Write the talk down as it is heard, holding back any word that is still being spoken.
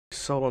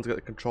so long to get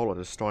the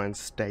controller to try and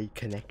stay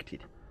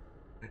connected.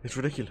 It's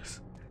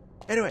ridiculous.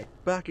 Anyway,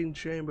 back in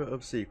Chamber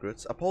of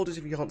Secrets. Apologies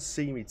if you can't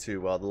see me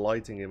too well. The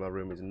lighting in my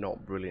room is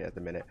not brilliant at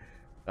the minute.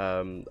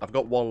 I've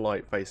got one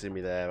light facing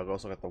me there. I've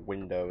also got the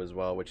window as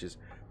well, which is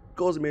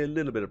causing me a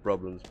little bit of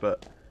problems.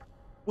 But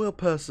we'll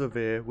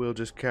persevere. We'll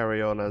just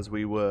carry on as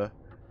we were.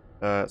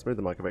 Let's move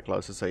the mic a bit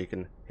closer so you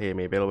can hear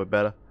me a little bit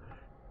better.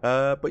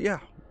 But yeah,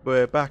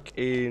 we're back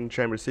in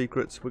Chamber of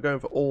Secrets. We're going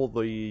for all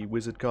the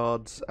wizard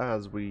cards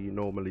as we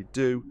normally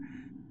do.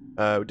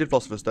 We did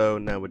Philosopher's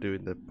Stone. Now we're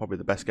doing probably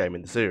the best game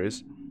in the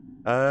series.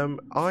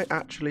 I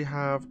actually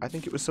have, I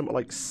think it was something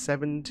like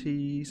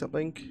 70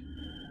 something,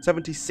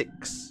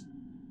 76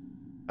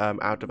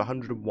 out of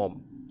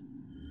 101.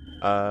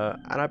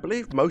 And I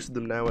believe most of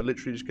them now are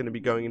literally just going to be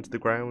going into the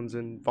grounds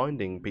and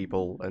finding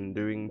people and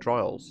doing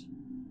trials.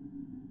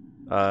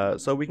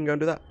 So we can go and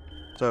do that.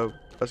 So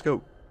let's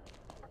go.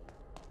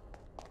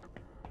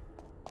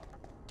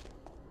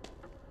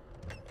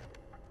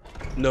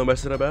 No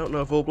messing about,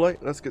 no foreplay.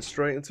 Let's get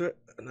straight into it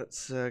and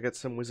let's get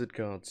some wizard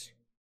cards.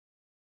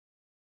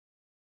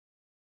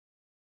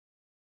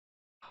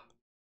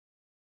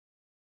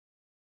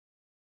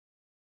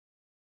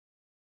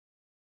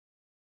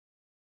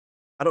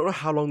 I don't know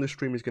how long this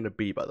stream is going to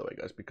be, by the way,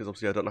 guys, because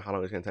obviously I don't know how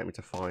long it's going to take me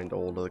to find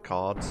all of the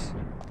cards.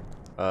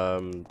 I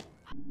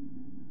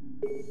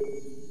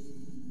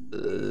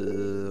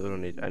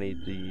don't need. I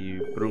need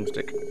the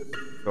broomstick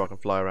so I can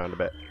fly around a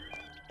bit.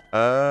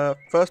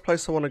 First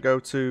place I want to go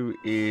to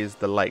is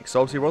the lake.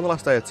 So obviously we're on the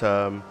last day of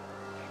term.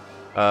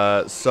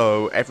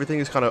 So everything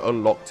is kind of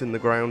unlocked in the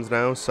grounds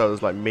now. So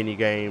there's like mini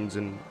games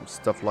and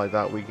stuff like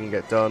that we can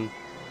get done.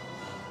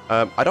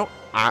 I don't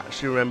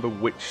actually remember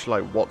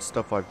what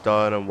stuff I've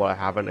done and what I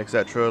haven't,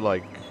 etc.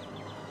 Like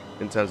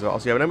in terms of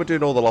obviously I remember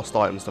doing all the lost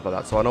items stuff like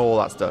that. So I know all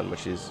that's done,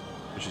 which is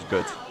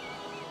good.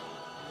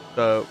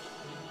 So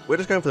we're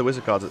just going for the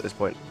wizard cards at this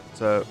point.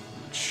 So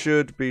it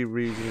should be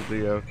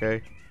reasonably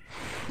okay.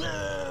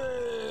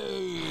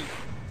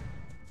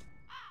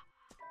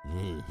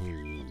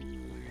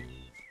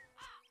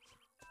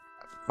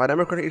 If I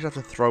remember correctly, you just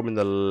have to throw them in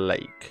the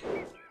lake.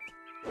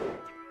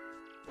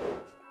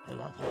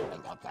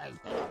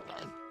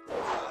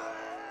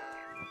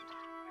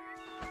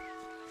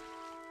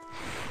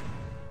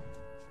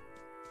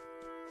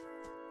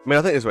 I mean,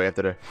 I think this is what you have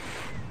to do.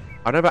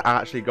 I never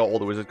actually got all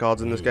the wizard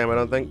cards in this game, I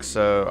don't think,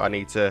 so I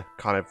need to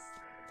kind of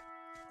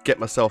get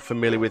myself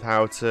familiar with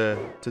how to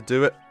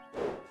do it.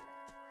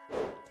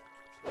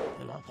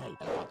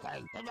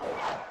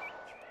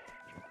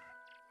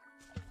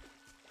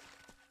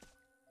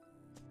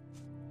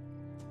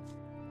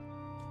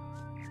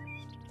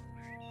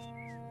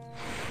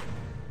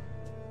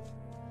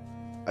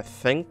 I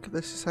think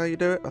this is how you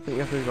do it. I think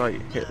you have to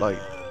like hit like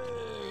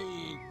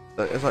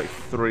there's like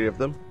 3 of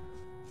them.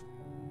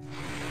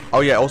 Oh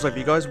yeah, also if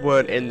you guys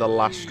weren't in the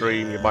last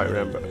stream, you might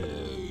remember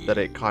that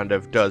it kind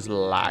of does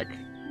lag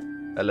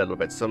a little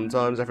bit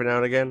sometimes every now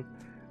and again.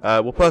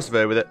 We'll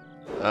persevere with it,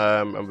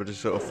 and we'll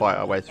just sort of fight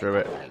our way through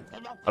it.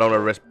 I don't want to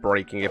risk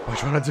breaking it by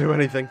trying to do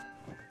anything.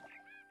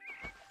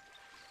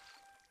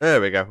 There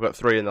we go, we've got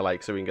 3 in the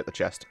lake so we can get the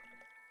chest.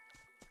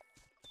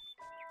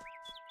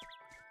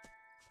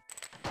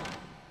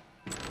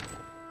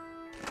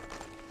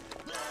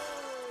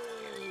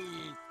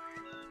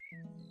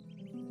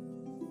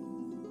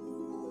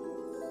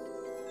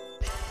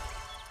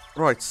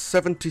 Right,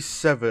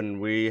 77.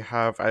 We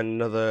have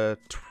another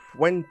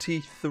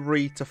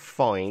 23 to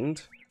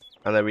find,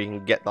 and then we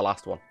can get the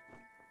last one.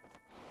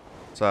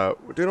 So,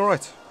 we're doing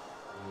alright.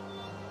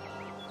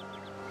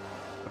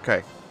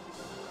 Okay.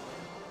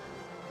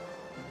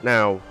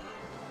 Now,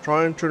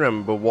 trying to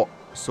remember what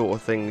sort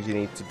of things you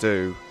need to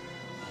do.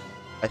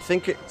 I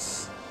think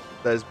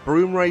there's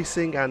broom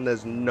racing and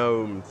there's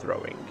gnome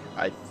throwing,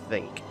 I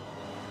think.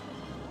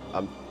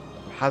 I'm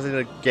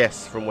hazarding a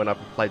guess from when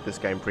I've played this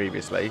game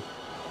previously.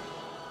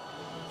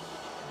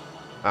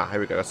 Ah,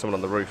 here we go. Got someone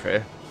on the roof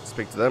here.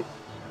 Speak to them.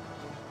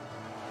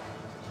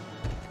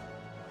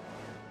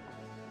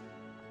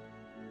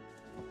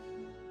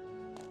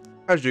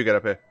 How did you get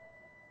up here?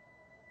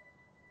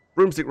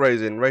 Broomstick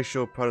raising. Race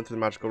your opponent to the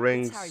magical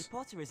rings. It's Harry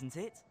Potter, isn't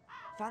it?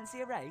 Fancy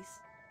a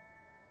race?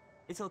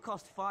 It'll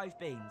cost 5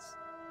 beans.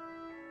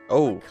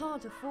 Oh. I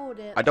can't afford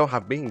it. I don't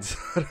have beans.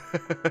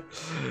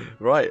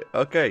 Right,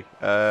 okay.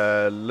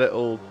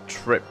 Little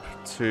trip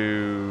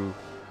to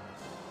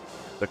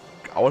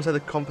I want to say the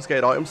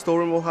confiscated item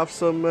storeroom will have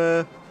some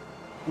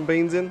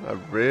beans in. I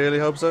really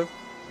hope so.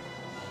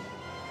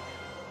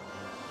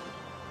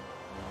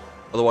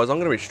 Otherwise, I'm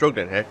going to be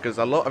struggling here because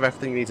a lot of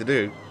everything you need to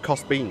do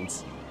costs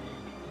beans.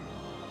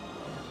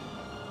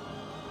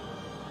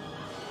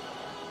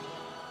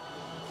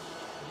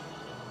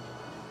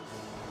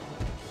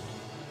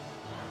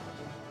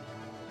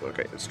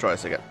 Okay, let's try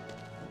this again.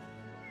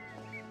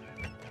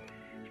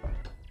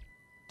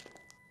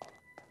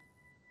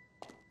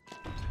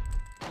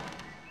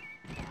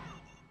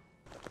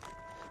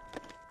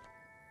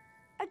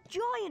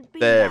 Giant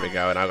bean. There we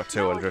go, and I got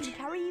 200. Now I can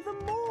carry even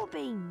more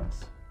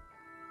beans.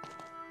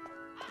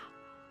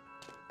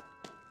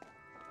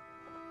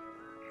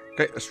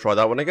 Okay, let's try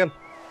that one again.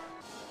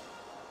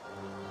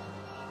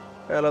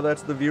 Hello there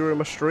to the viewer of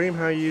my stream.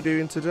 How are you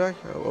doing today?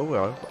 Oh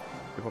well,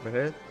 you pop in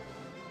here.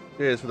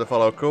 Cheers for the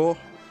follow, core.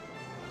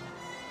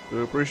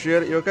 Do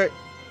appreciate it. You okay?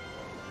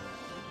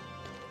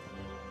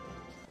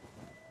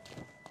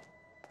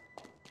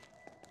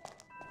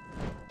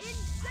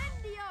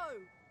 Incendio!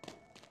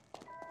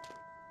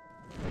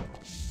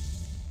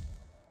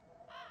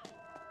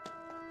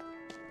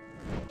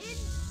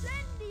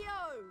 Incendio!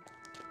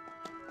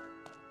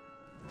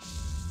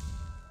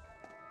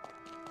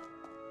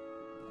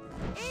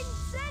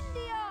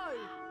 Incendio!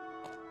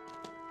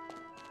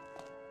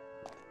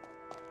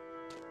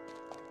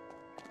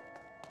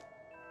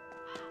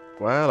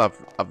 Well,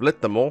 I've lit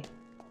them all.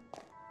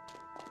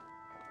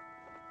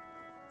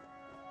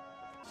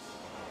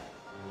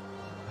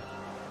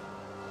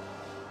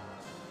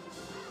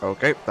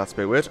 Okay, that's a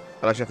bit weird.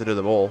 I actually have to do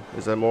them all.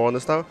 Is there more on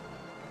this tower?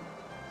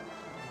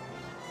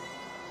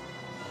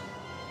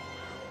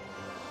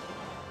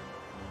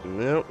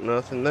 Nope,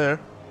 nothing there.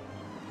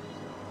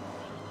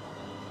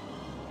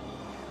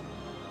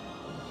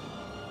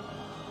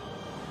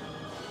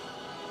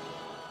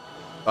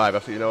 I have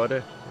absolutely no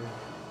idea.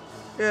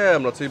 Yeah,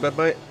 I'm not too bad,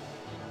 mate.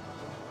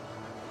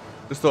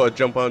 Just thought I'd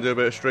jump on and do a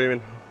bit of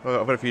streaming.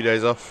 I've had a few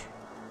days off.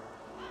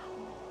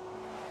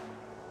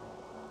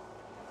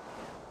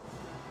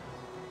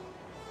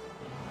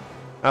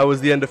 How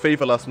was the end of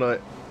FIFA last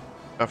night?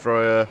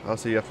 I'll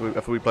see you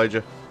after we played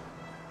you.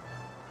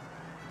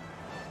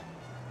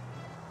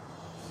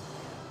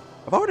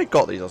 I've already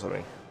got these or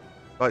something.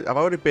 Like, I've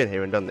already been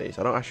here and done these.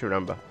 I don't actually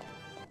remember.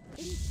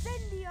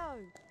 Incendio!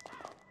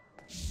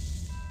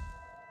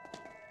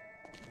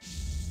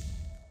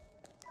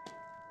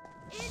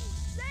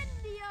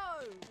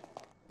 Incendio!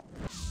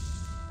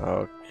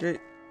 Okay.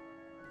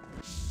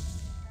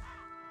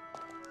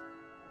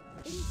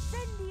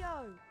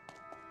 Incendio!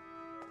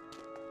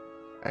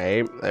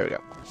 Aim. There we go.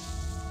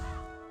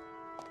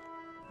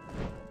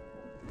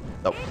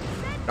 Nope.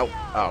 Nope.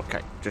 Oh,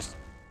 okay. Just.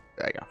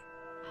 There you go.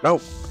 No.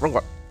 Wrong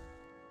one.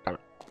 Damn it.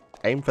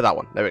 Aim for that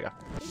one. There we go.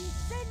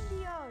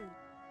 Incendio!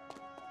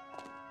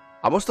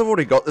 I must have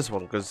already got this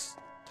one because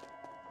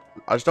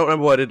I just don't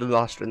remember what I did in the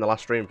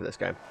last stream for this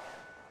game.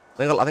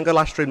 I think I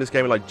last streamed this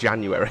game in like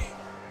January.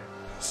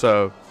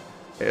 So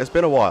it's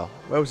been a while.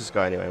 Where was this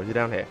guy anyway? Was he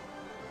down here?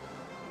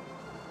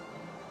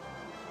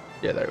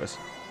 Yeah, there he was.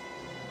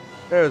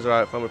 It was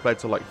alright fun. We played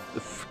till like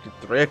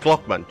 3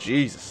 o'clock, man.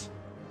 Jesus.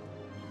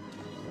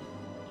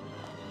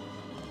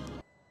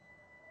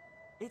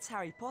 It's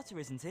Harry Potter,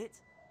 isn't it?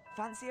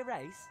 Fancy a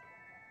race?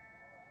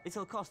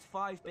 It'll cost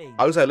 5 beans.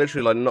 I would say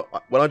literally like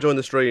not when I joined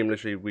the stream.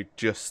 Literally, we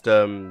just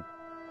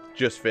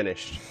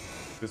finished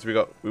because we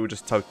were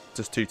just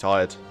too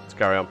tired to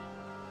carry on.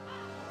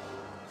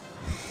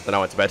 Then I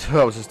went to bed.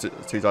 I was just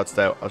too tired to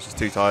stay out. I was just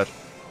too tired.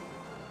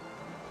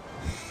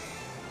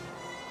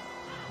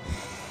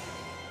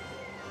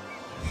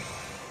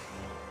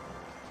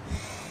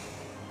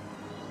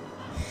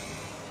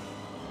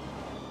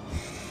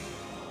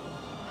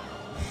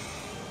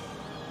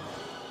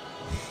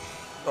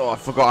 Oh, I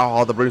forgot how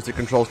hard the broomstick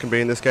controls can be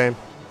in this game.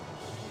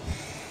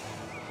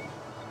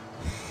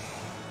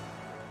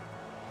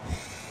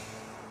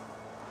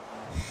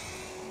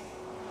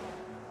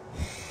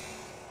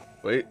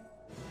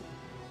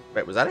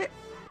 Wait, was that it?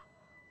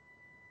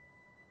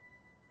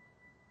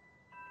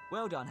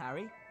 Well done,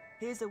 Harry.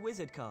 Here's a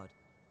wizard card.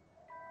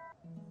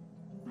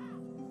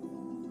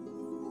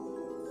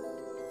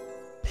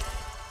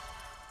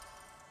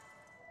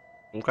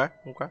 Okay.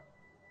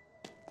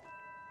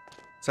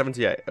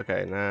 78.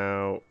 Okay,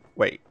 now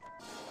wait.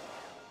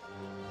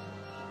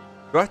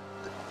 What?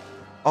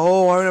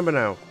 Oh, I remember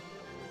now.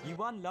 You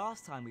won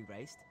last time we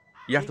raced.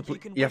 You have to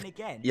Think play. you can win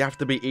again? You have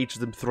to beat each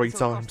of them 3 It'll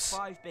times. cost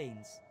 5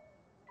 beans.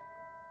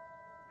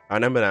 I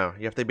remember now.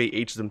 You have to beat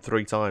each of them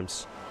 3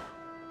 times.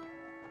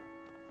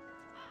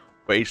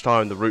 But each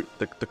time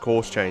the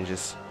course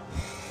changes.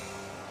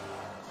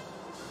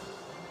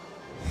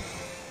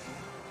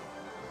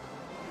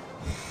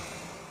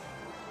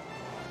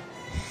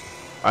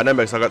 I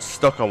remember because I got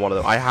stuck on one of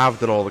them. I have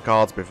done all the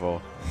cards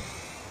before.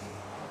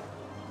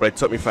 But it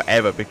took me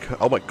forever because...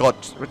 Oh my god,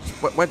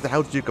 where the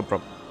hell did you come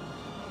from?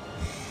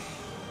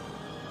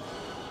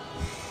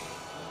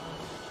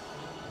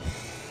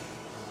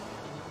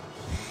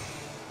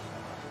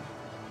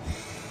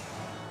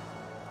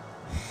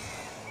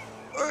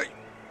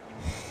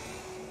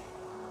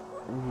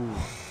 Ooh.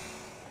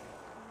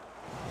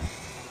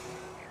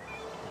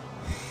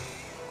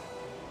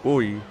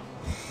 Oi.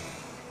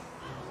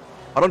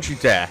 Oh, don't you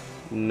dare.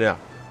 No.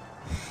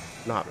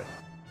 Not happening.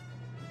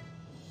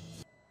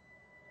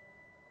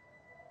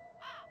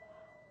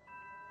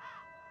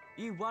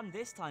 You won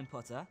this time,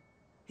 Potter.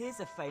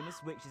 Here's a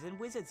famous witches and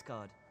wizards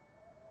card.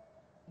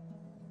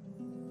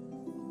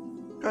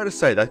 Gotta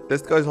say that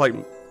this guy's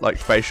like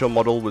facial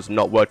model was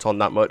not worked on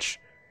that much.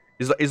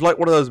 He's like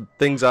one of those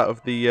things out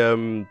of the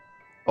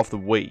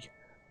Wii.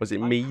 Was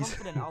it I'm Mies?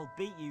 confident I'll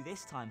beat you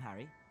this time,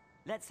 Harry.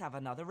 Let's have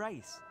another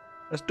race.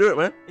 Let's do it,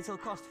 man. It'll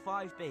cost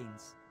 5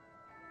 beans.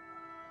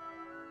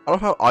 I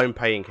love how I'm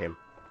paying him.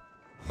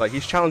 Like,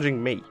 he's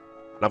challenging me.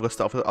 And I've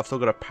still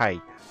got to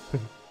pay.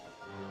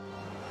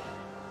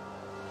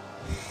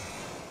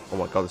 Oh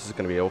my god, this is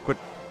going to be awkward.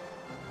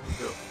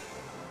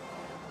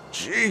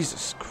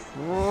 Jesus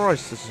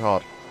Christ, this is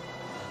hard.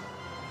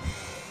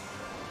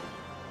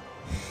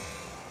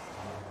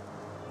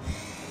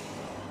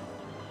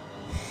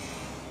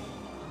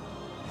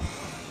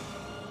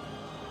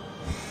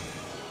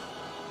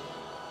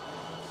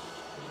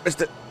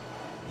 Missed it.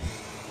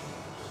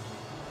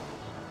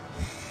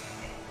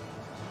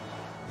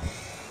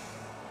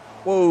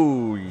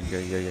 Whoa,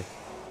 yeah.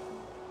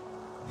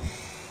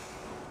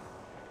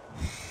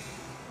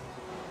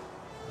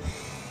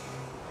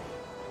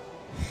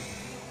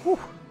 Whew.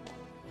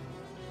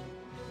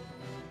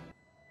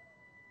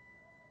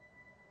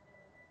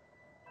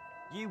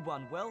 You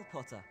won well,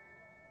 Potter.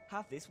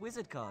 Have this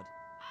wizard card.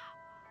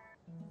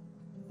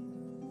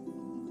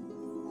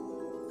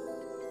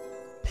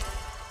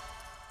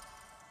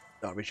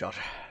 Oh, reshot.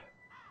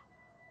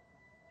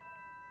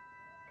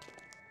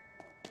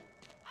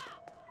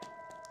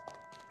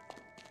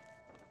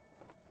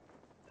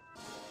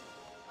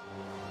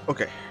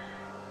 Okay.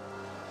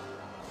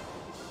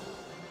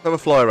 Let's have a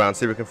fly around,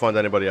 see if we can find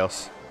anybody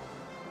else.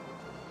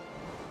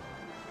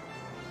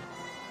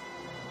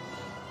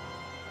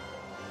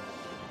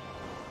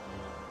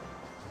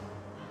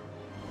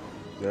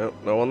 No,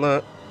 no one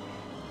there.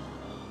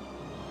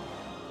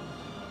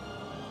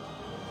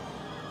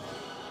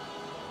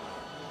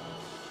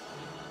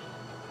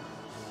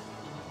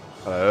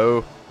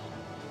 Hello.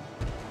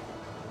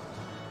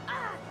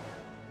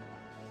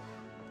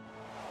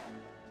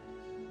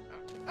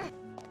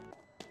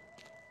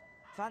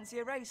 Fancy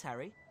a race,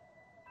 Harry?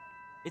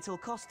 It'll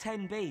cost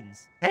 10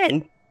 beans.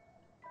 10?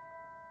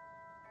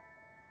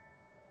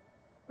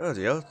 Oh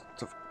dear,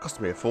 it's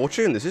costing me a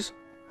fortune, this is.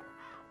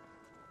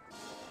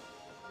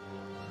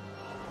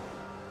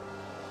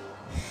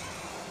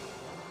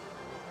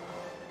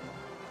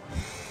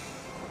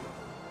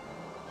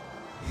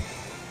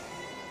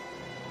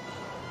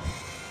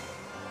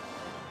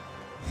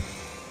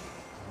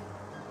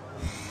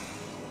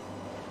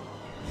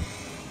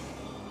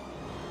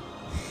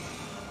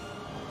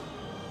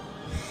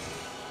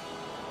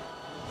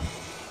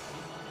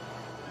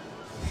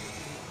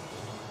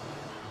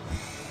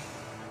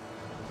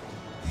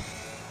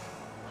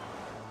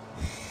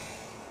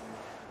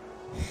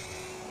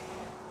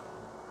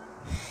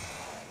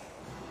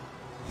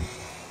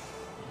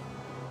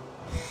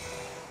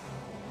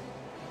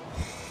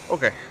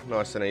 Okay,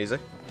 nice and easy.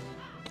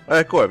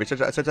 Cool, have you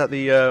checked out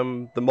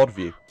the mod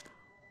view?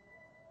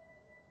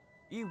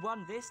 You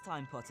won this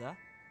time, Potter.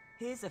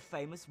 Here's a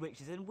famous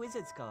witches and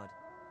wizards card.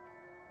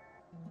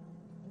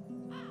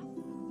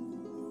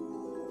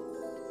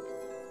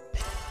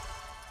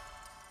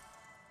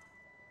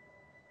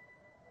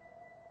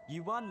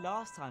 You won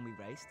last time we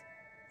raced.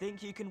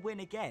 Think you can win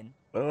again?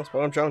 Well, that's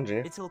why I'm challenging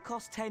you. It'll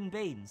cost 10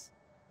 beans.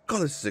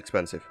 God, this is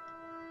expensive.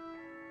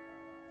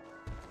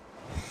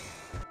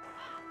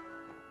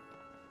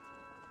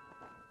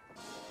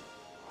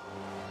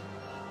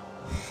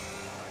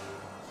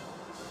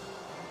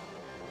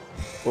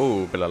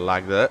 Ooh, bit of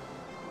lag there.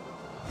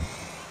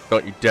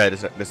 Don't you dare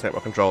disconnect my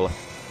controller.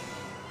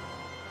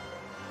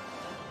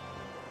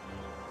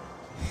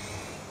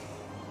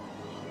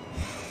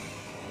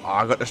 Oh,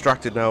 I got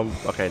distracted now.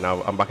 Okay,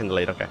 now I'm back in the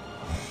lead, okay.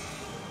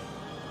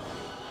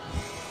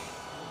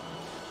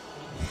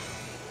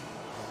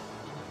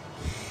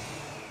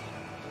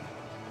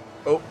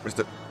 Oh, missed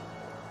it.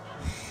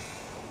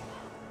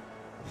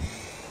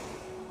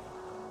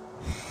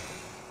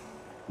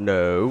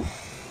 No.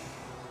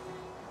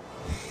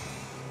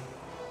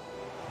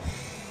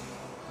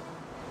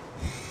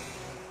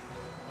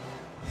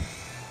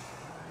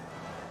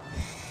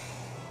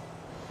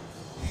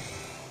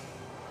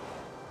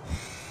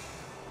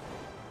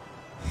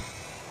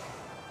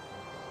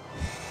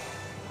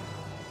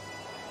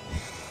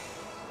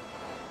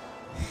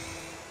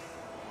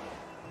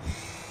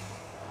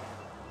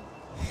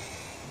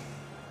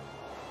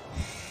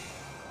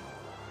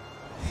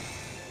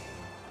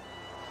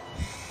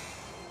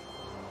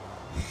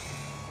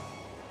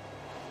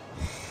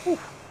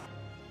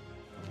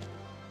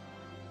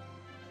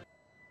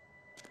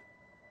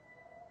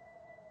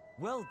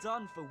 Well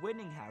done for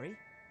winning, Harry.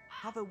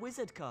 Have a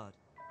wizard card.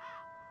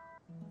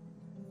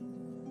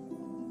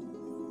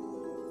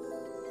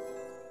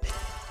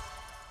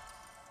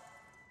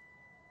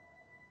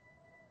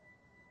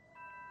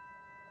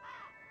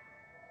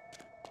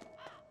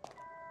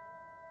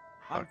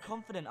 I'm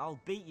confident I'll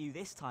beat you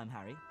this time,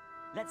 Harry.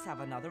 Let's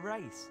have another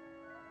race.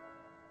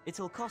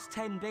 It'll cost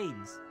 10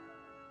 beans.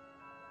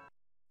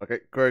 Okay,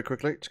 very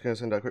quickly, just going to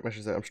send out a quick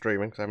message that I'm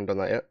streaming, because I haven't done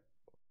that yet.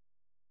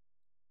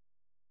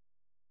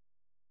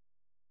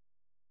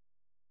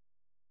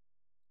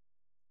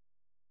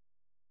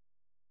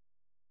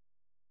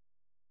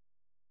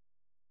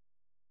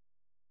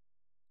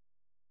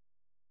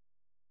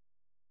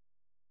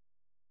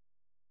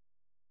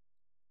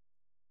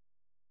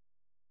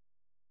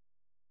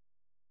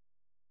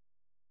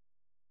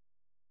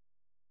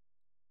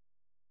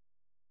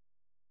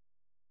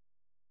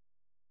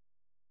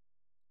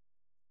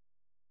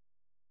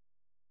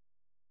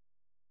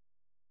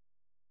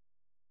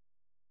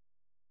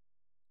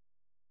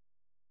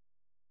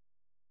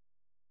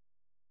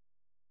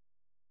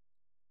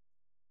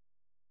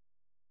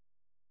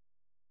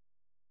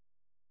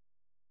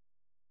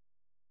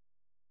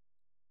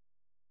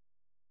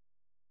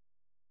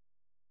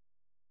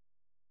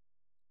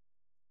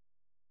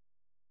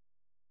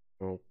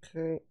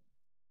 Okay.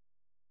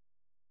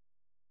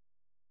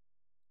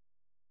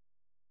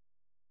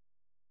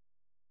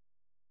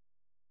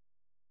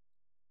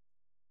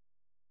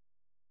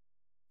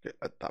 Get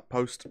at that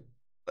post.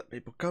 Let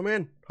people come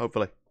in,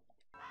 hopefully.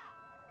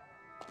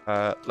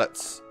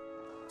 Let's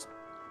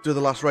do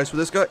the last race with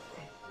this guy.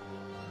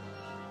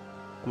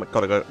 Oh my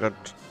god, I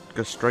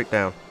go straight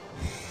down.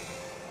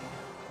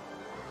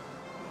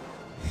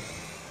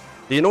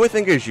 The annoying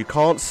thing is you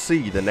can't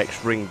see the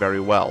next ring very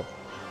well.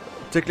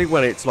 Particularly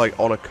when it's like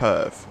on a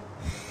curve.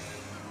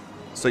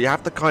 So you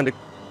have to kind of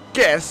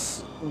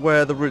guess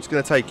where the route's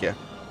going to take you.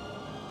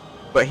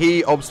 But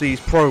he obviously is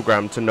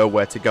programmed to know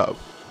where to go.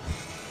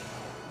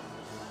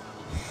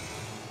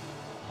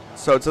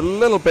 So it's a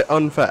little bit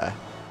unfair.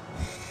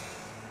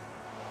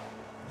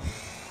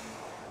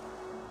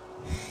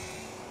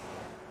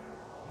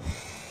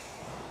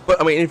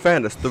 But, I mean, in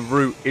fairness, the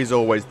route is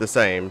always the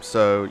same.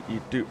 So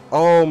you do...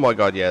 Oh my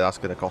god, yeah, that's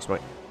going to cost me.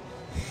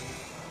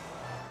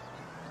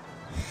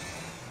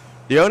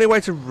 The only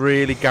way to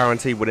really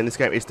guarantee winning this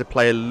game is to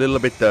play a little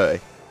bit dirty.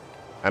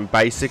 And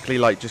basically,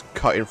 like, just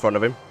cut in front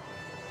of him.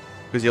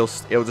 Because he'll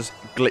just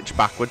glitch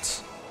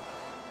backwards.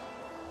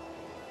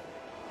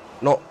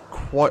 Not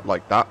quite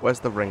like that. Where's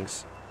the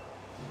rings?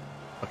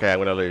 Okay, I'm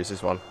going to lose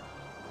this one.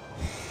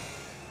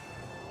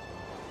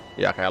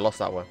 Yeah, okay, I lost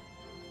that one.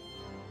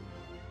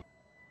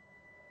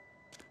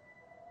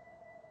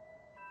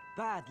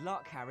 Bad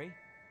luck, Harry.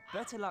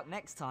 Better luck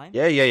next time.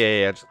 Yeah.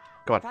 Just,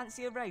 come on.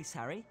 Fancy a race,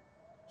 Harry?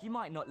 You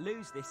might not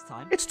lose this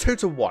time. It's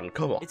 2-1,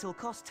 come on. It'll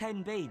cost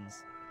 10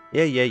 beans.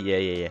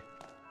 Yeah.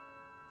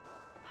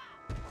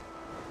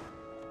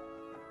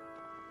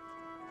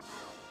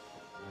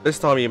 This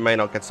time you may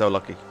not get so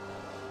lucky.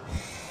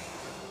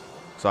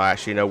 So I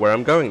actually know where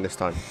I'm going this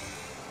time.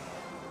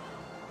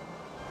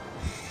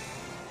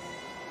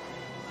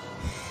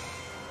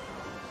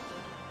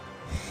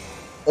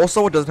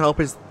 Also, what doesn't help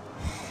is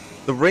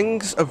the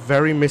rings are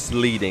very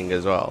misleading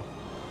as well.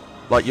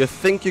 Like, you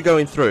think you're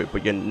going through it,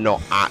 but you're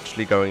not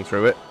actually going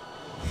through it.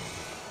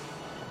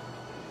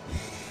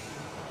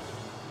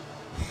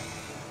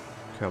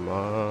 Come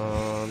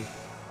on.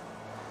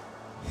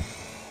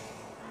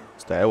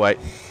 Stay away.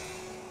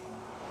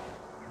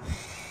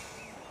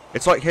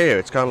 It's like here,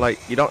 it's kind of like,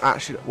 you don't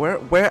actually...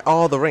 Where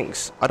are the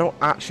rings? I don't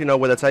actually know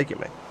where they're taking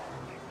me.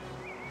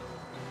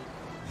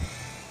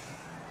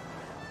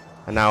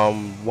 And now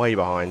I'm way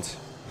behind.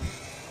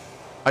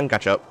 I can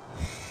catch up.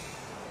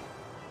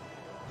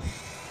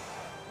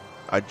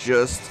 I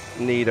just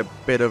need a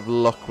bit of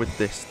luck with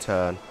this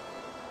turn.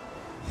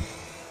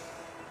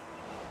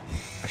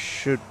 I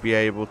should be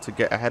able to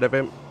get ahead of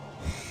him.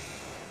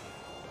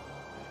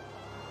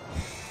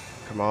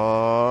 Come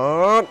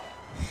on.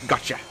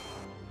 Gotcha.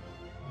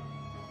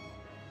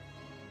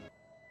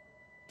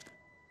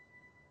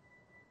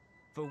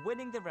 For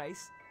winning the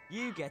race,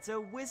 you get a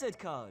wizard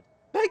card.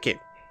 Thank you.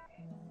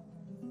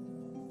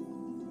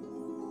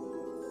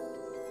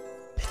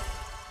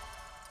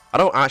 I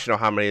don't actually know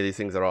how many of these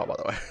things there are, by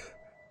the way.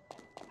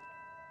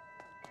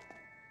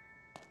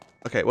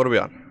 Okay, what are we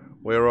on?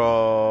 We're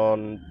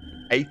on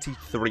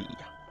 83. I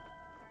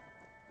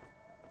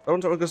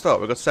don't know we're going to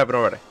start. We've got 7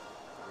 already.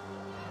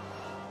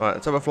 Alright,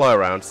 let's have a fly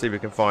around, see if we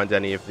can find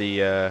any of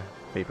the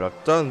people.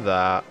 I've done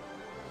that.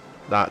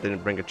 That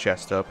didn't bring a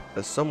chest up.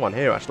 There's someone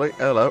here, actually.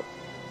 Hello.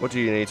 What do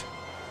you need?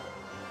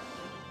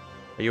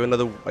 Are you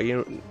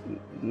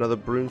another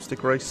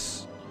broomstick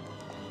race?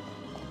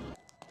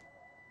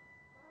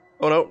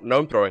 Oh no,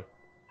 gnome throwing.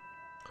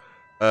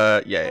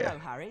 Yeah. Hello,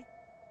 Harry.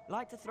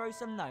 Like to throw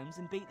some gnomes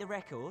and beat the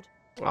record?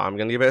 I'm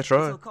gonna give it a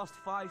try. It'll cost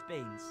 5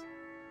 beans.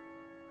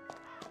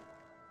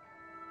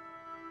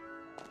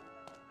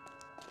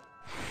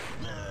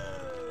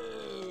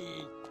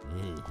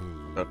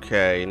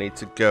 Okay, you need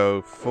to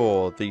go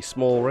for the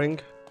small ring.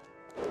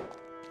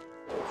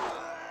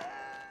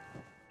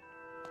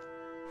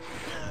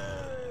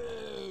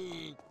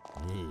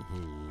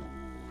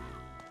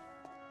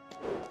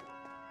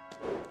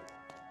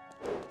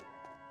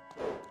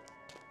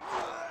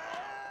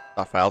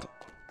 That failed.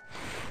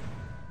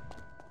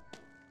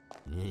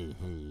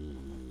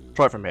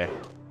 Try it from here.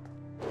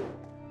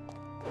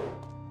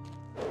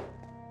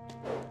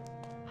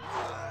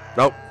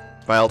 Nope,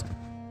 failed.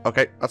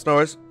 Okay, that's no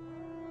worries.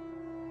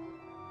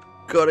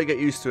 Gotta get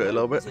used to it a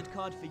little bit. Wizard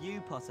card for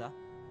you, Potter.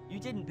 You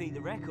didn't beat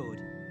the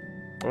record.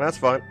 Well, that's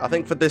fine. I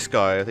think for this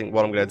guy, I think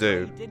what I'm gonna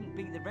do. You didn't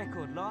beat the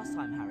record last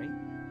time, Harry.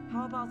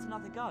 How about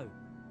another go?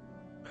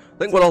 I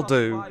think what I'll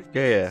do.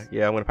 Yeah,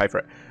 I'm gonna pay for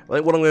it. I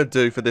think what I'm gonna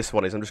do for this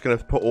one is I'm just gonna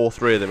put all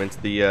 3 of them into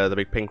the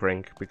big pink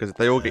ring because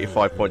they all get you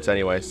 5 points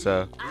anyway.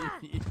 So,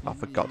 oh,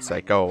 for God's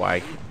sake, go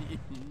away.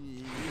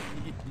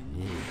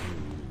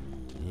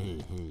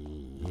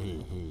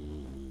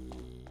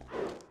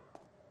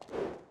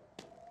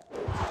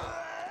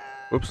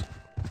 Oops,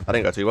 I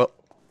didn't go too well.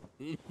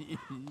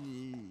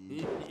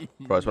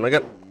 Try this one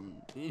again.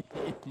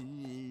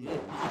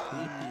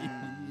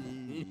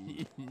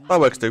 That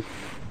works too.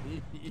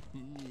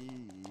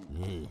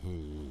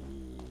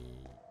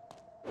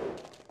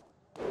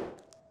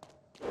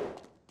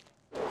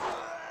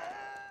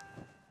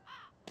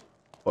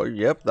 Oh,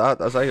 yep,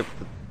 that's how you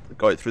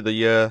got it through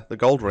the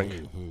gold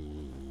ring.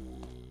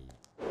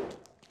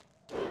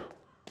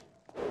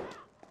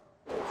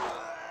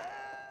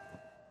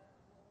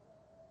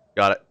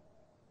 Got it.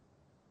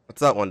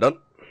 That's that one done.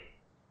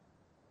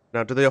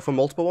 Now, do they offer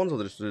multiple ones,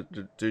 or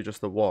do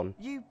just the one?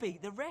 You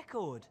beat the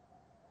record.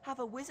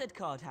 Have a wizard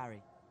card,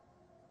 Harry.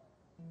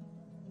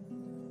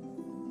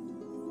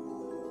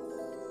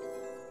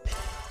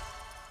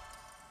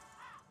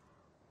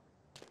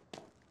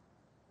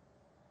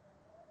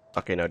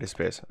 Okay, no, it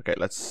disappears. Okay,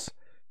 let's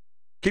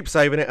keep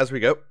saving it as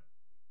we go.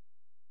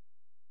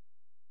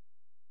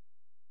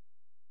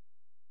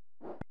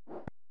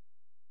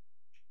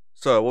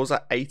 So, what was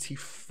that?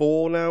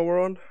 84 now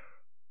we're on?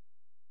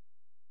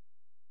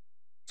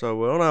 So,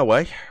 we're on our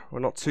way. We're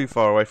not too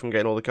far away from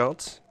getting all the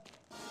cards.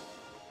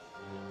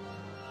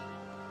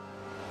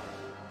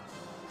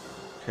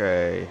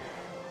 Okay.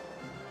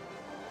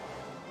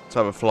 Let's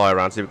have a fly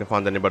around, see if we can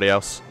find anybody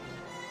else.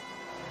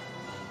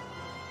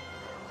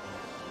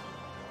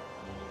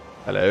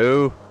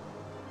 Hello?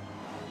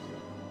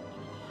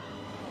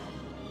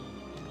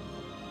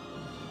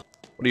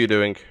 What are you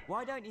doing?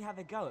 Why don't you have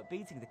a go at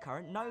beating the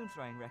current gnome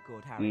throwing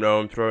record, Harry?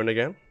 Gnome throwing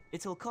again?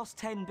 It'll cost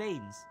 10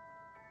 beans.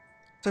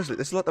 Seriously,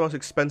 this is like the most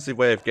expensive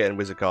way of getting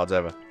wizard cards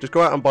ever. Just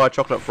go out and buy a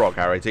chocolate frog,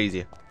 Harry. It's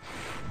easier.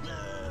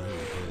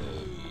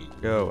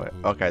 Go away.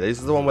 Okay, this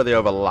is the one where they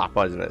overlap,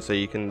 isn't it? So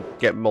you can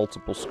get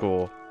multiple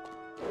score.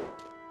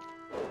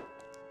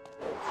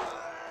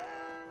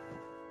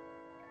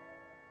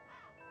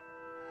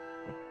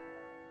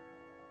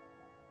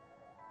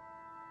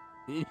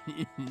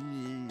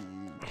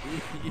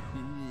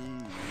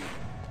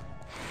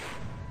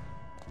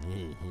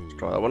 Let's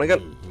try that one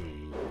again.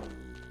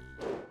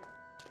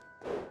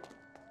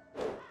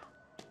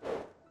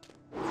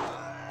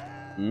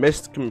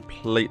 Missed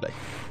completely.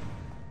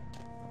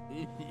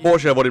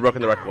 Fortunately, I've already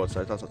broken the record,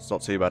 so that's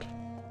not too bad.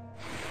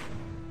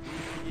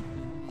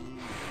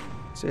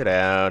 Sit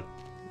down.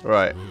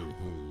 Right.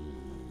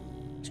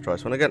 Let's try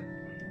this one again.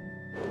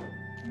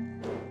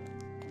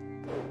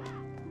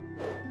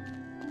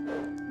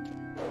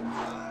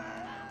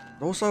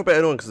 Also a bit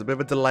annoying because there's a bit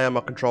of a delay on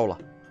my controller.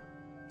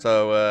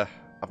 So,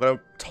 I've got to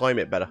time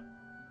it better.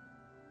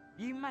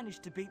 You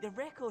managed to beat the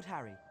record,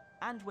 Harry,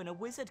 and win a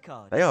wizard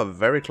card. They are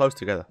very close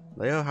together.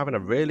 They are having a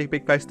really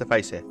big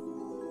face-to-face here.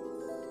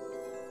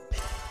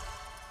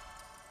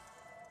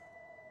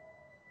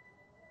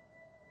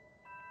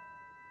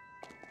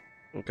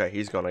 Okay,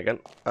 he's gone again.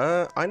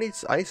 I need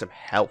some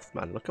health,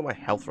 man. Look at my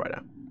health right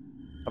now.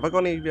 Have I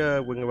got any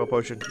wing of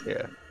potion?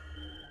 Yeah.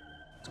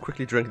 Let's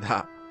quickly drink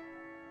that.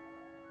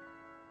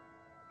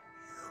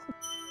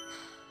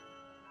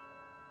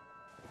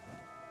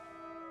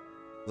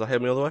 Does that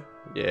hit me all the way?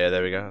 Yeah,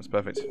 there we go. That's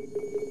perfect.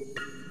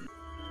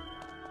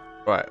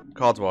 Right,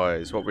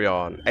 cards-wise, what are we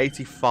on?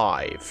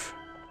 85.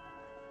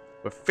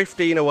 We're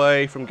 15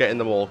 away from getting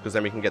them all, because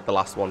then we can get the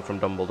last one from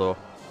Dumbledore.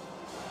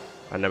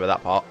 I remember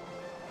that part.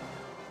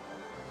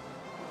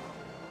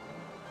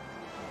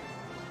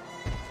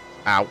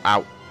 Ow,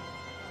 ow.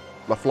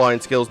 My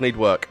flying skills need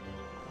work.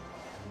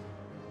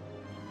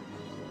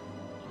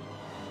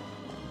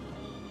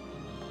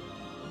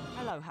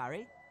 Hello,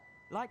 Harry.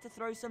 Like to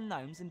throw some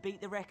gnomes and beat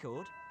the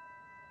record?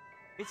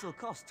 It'll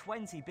cost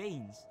 20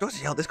 beans. Bloody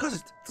hell, this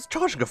guy's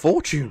charging a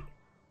fortune.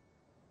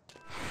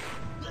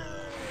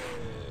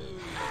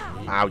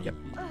 Ow, yeah.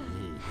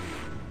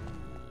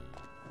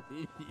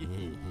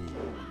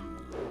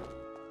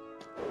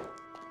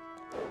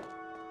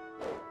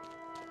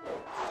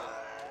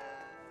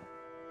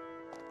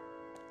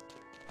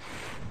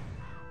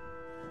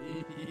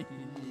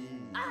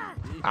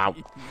 Ow.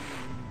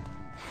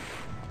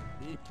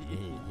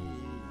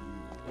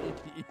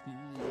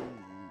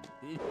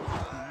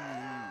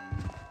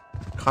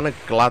 Kind of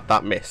glad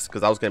that missed,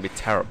 because that was going to be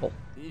terrible.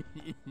 Let's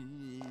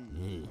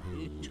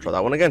try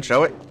that one again,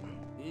 shall we?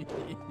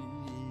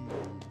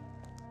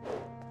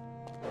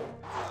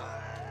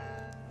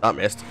 That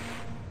missed.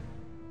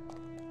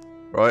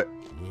 Right.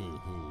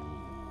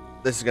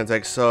 This is going to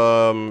take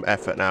some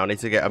effort now. I need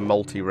to get a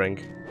multi-ring.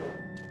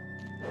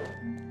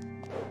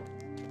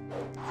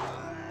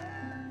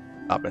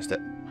 That missed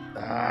it.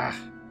 Ah.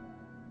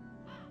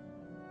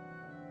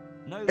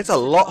 No, It's a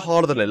lot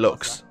harder than it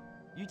looks.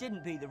 You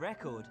didn't beat the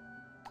record.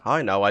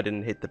 I know I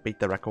didn't beat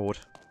the record.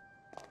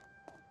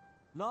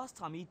 Last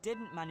time you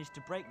didn't manage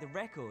to break the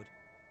record,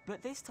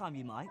 but this time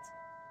you might.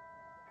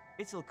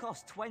 It'll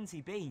cost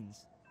 20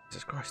 beans.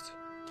 Jesus Christ.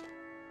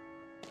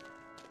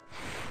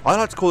 I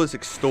like to call this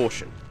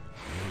extortion.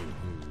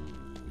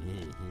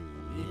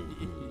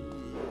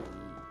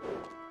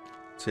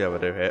 See how I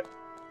do here.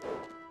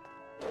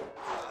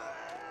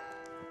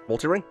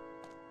 Multi-ring?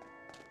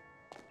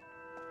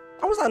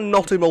 How was that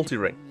not a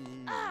multi-ring?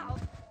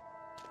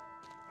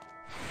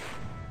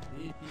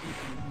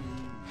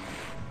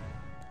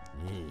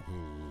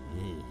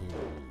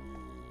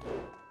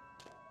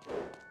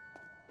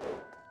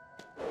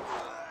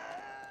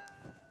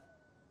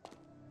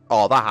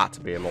 Oh, that had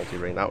to be a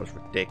multi-ring. That was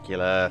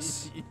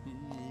ridiculous.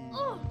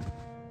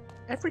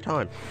 Every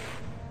time.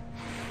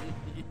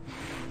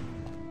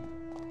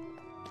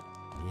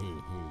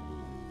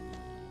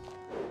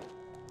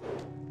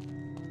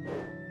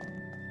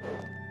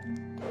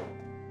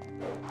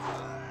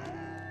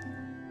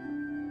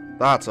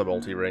 That's a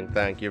multi-ring,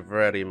 thank you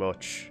very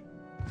much.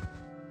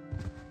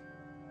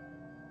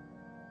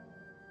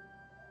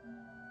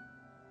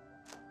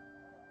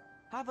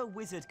 Have a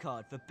wizard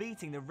card for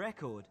beating the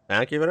record.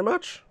 Thank you very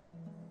much.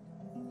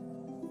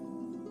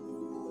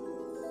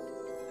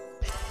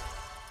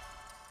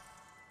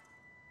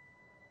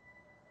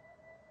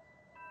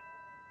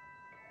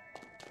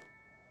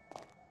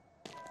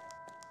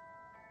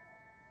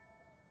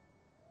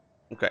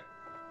 Okay.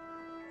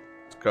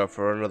 Let's go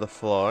for another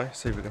fly,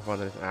 see if we can find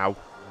anything. Ow.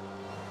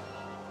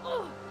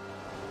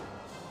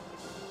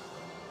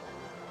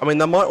 I mean,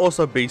 there might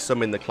also be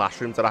some in the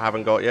classrooms that I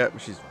haven't got yet,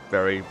 which is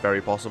very, very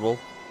possible.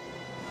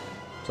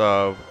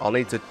 So, I'll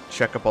need to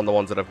check up on the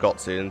ones that I've got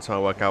to and try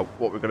and work out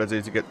what we're going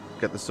to do to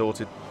get this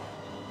sorted.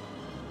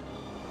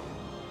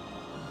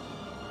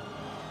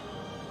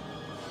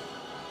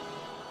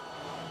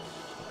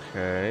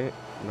 Okay,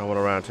 no one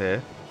around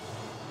here.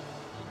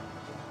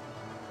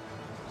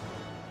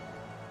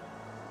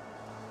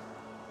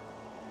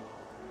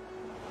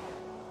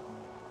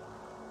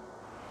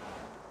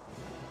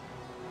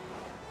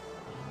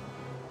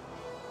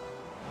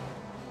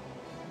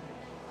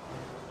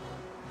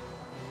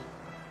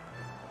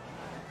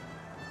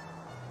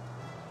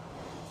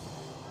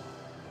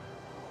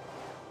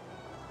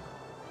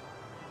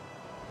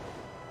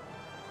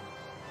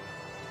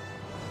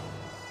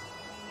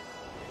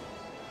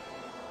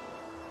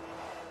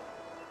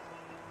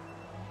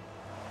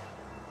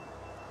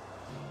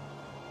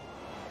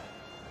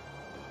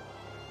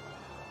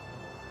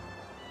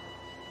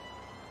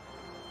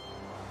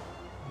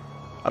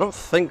 I don't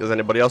think there's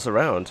anybody else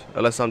around,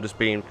 unless I'm just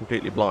being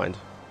completely blind.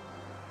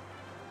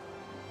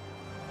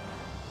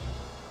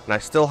 And I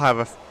still have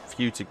a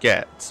few to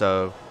get,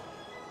 so...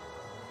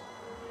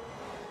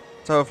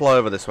 let's have a fly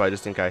over this way,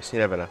 just in case. You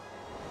never know.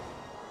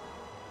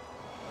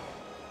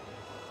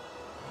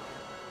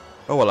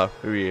 Oh, hello.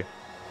 Who are you?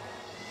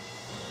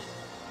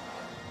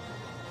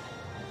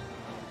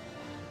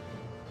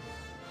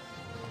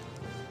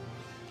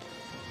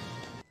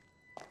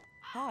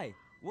 Hi,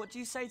 what do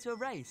you say to a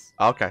race?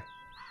 Okay.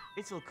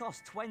 It'll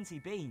cost 20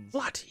 beans.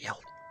 Bloody hell.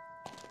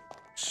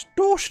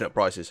 Extortionate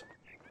prices.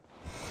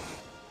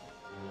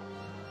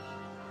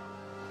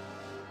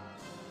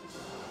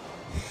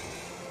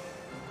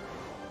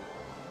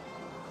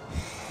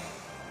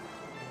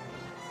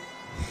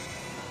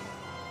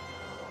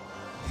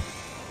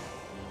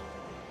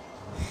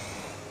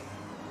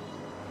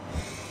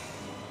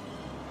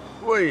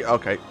 Wait,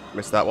 okay,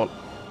 missed that one.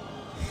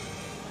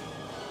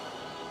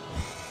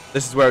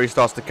 This is where he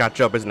starts to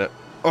catch up, isn't it?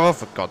 Oh,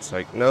 for God's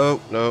sake. No,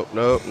 no,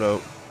 no, no.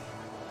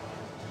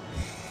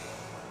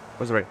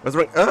 Where's the ring? Where's the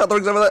ring? Ah, the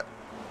ring's over there.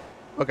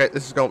 Okay,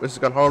 this has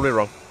gone horribly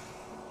wrong.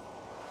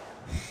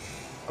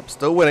 I'm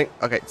still winning.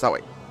 Okay, it's that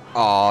way.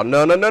 Oh,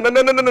 no, no, no, no,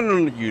 no, no, no, no,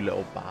 no, you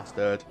little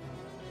bastard.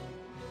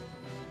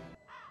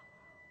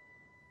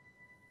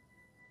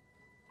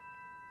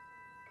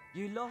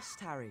 You lost,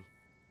 Harry.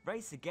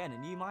 Race again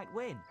and you might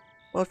win.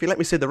 Well, if you let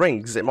me see the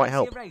rings, it might Fancy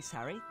help. a race,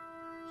 Harry.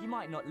 You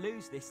might not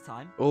lose this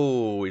time.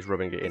 Oh, he's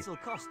rubbing it in. It'll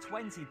cost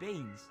 20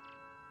 beans.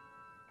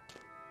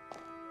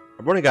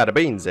 I'm running out of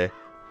beans here.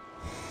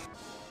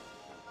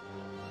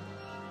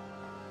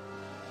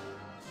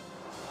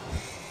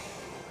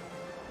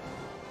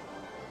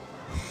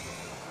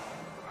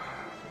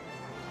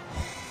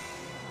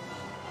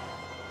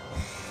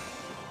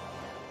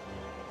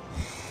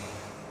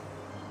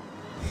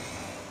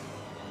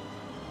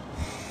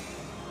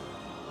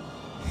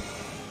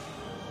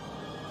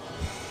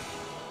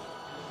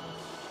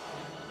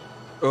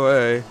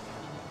 Away.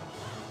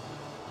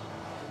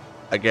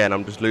 Again,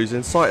 I'm just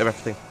losing sight of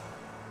everything.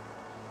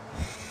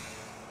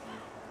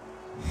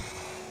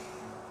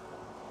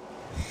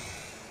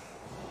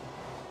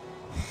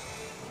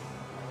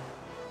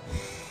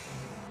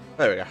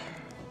 There we go.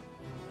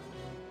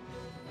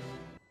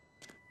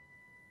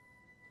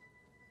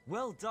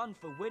 Well done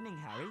for winning,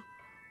 Harry.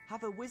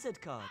 Have a wizard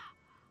card.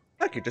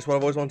 Thank you, just what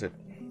I've always wanted.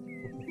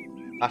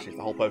 Actually, it's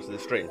the whole post of the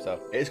stream, so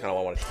it is kind of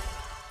what I wanted.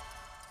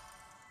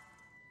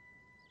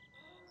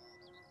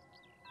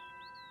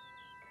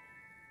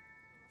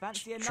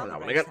 Fancy Try another that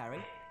one race, again.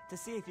 Harry, to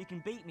see if you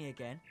can beat me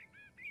again.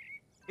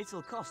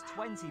 It'll cost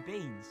 20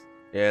 beans.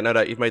 Yeah, no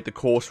doubt you've made the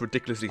course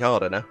ridiculously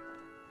harder now.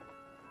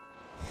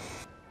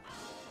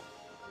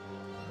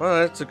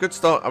 Well, it's a good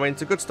start. I mean,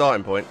 it's a good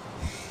starting point.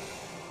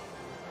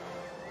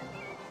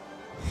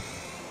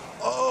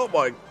 Oh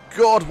my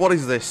God, what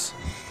is this?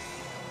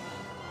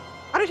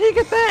 How did he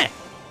get there?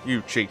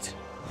 You cheat.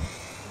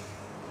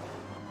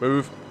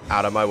 Move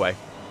out of my way.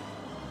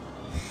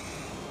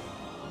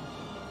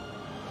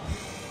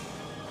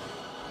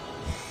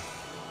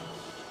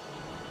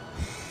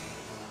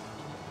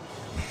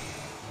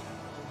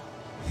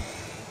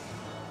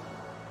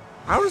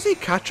 How does he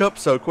catch up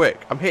so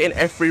quick? I'm hitting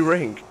every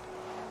ring.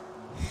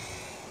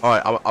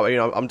 Alright,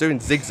 I'm doing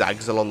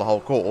zigzags along the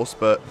whole course,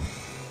 but...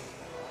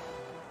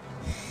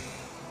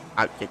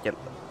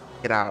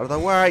 Get out of the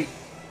way.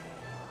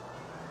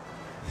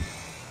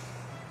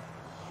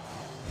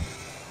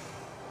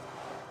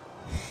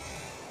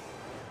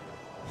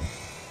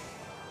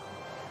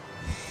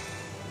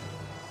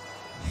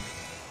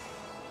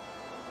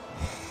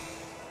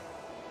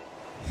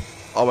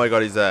 Oh my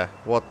god, he's there.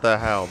 What the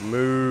hell?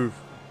 Move.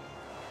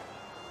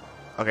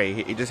 Okay,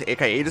 he just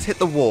hit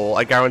the wall.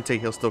 I guarantee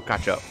he'll still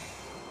catch up.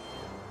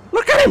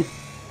 Look at him!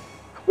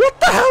 What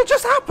the hell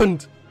just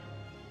happened?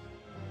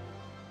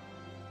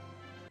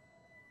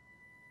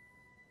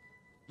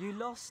 You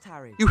lost,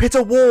 Harry. You hit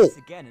a wall. Race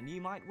again and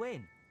you might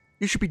win.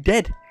 You should be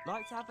dead.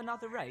 Like to have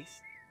another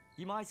race?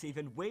 You might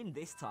even win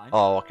this time.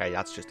 Oh, okay,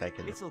 that's just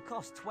taking it. It'll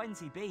cost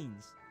 20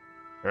 beans.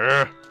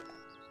 I'm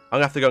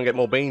gonna have to go and get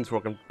more beans before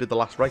I can do the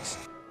last race.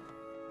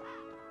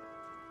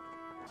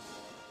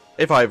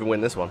 If I even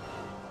win this one.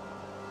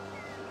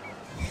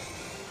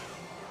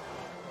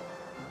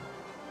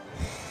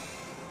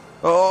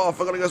 Oh, I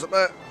forgot to go up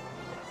there.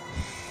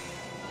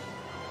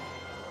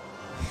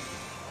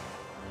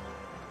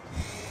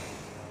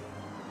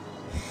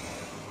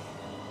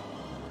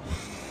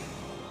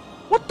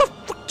 What the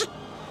fuck?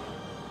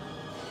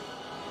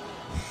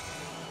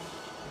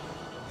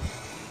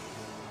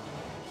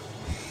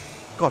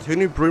 God, who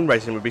knew broom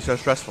racing would be so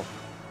stressful?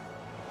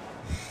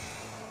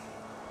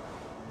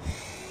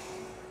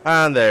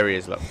 And there he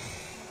is, look.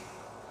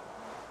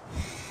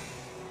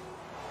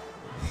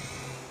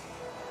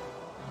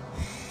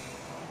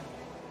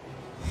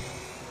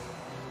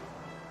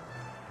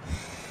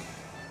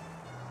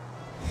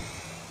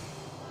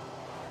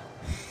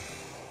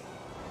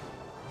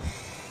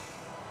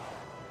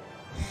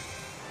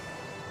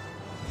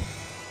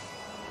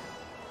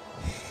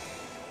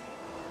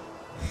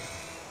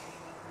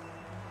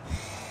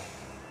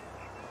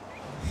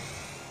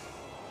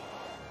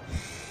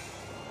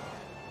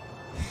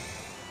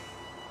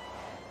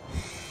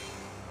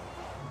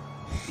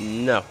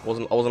 No, I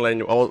wasn't letting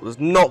you. I was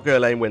not gonna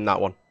let him win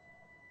that one.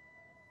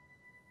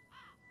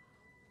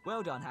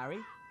 Well done, Harry.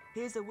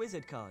 Here's a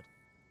wizard card.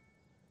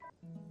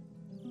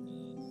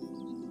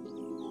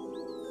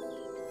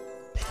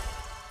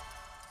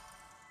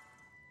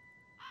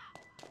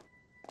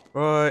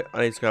 Right,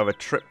 I need to go have a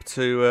trip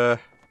to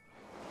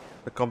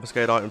the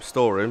confiscated item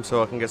storeroom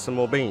so I can get some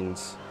more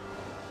beans.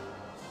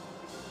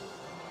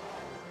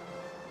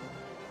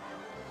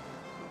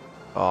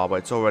 Oh, but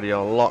it's already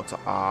unlocked.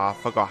 Ah, I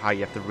forgot how you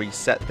have to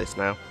reset this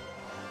now.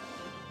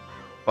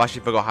 I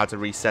actually forgot how to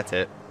reset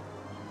it.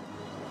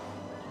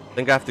 I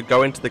think I have to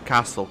go into the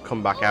castle,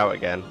 come back out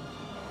again.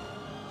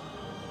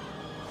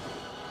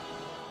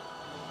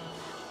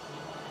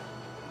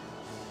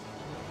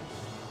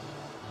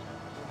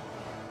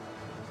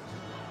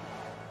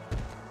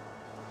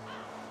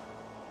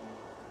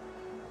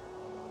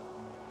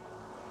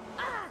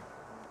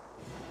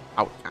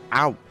 Ow,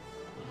 ow.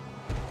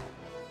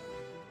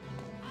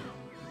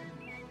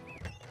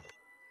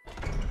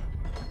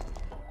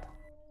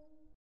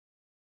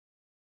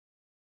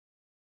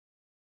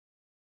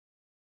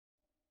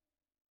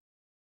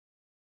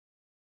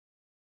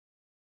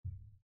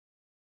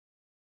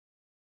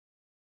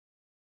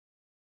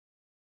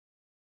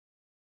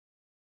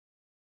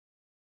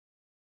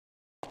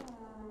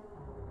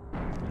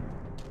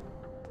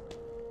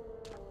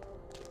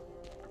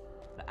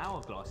 The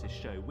hourglasses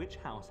show which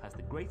house has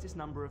the greatest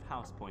number of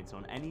house points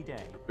on any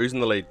day. Who's in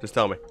the lead? Just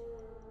tell me.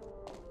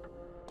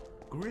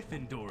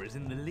 Gryffindor is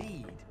in the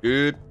lead.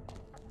 Good.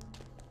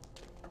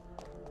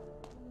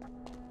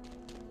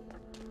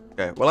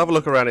 Okay, we'll have a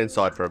look around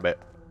inside for a bit.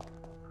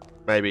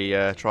 Maybe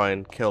try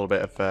and kill a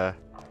bit of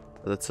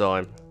the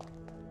time.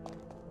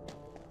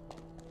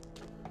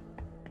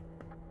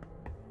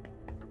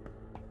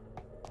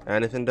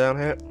 Anything down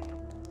here?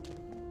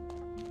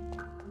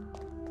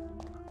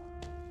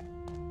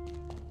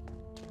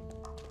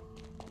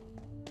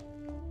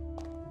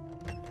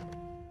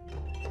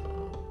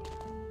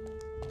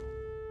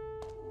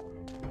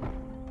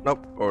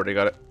 Nope, already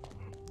got it.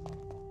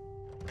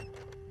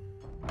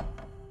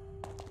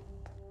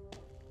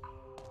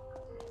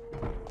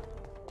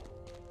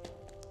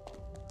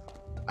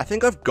 I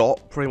think I've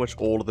got pretty much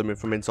all of them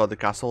from inside the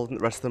castle. The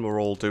rest of them are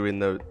all doing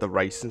the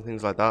race and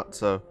things like that.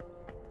 So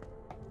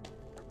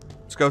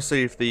let's go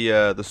see if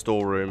the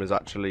storeroom is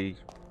actually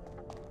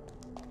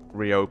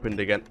reopened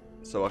again,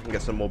 so I can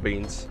get some more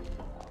beans.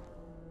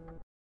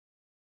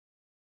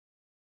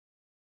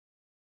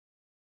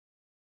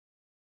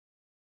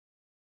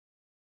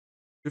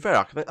 To be fair,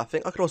 I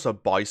think I could also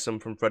buy some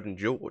from Fred and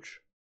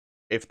George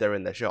if they're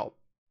in their shop,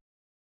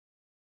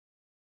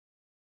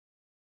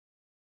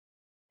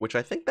 which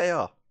I think they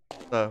are.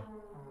 So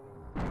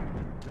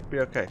it'd be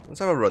okay.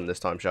 Let's have a run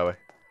this time, shall we?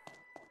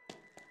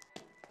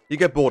 You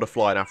get bored of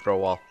flying after a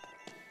while.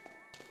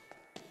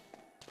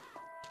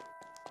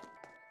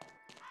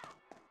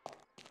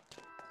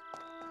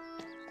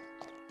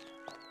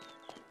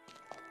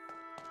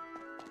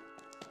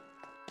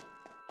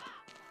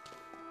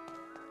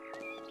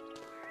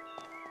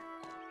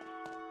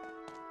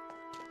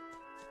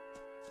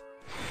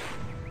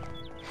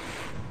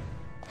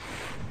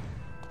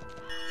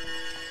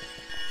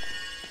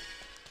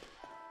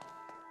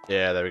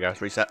 Yeah, there we go.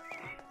 Let's reset.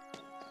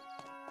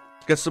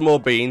 Get some more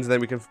beans, and then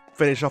we can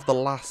finish off the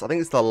last. I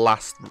think it's the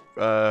last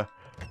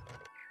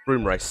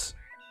room race.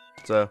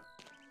 So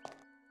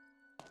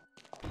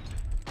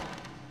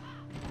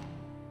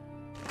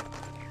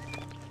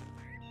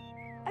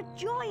A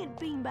joy giant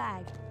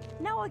beanbag.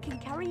 Now I can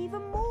carry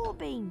even more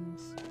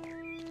beans.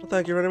 Well,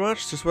 thank you very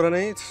much. Just what I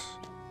need.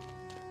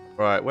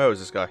 Right, where was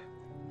this guy?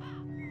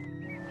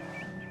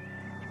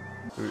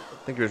 I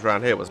think he was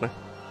around here, wasn't he?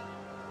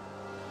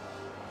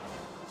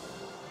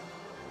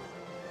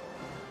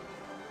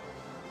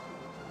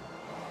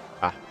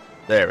 Ah,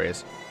 there he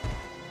is.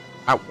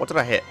 Ow, what did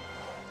I hit?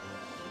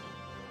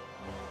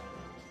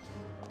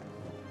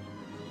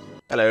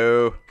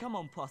 Hello. Come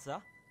on,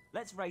 Potter.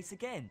 Let's race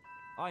again.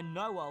 I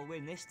know I'll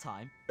win this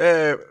time.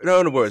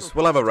 No worries.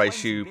 We'll have a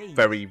race, 20 you beans.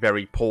 very,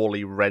 very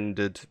poorly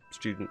rendered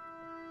student.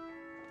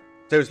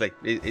 Seriously,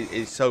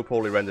 it's so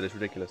poorly rendered, it's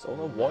ridiculous. Oh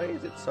no, why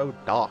is it so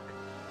dark?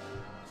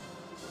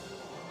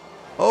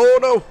 Oh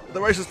no,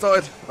 the race has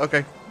started.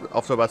 Okay,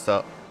 off to a bad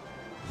start.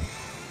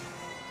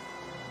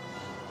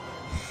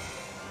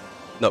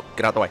 No,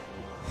 get out of the way.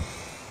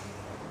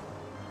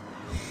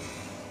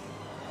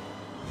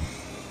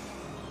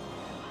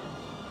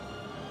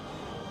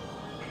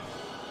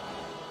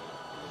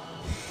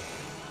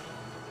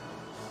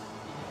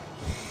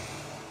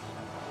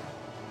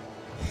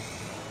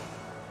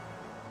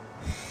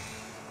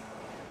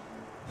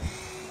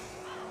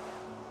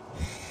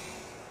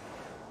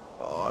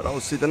 Oh, I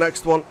don't see the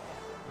next one.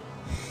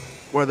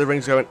 Where are the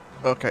rings going?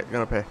 Okay,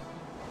 going up here.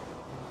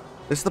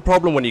 This is the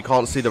problem when you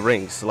can't see the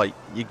rings. Like,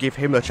 you give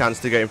him a chance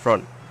to get in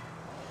front.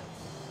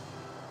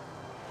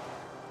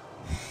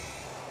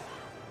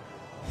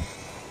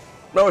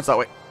 No, it's that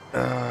way.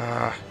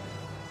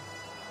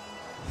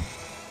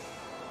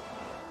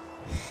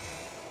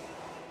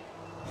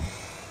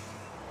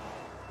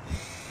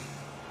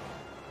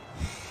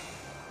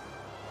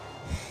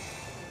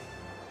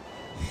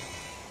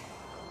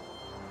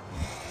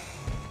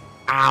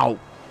 Ow!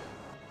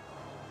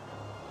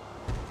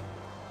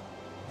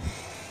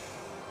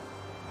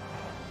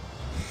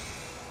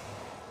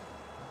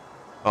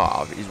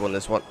 Oh, he's won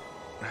this one.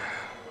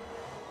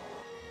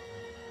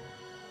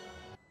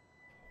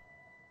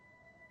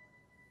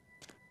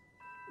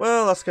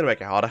 Well, that's going to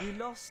make it harder. You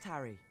lost,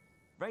 Harry.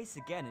 Race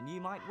again and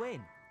you might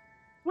win.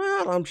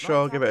 Well, I'm sure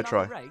I'll Like to give it a have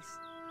try. another Race?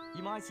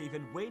 You might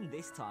even win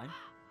this time.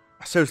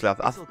 Seriously,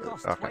 It'll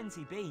cost okay.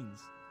 20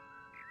 beans.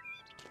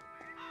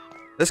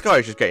 This guy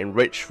is just getting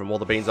rich from all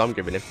the beans I'm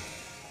giving him.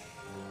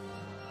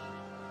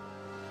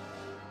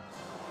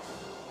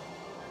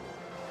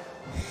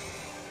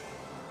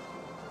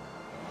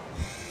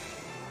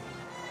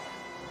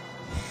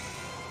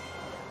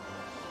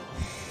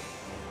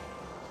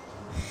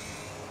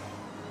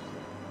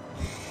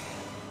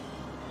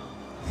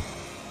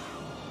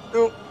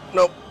 Oh,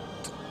 no.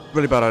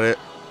 Really bad idea.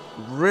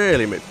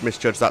 Really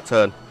misjudged that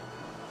turn.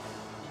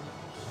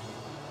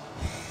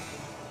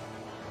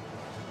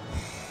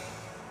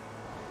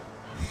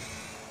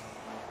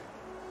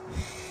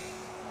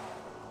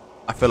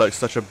 I feel like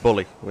such a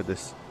bully with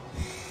this.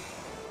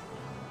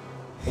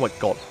 Oh my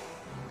god.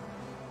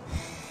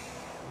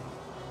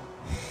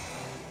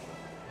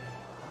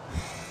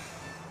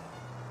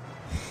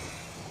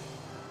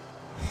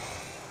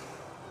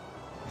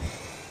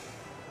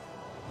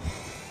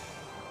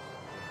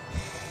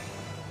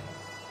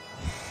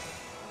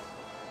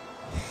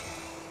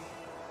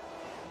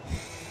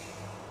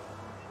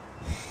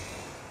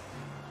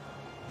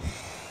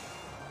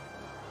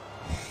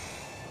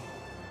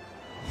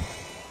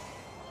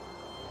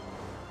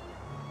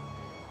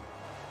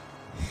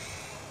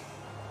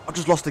 I've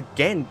just lost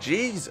again.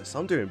 Jesus,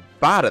 I'm doing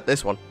bad at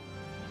this one.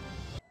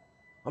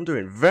 I'm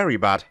doing very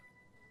bad.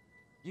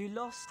 You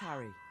lost,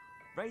 Harry.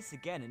 Race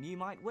again and you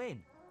might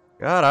win.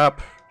 Shut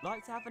up.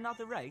 Like to have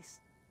another race?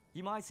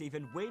 You might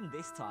even win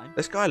this time.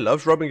 This guy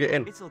loves rubbing it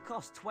in. It'll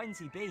cost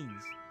 20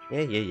 beans.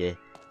 Yeah.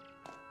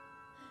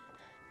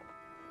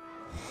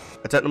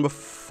 Attempt number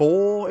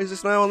 4 is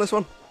this now on this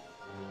one?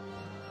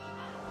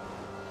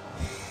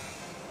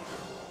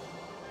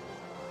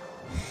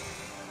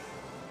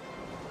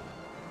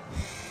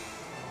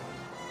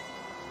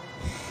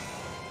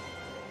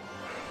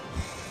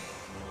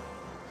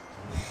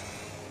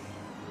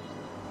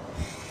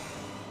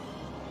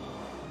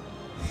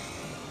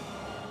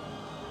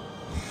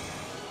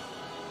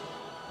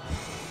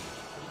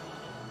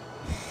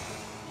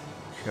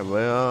 Come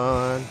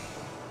on.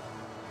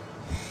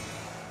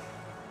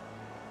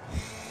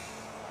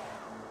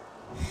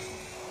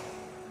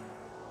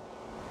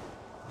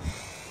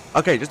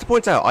 Okay, just to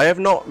point out, I have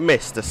not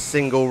missed a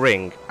single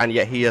ring, and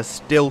yet he has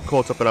still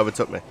caught up and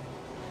overtook me.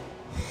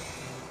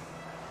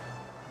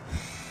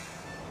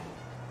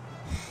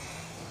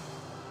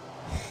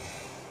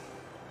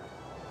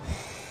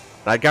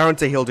 And I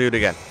guarantee he'll do it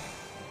again.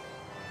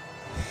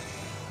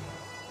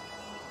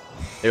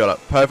 You got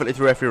it perfectly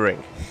through every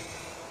ring.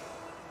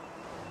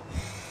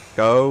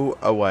 Go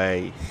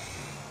away.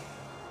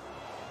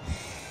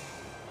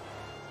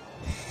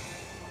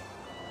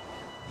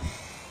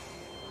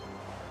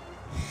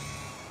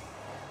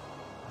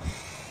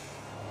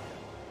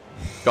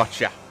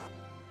 Gotcha.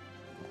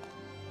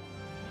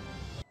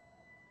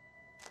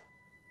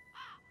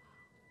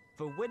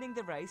 For winning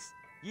the race,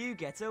 you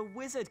get a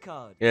wizard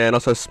card. Yeah,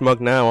 not so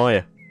smug now, are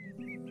you?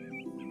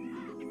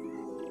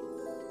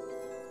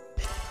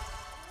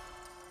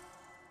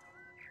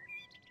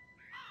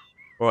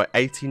 Right,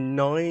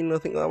 89, I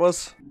think that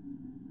was.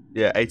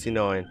 Yeah,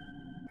 89.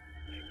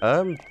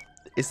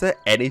 Is there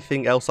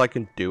anything else I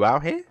can do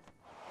out here?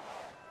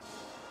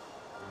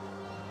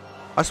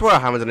 I swear I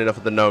haven't done enough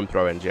of the gnome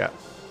throw-ins yet.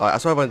 I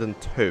swear I've only done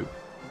 2,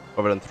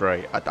 rather than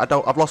 3.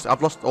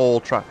 I've lost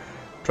all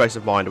trace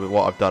of mind with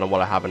what I've done and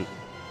what I haven't.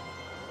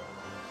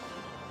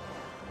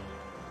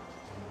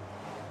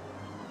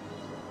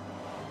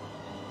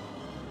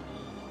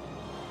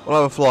 I'll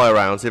have a fly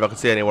around, see if I can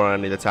see anyone on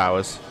any of the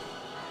towers.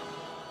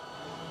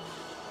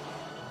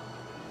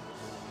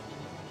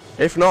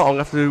 If not, I'm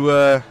gonna have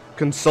to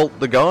consult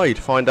the guide,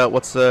 find out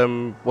what's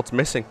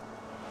missing.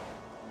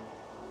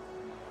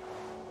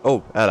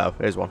 Oh, hello,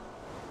 here's one.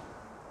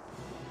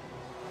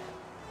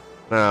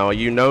 Now, are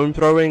you gnome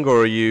throwing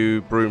or are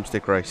you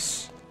broomstick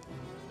race?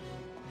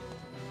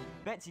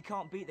 Bet you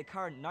can't beat the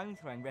current gnome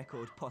throwing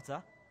record,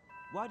 Potter.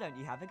 Why don't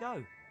you have a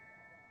go?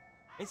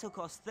 It'll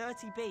cost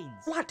 30 beans.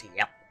 Bloody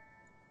hell.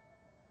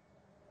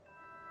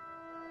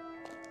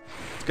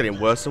 It's getting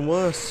worse and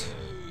worse.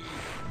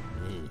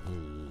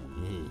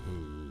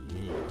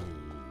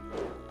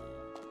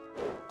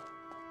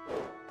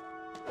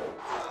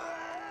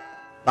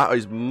 That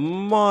is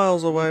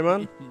miles away,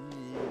 man.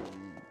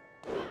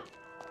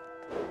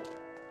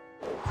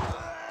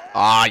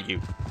 Ah,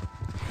 you.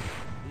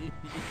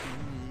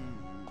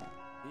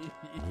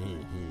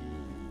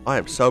 I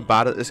am so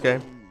bad at this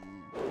game.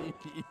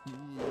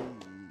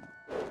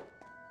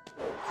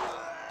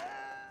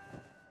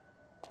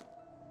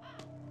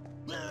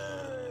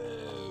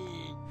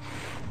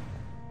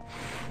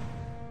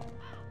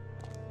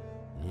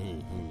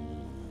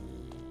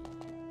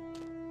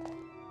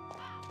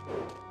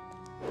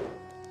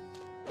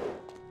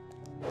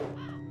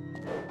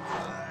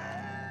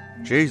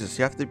 Jesus,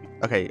 you have to...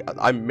 Okay,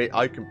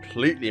 I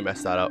completely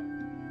messed that up.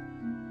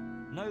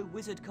 No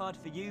wizard card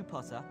for you,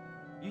 Potter.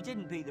 You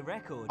didn't beat the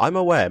record. I'm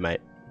aware,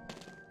 mate.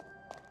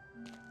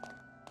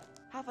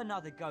 Have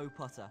another go,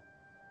 Potter.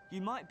 You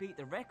might beat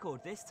the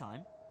record this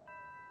time.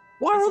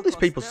 Why are all This'll these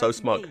cost people so 30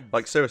 smug? beans.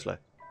 Like, seriously.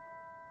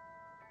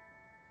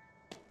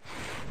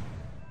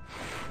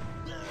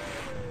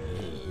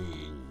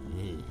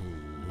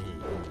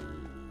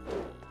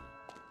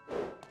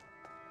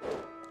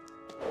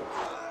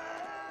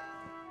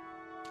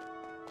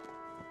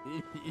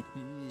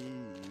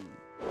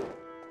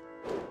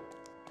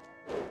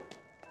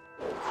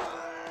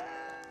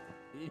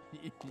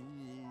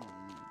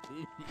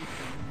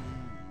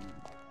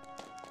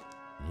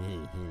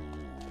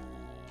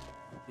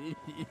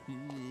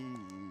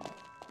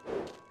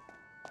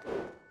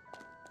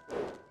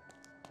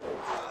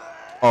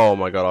 Oh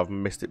my god, I've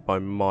missed it by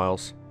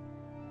miles.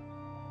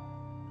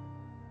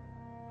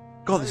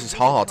 God, this is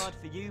hard. Card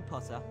for you,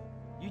 Potter.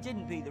 You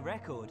didn't beat the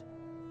record.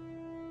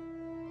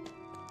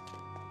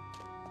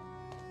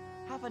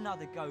 Have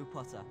another go,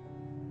 Potter.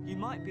 You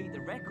might beat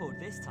the record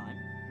this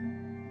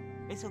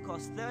time. It'll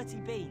cost 30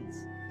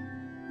 beans.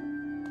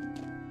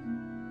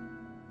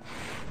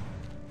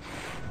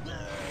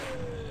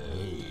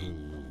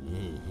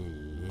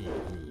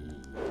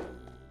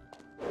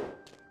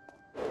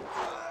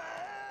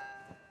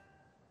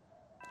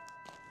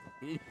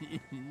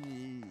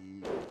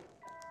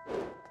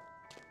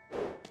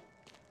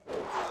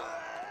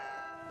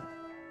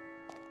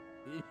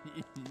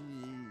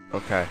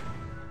 Okay.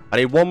 I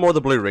need one more of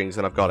the blue rings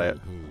and I've got it.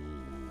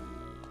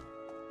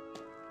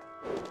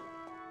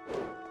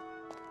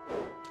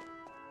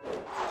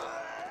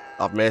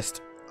 I've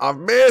missed. I've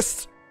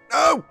missed!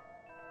 No!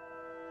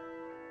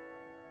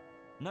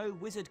 No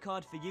wizard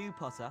card for you,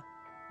 Potter.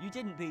 You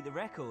didn't beat the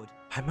record.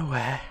 I'm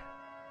aware.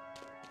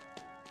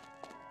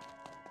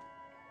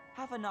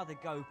 Have another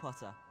go,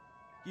 Potter.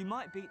 You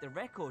might beat the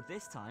record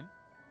this time.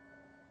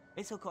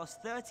 It'll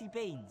cost 30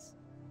 beans.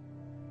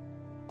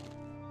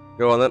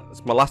 Go on then.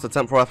 It's my last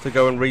attempt before I have to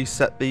go and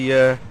reset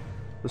the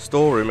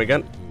storeroom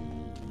again.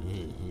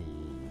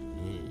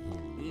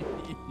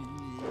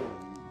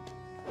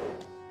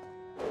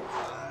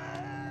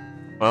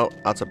 Well,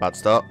 that's a bad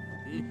start.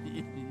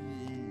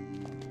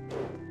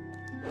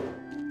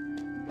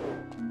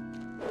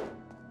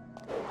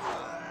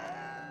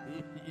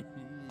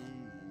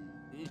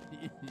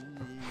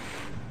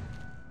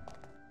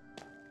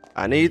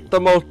 I need the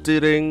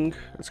multi-ring.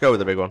 Let's go with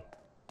the big one.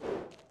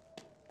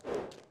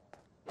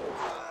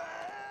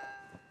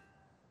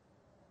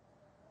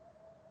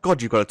 God,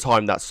 you've got to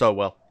time that so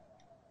well.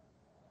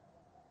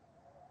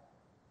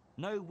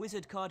 No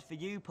wizard card for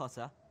you,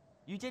 Potter.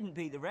 You didn't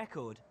beat the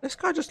record. This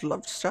guy just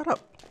loves... Shut up.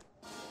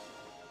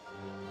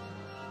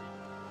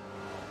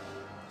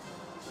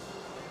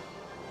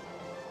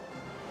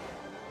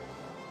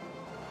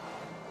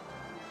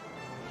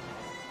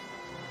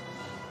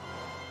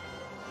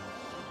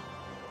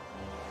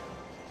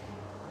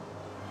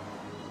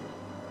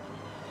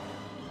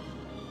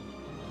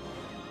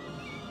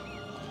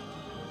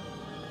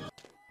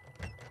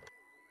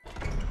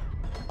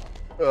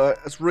 Alright,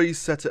 let's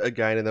reset it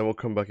again and then we'll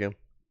come back in.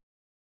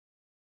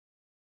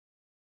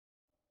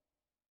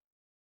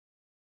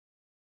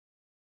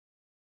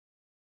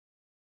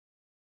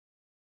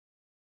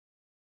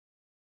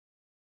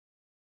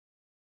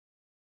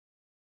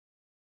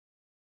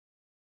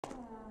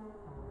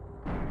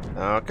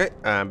 Okay,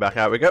 and back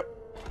out we go.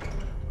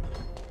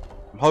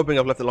 I'm hoping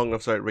I've left it long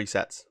enough so it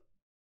resets.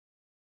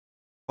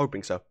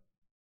 Hoping so.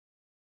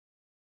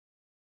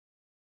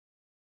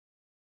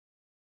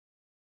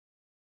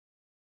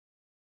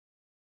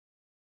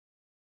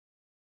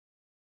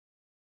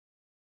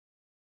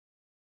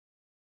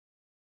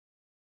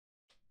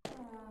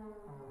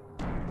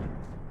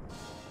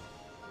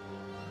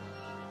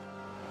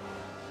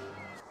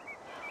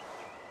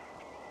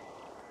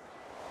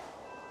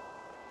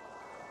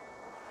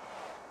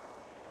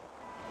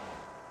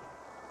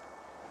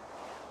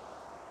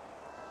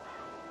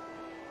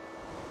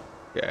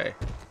 Okay.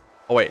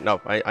 Oh wait, no,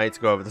 I need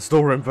to go over the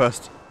storeroom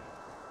first.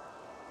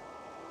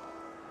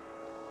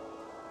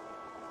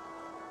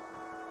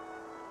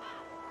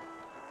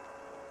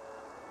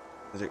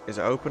 Is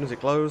it open? Is it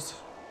closed?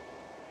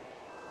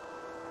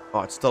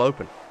 Oh, it's still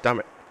open. Damn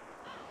it.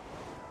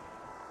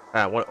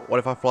 What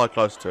if I fly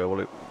close to it?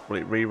 Will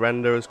it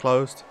re-render as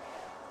closed?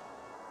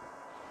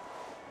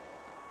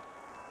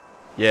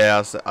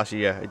 Yeah,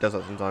 actually, yeah, it does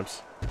that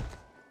sometimes.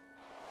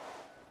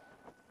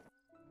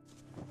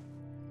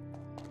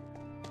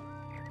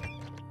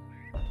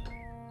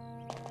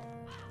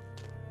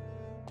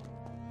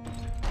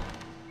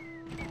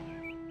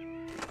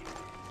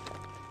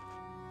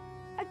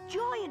 A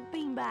giant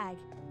beanbag.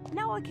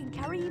 Now I can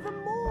carry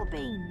even more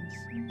beans.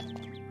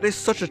 It's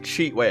such a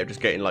cheap way of just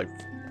getting, like,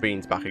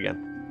 beans back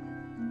again.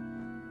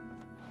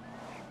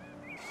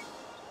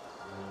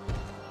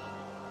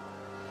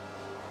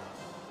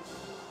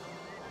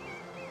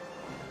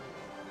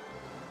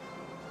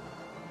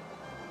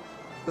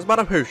 Does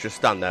Madame Hoosh just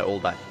stand there all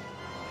day?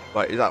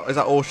 Like, is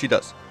that all she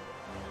does?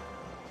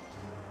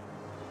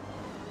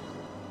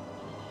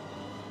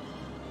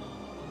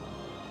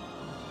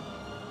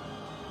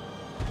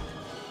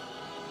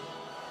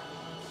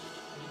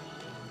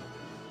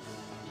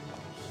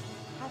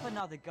 Have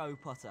another go,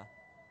 Potter.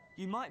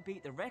 You might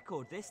beat the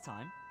record this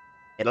time.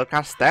 It'll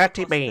cost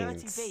 30 Cost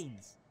beans. 30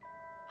 beans.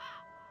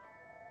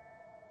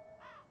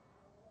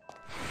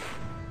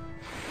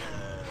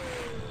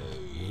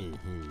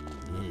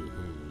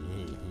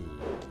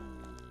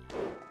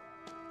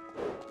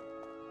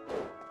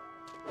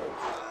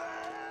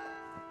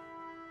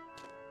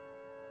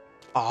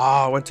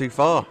 Ah, I went too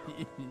far.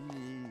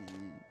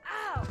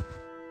 Ow!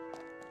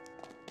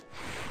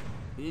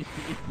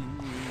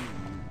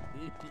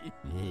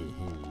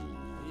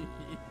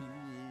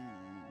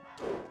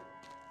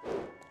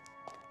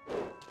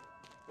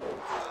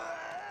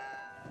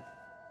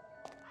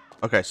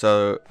 Okay,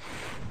 so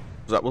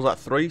was that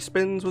 3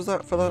 spins? Was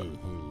that for that?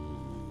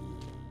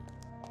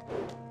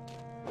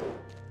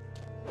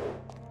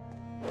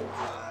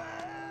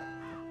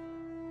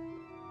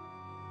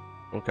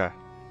 Okay.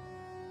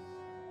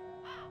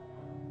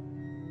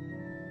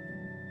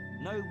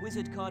 No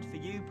wizard card for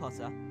you,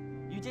 Potter.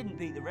 You didn't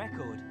beat the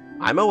record.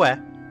 I'm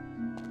aware.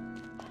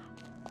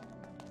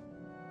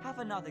 Have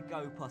another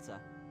go,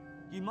 Potter.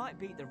 You might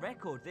beat the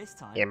record this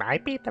time. You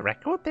might beat the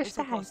record this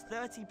It'll time. cost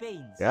 30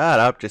 beans. Shut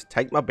up, just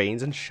take my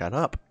beans and shut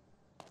up.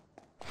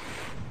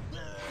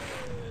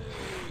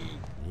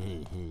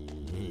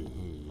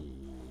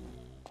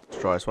 Let's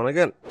try this one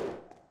again.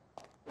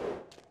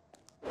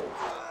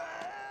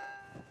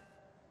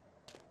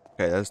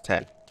 Okay, there's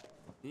 10.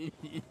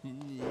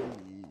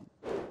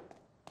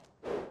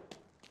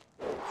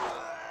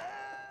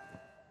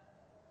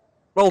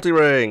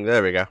 Multi-ring!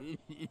 There we go.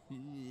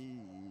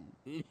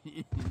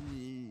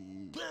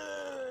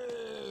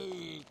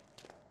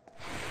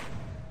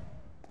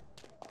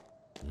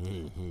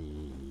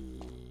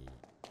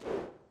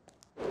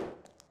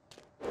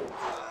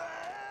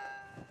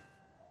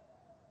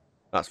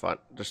 That's fine.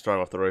 Just throw him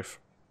off the roof.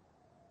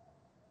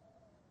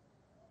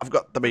 I've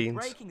got the beans.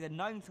 Breaking the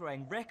gnome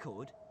throwing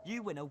record,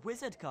 you win a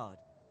wizard card.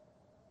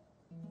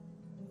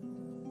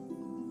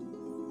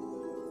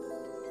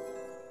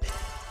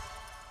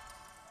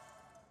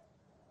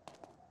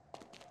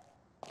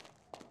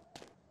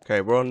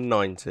 Okay, we're on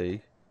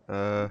 90.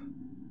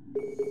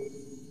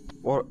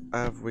 What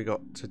have we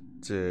got to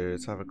do?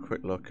 Let's have a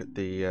quick look at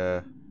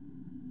the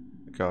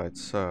guide.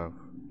 So,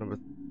 number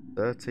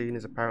 13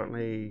 is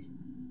apparently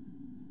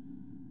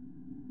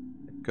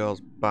a girl's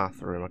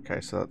bathroom.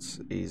 Okay, so that's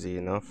easy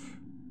enough.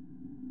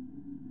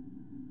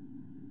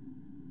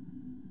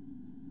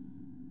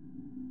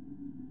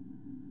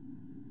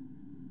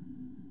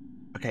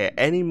 Okay,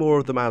 any more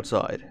of them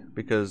outside?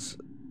 Because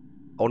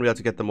I want to be able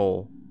to get them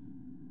all.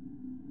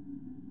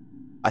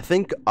 I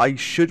think I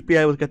should be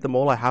able to get them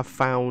all. I have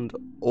found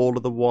all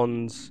of the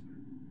ones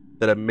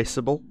that are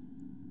missable.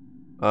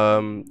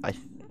 I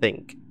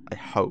think. I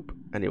hope.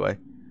 Anyway.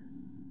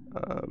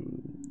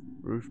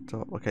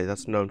 Rooftop. Okay,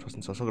 that's known to us. So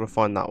I'm still going to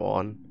find that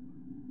one.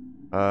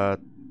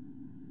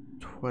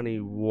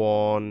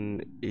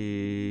 21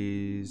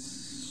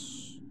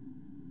 is...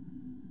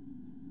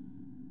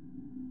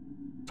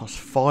 Toss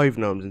 5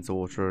 gnomes into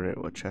water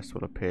and a chest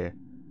will appear.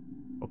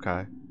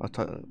 Okay. I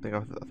think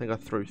I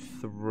threw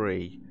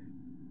 3.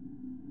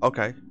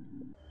 Okay,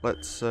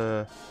 let's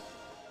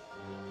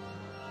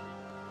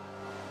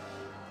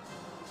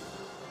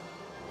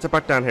Sit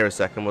back down here a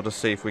second. We'll just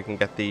see if we can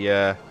get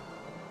the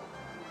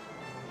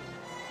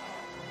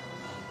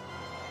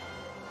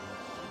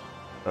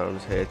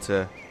gnomes here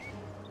to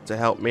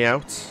help me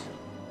out.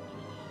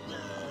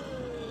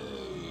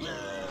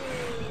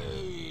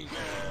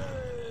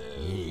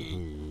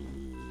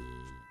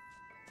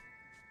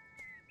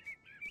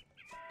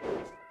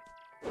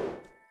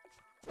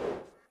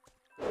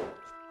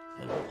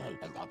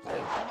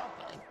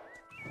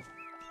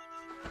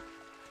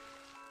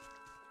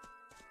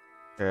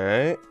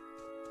 Okay.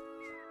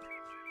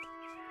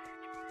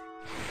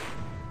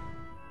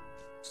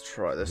 Let's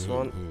try this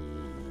one.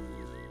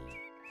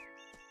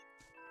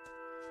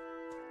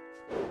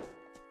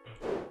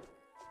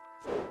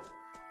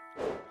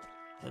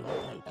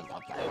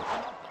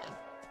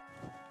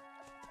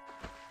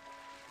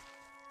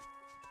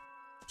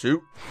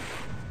 Two.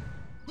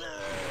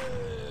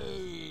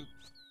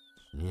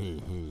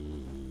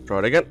 Try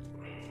it again.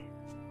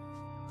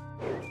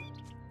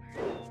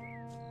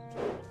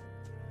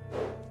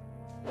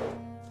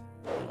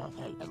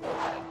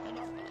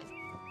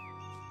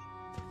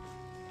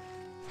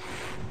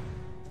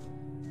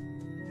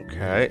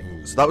 Okay,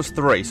 so that was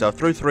 3. So I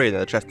threw 3 and then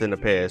the chest didn't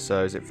appear.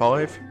 So is it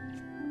 5?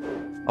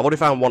 I've already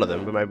found one of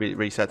them, but maybe it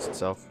resets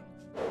itself.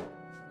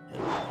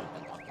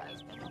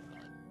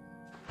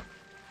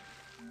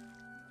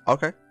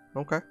 Okay,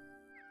 okay.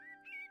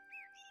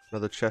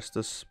 Another chest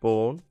has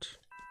spawned.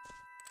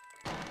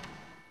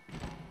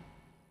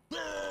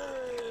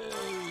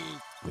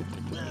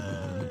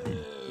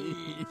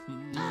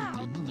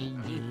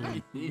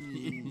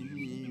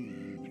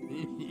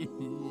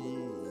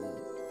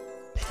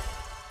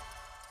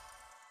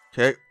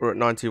 Okay, we're at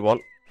 91.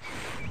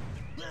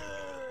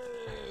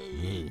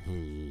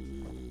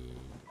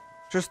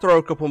 Just throw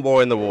a couple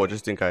more in the wall,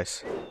 just in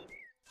case.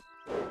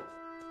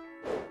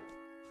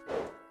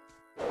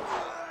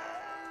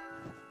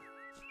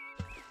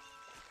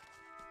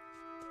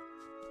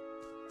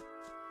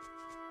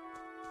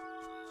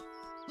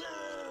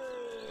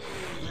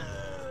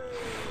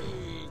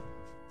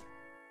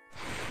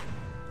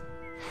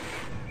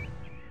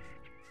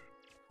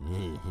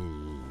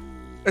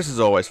 This is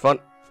always fun.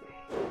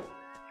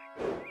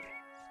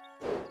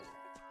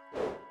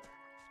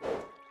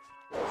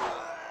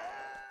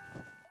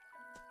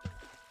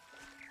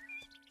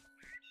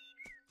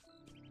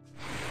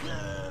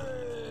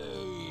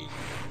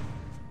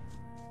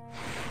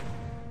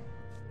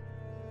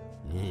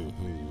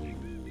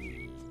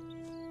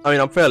 I mean,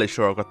 I'm fairly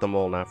sure I've got them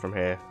all now from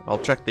here. I'll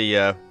check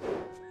the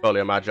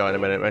Folio Magi in a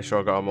minute, make sure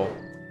I've got them all.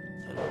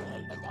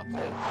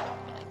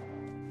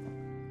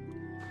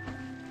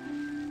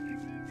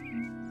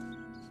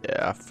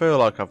 Yeah, I feel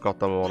like I've got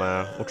them all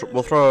now.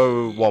 We'll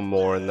throw one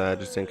more in there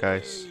just in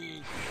case.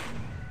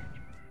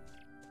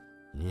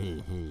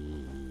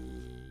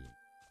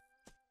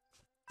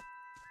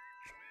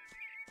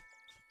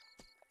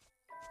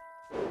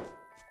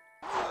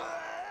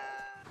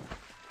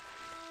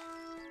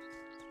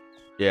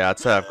 Yeah, I'd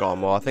say I've got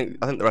them all. I think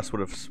the rest would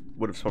have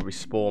probably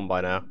spawned by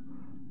now.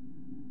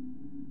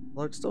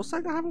 Although it's still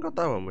saying I haven't got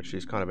that one, which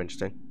is kind of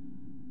interesting.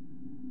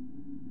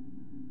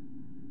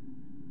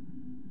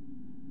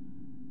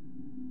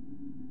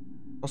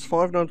 Toss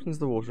 5 gnomes into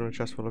the water and a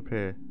chest will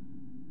appear.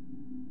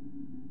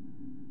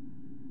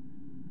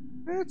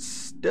 It's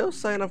still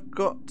saying I've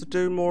got to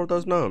do more of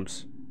those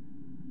gnomes.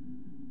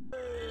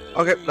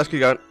 Okay, let's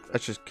keep going.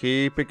 Let's just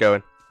keep it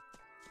going.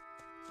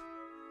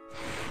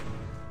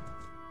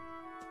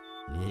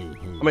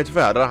 I mean, to be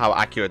fair, I don't know how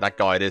accurate that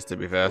guide is, to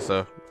be fair,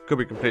 so could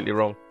be completely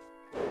wrong.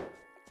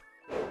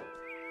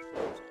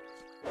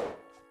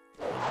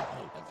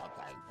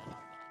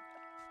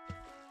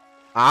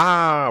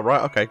 Ah,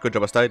 right, okay, good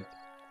job I stayed.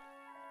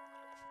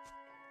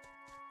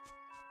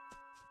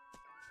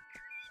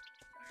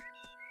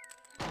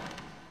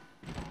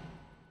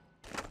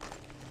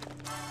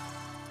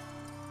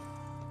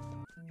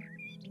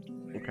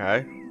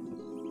 Okay.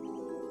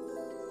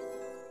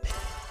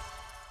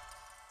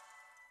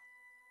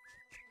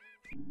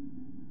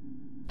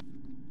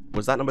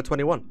 Was that number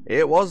 21?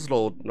 It was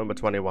Lord number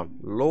 21.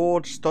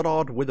 Lord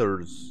Stoddard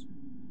Withers.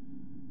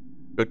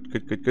 Good,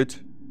 good, good, good.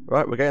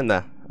 Right, we're getting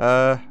there.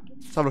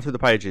 Let's have a look through the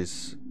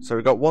pages. So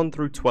we got 1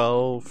 through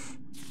 12.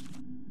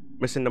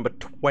 Missing number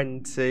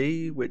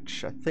 20,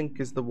 which I think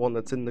is the one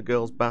that's in the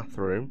girls'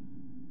 bathroom.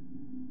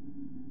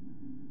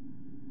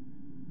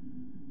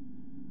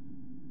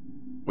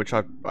 Which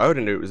I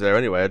already knew it was there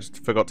anyway, I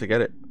just forgot to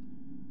get it.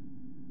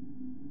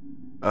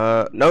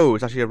 No,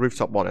 it's actually a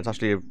rooftop one. It's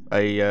actually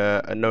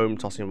a gnome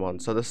tossing one.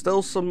 So there's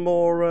still some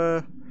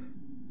more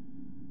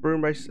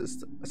broom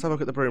races. Let's have a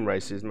look at the broom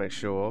races, make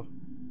sure.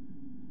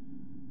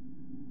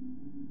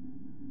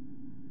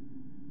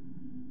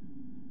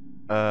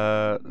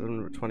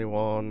 Number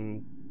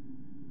 21.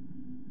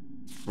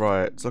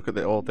 Right, let's look at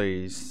all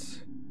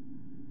these.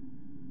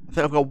 I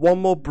think I've got one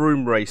more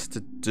broom race to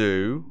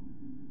do.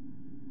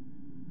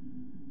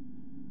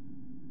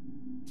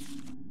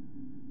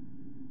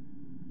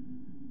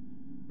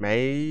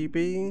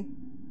 Maybe?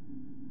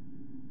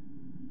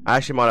 I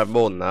actually might have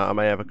more than that. I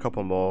may have a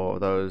couple more of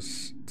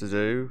those to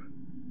do.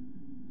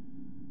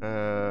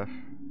 So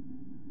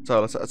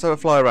let's have a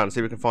fly around and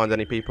see if we can find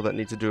any people that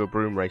need to do a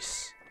broom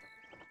race.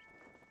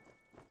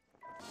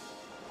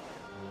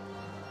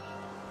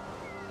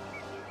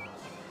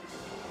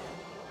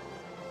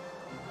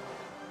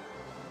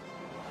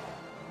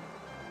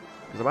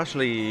 Because I'm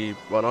actually,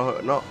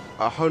 well, not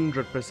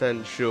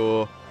 100%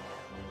 sure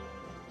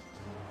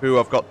who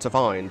I've got to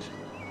find.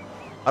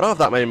 I don't have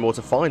that many more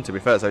to find, to be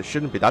fair, so it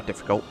shouldn't be that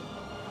difficult.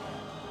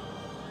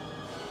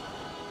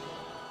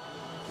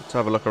 Let's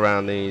have a look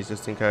around these,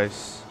 just in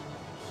case.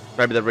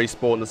 Maybe they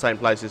respawn in the same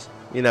places.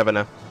 You never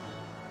know.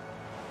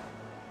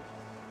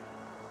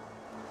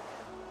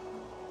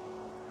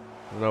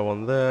 No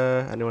one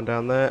there. Anyone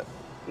down there?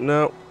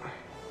 No.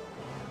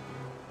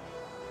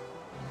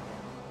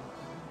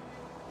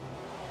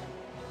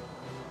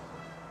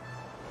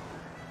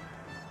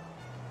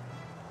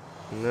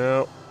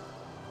 No.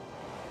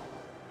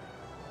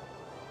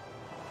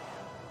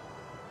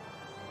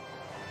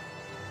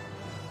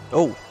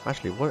 Oh,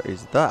 actually, what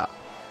is that?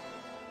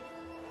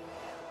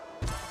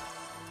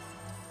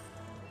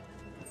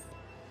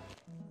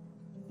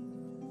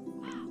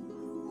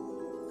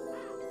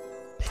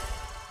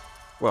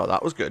 Well,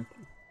 that was good.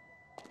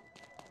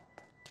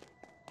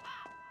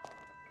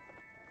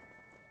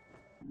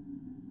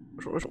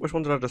 Which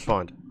one did I just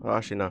find? Oh,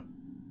 actually, no.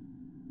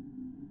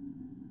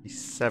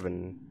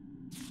 7.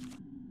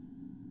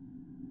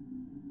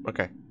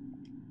 Okay.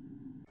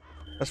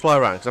 Let's fly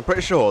around, because I'm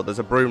pretty sure there's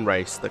a broom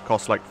race that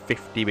costs like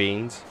 50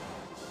 beans.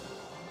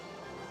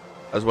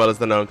 As well as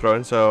the gnome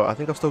throwing, so I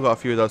think I've still got a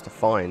few of those to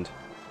find.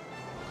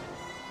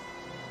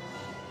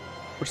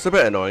 Which is a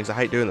bit annoying, because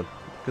I hate doing them.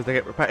 Because they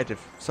get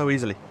repetitive so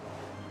easily.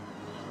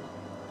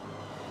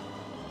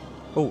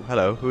 Oh,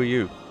 hello, who are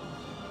you?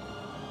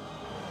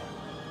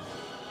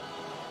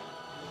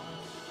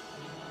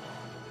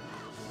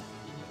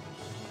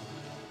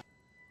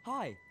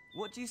 Hi,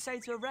 what do you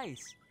say to a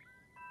race?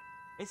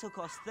 It'll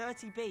cost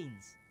 30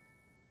 beans.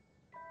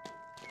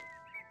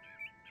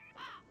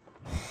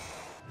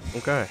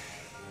 Okay.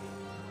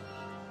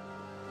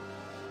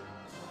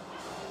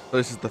 So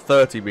this is the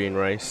 30 bean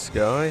race,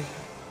 guy.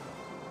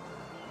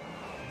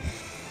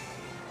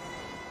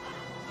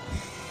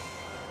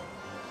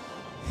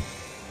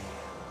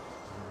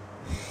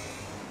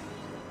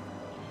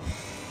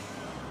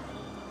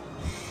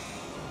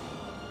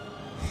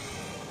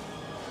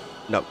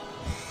 No.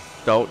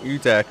 Don't you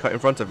dare cut in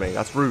front of me.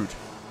 That's rude.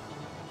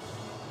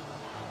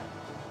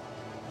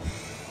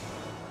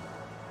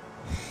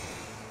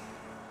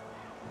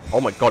 Oh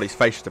my god, his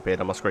face just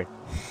appeared on my screen.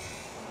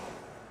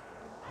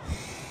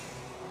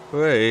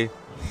 Hey.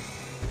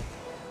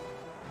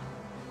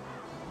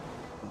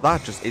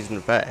 That just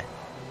isn't fair.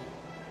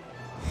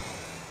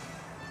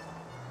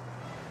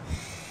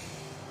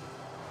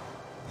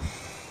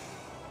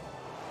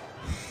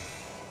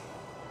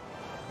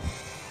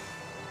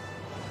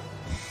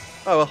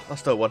 Oh well, I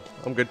still won.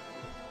 I'm good.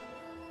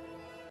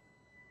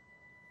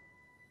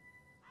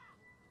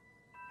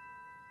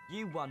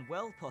 You won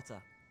well,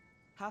 Potter.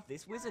 Have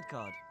this wizard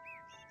card.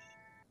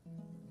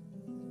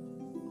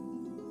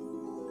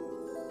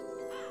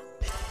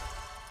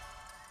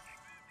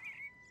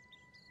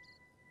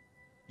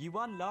 You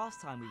won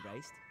last time we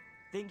raced.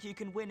 Think you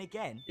can win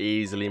again?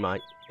 Easily,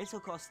 mate. It'll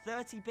cost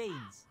 30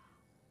 beans.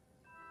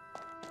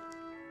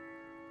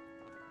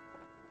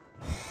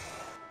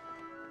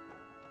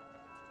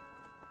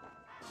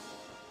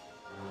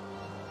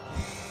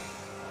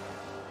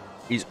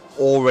 He's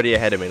already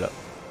ahead of me, look.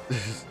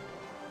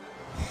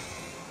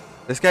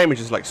 This game is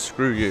just like,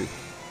 screw you.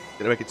 It's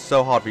gonna make it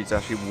so hard for you to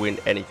actually win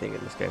anything in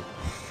this game.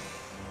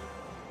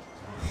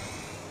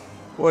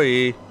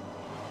 Boy.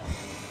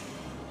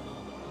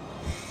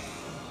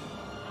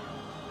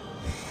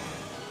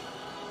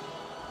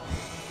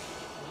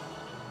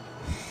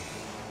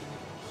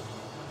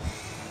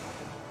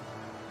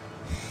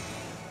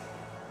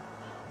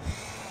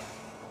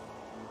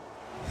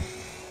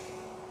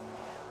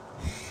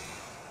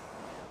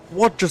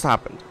 What just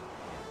happened?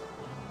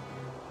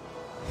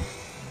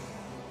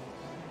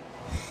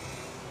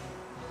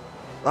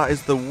 That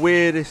is the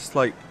weirdest,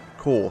 like,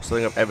 course I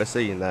think I've ever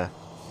seen there.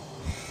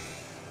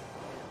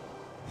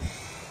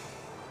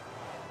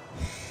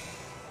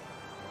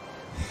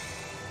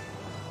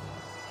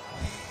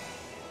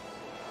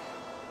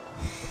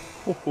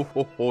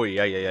 Oh,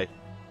 yeah.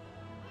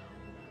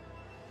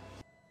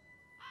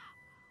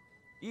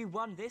 You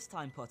won this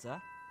time,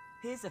 Potter.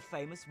 Here's a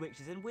famous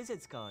witches and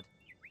wizards card.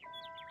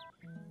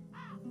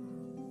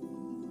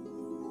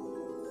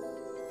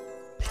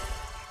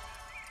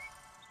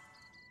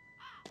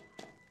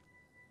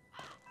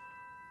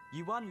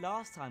 You won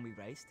last time we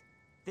raced.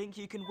 Think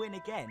you can win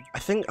again? I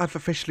think I've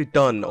officially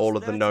done all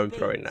of the gnome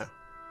throwing now.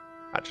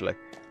 Actually.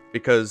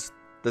 Because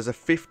there's a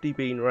 50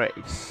 bean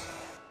race.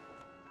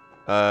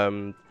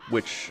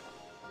 Which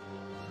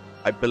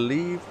I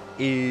believe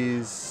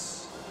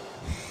is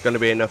going to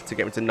be enough to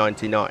get me to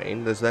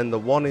 99. There's then the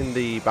one in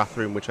the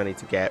bathroom which I need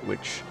to get,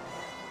 which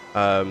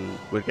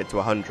will get to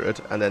 100.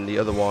 And then the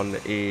other one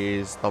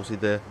is obviously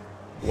the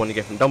one you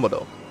get from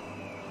Dumbledore.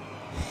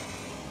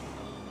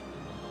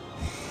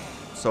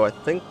 So I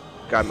think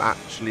I'm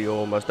actually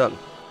almost done.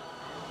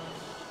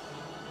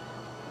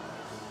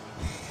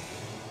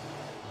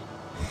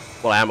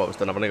 Well, I am almost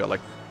done. I've only got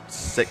like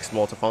 6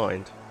 more to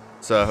find.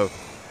 So,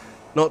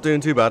 not doing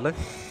too badly.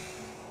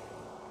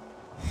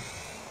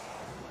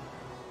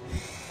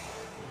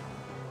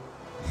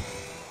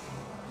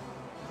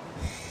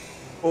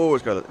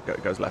 Always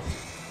goes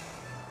left.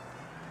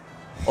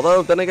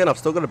 Although, then again, I've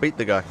still got to beat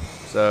the guy.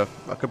 So,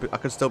 I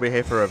could still be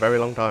here for a very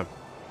long time.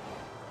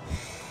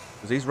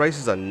 Because these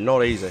races are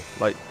not easy.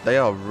 Like, they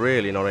are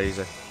really not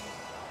easy.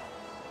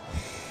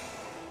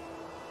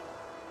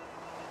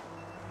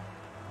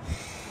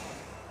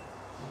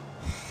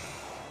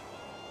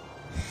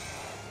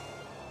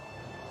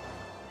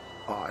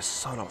 Oh, it's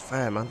so not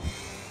fair, man.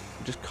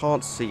 You just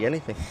can't see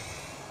anything.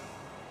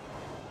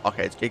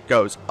 Okay, it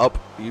goes up.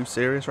 Are you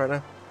serious right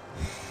now?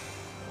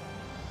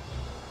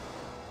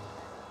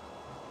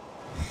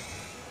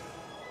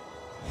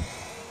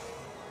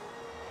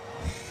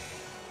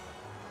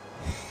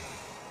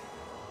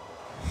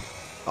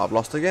 I've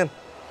lost again.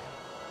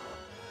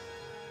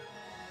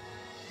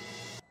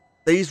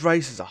 These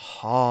races are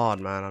hard,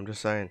 man. I'm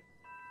just saying.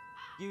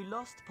 You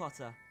lost,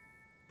 Potter.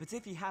 But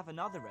if you have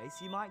another race,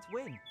 you might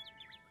win.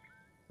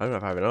 I don't know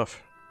if I have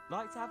enough.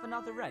 Like to have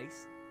another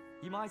race?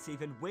 You might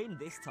even win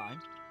this time.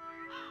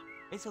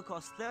 It'll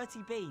cost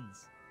 30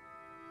 beans.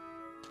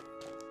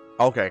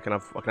 Okay, I can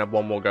have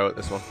one more go at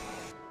this one.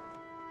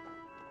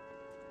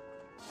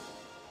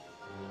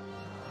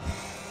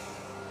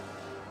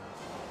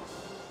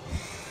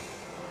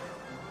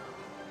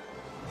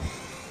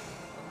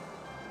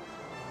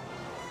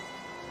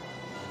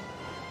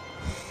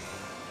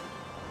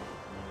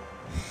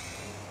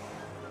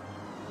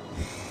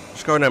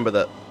 Just gotta remember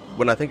that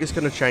when I think it's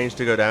going to change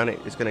to go down,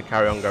 it's going to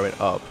carry on going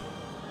up.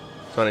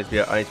 So I need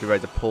to be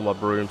ready to pull my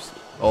brooms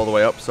all the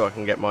way up so I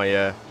can get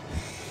my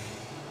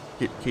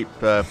keep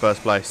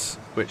first place,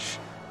 which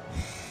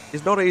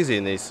is not easy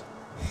in these.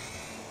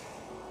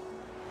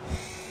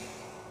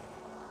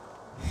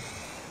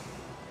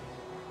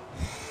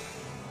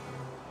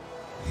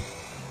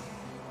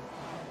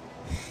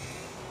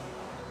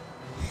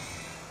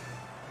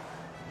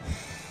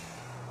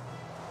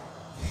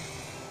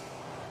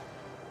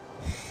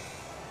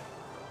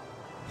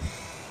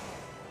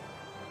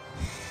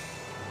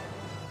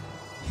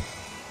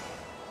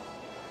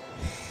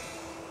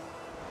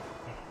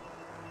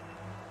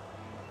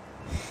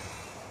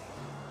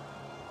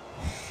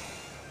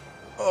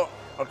 Oh,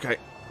 okay.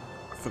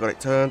 I forgot it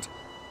turned.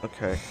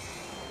 Okay.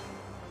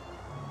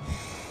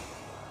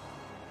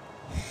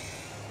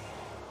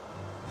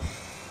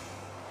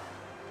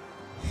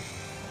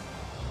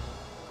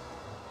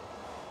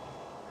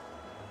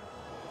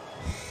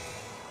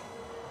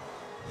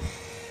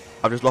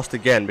 I've just lost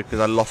again because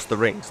I lost the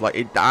rings. Like,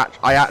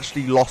 I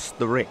actually lost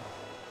the ring.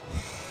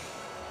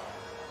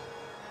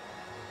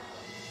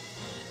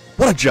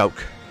 What a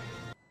joke.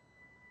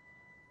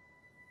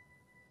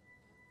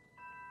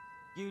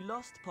 You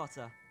lost,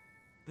 Potter.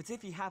 But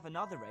if you have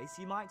another race,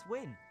 you might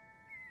win.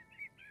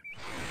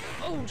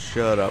 Oh,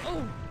 Shut up.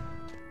 oh.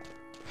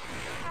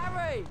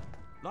 Harry!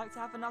 Like to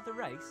have another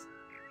race?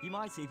 You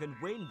might even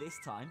win this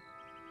time.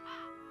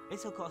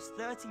 It'll cost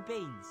 30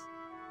 beans.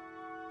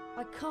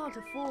 I can't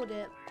afford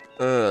it.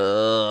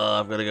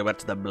 I've got to go back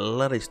to the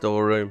bloody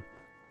storeroom.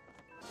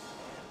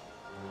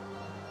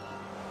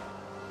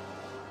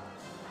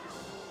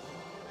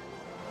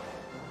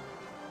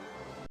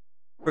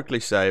 Quickly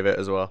save it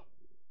as well.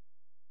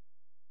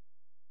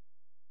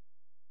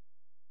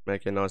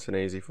 Make it nice and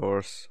easy for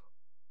us.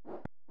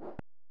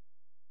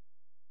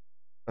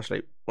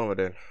 Actually, what am I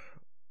doing?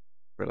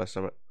 Realize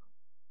something.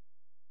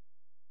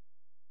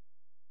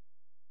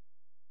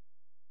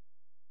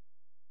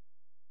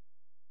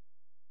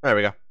 There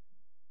we go.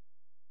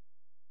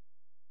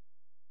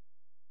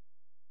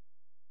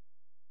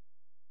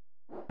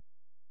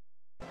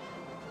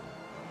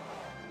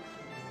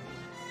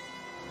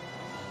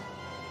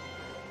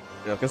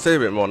 Yeah, I can see a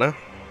bit more now.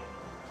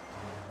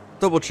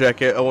 Double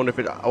check it. I wonder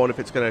if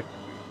it's gonna.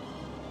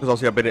 Because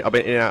obviously I've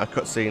been in and out of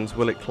cutscenes.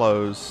 Will it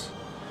close?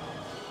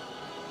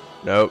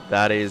 Nope,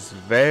 that is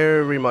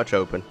very much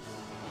open.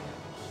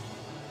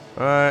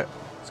 Alright,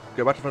 let's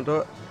go back to the front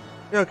door.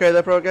 You okay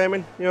there, Pro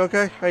Gaming? You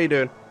okay? How you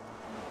doing?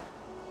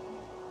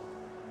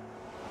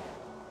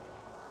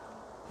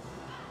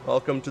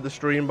 Welcome to the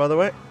stream, by the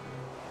way.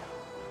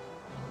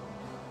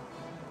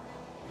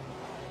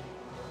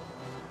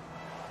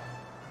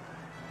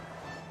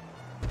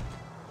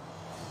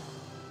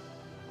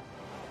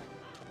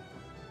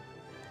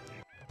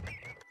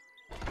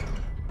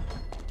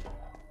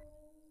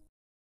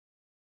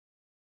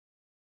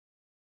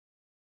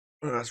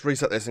 Let's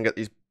reset this and get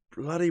these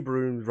bloody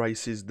broom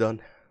races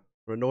done.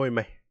 They're annoying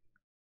me.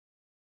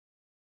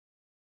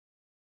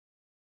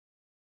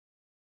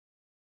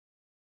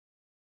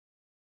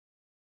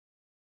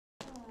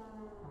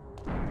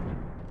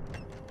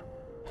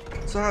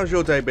 So how's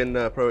your day been,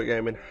 Pro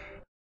Gaming?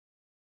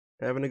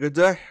 Having a good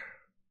day?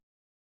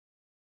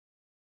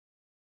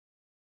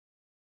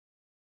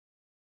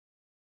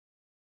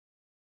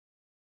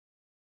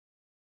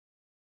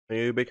 Are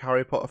you a big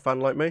Harry Potter fan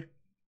like me?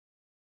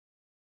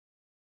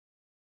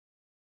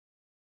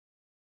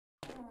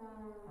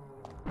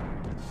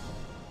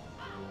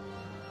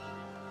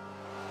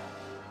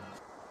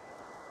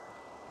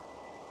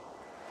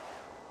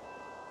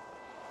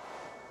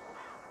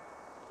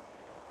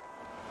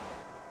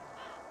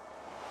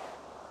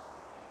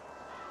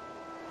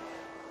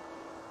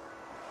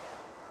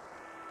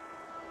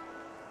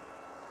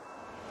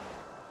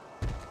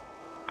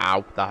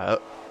 Ow, that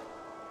hurt.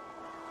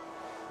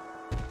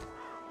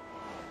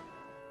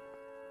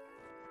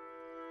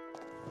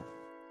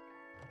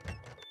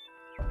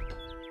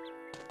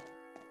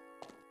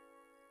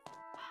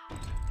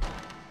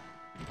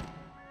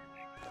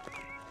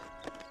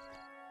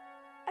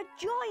 A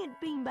giant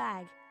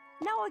beanbag.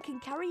 Now I can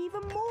carry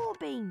even more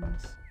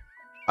beans.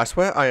 I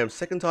swear I am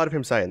sick and tired of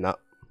him saying that.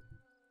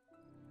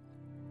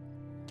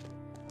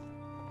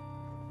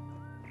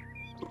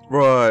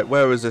 Right,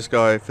 where was this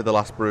guy for the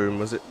last broom?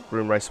 Was it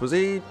broom race? Was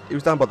he? He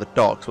was down by the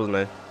docks, wasn't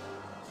he?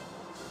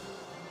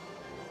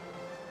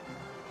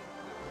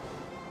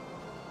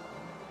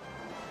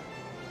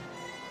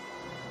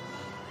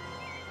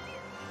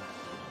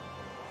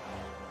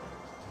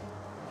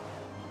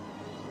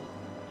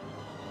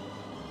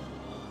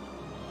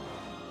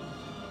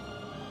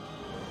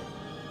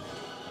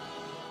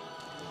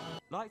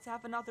 Like to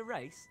have another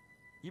race?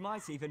 You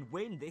might even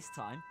win this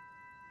time.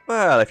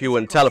 Well, if you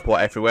wouldn't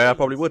teleport everywhere, I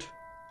probably would.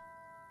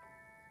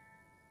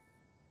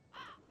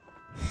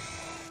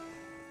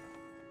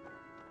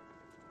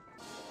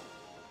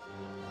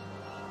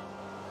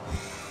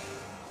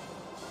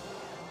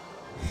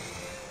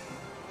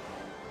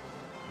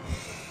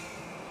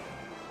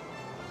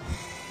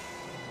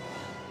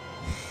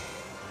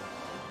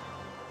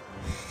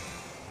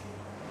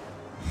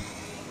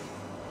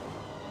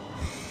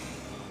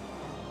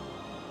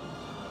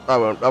 I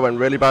went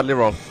really badly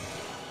wrong.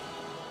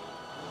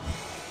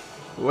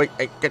 Wait,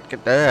 get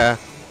there.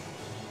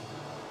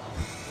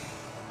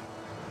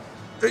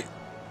 That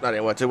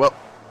didn't work too well.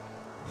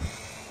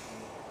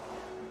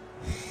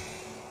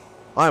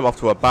 I'm off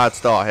to a bad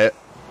start here.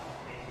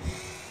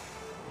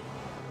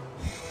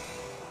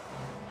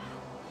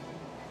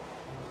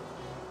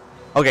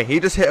 Okay, he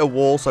just hit a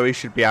wall, so he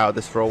should be out of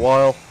this for a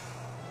while.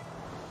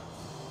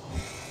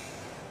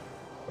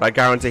 But I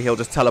guarantee he'll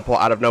just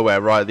teleport out of nowhere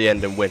right at the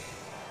end and win.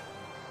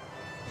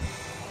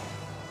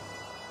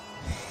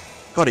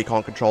 God, he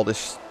can't control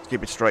this.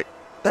 Keep it straight.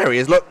 There he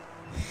is, look.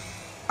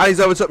 And he's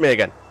overtook me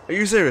again. Are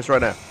you serious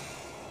right now?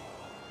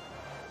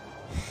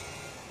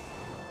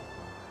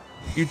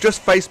 You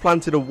just face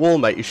planted a wall,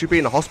 mate. You should be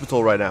in a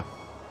hospital right now.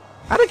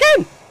 And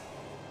again!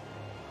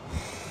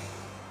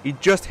 He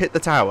just hit the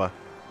tower.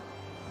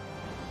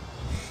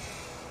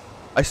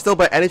 I still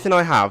bet anything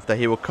I have that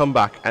he will come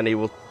back and he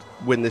will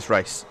win this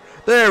race.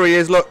 There he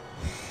is, look.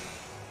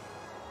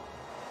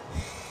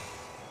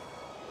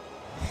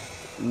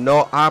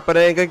 Not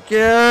happening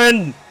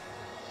again!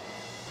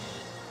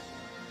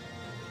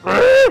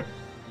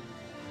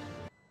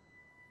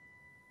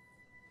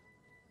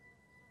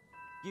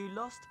 You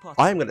lost, Potter.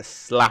 I'm gonna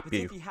slap But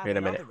you if you have in a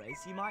another minute.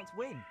 race, you might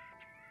win.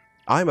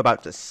 I'm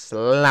about to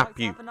slap Like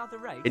to you have another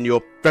race? in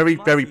your very, You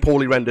might very even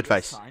poorly win rendered this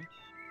face. time.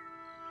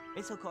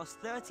 It'll cost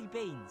 30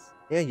 beans.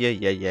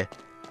 Yeah.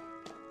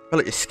 Well,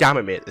 look, you're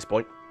scamming me at this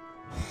point.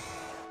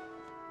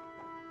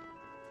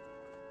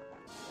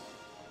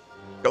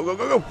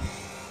 Go.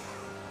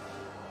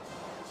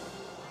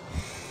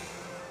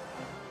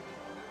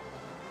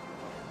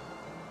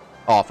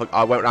 Oh, fuck,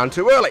 I went round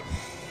too early.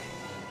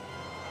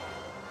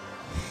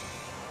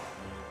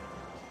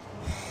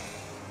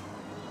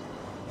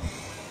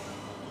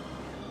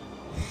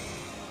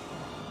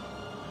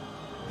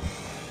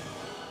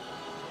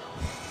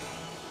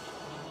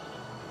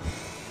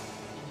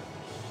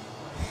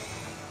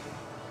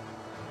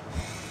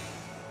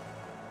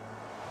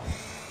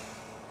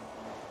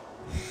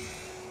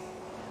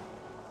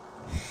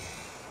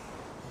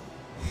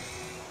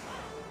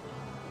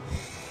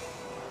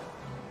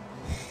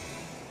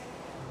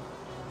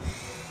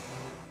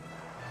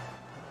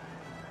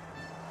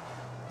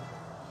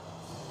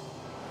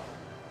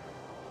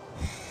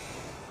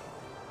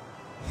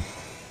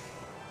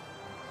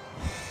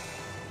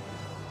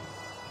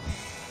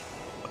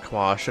 Come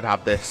on, I should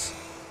have this.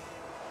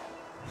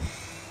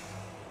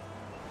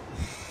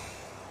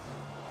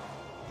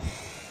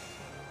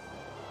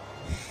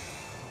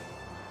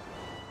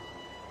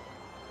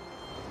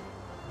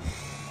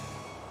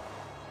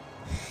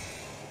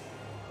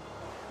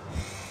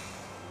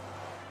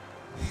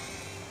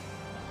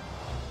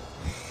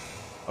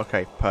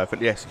 Okay,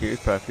 perfectly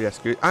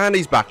executed, and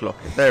he's back, look,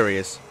 there he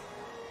is.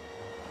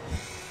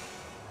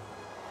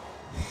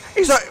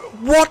 He's like,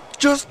 what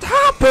just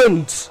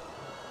happened?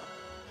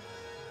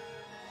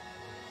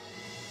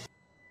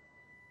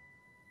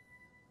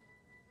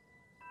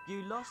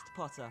 You lost,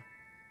 Potter.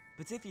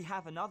 But if you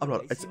have another I'm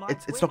not, race, you might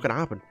it's win. not gonna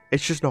happen.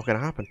 It's just not gonna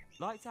happen.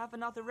 Like to have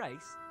another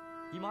race?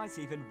 You might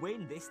even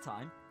win this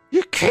time.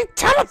 You keep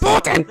It'll cost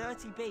teleporting!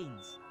 30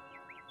 beans.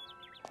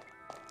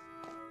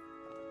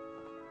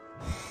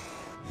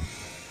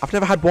 I've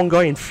never had one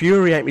guy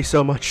infuriate me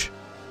so much.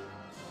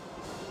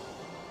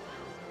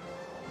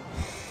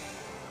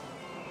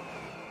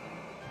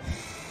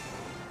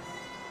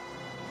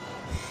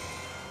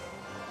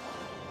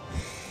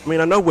 I mean,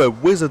 I know we're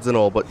wizards and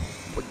all, but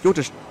you're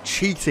just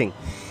cheating.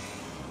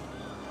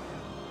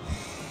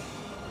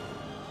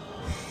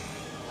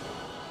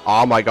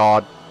 Oh my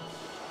god.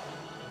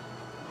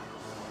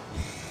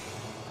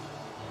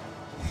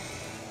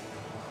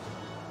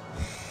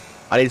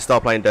 I need to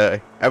start playing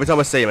dirty. Every time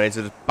I see him, I need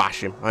to just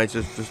bash him. I need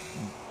to just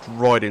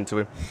ride into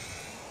him.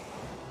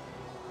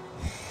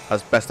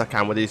 As best I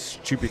can with these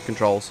stupid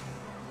controls.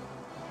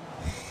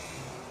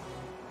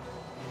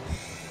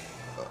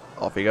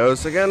 Off he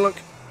goes again, look.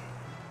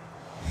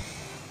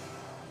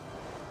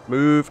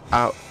 Move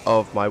out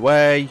of my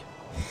way.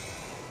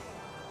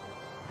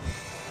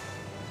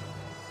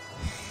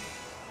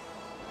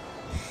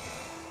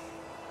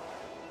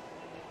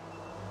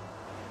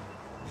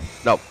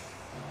 No.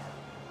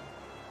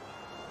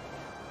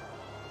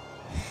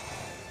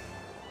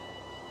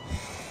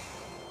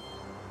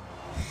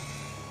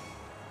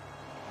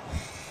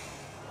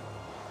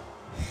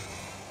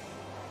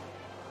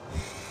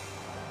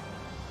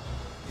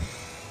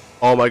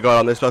 Oh my god,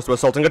 I'm this close to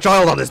assaulting a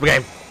child on this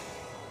game.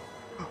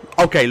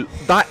 Okay,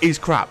 that is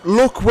crap.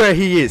 Look where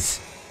he is.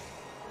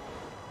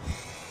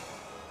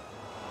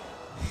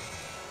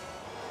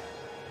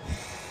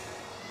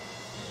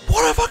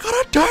 What have I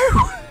got to do?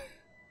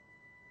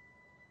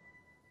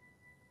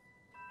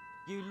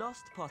 You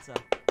lost, Potter.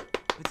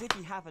 But if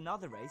you have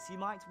another race, you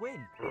might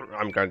win.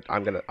 I'm gonna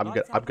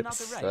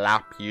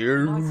slap you.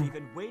 You might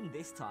even win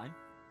this time.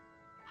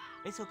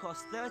 It'll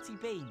cost 30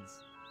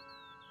 beans.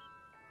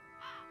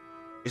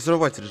 Is there a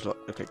way to just look?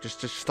 Okay, just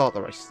start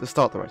the race. Let's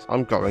start the race.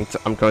 I'm going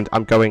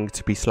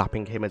to be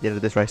slapping him at the end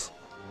of this race.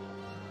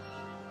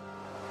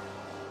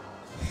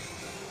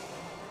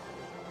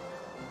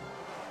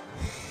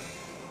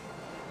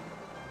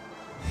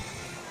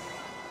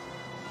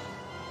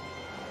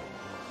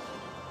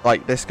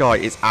 Like, this guy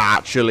is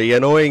actually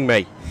annoying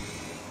me.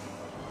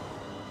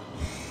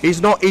 He's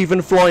not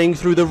even flying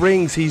through the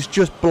rings. He's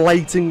just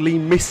blatantly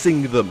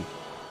missing them.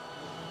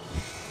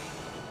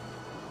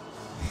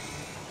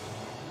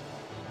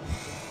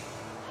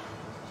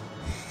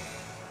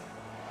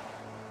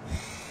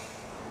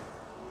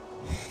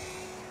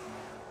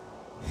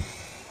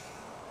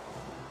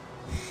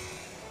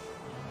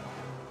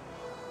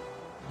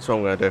 That's what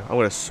I'm going to do. I'm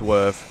going to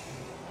swerve.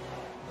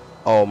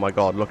 Oh my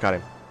god, look at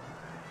him.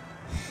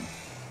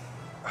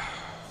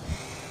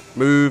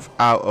 Move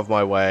out of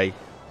my way.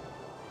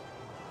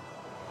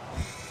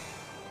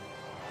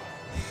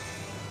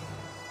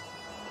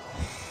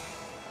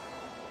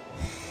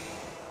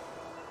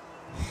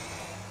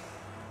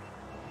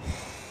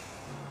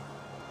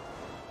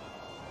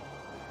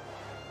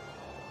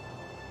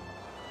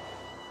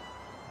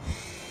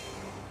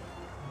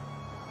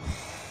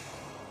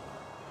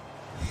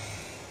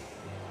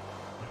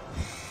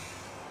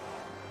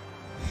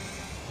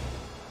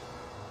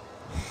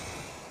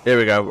 Here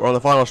we go. We're on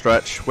the final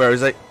stretch. Where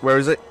is it? Where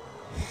is it?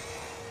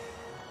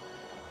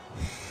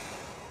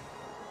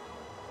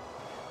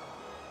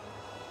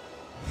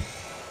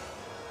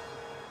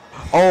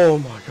 Oh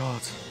my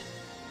god.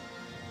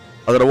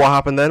 I don't know what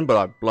happened then, but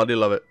I bloody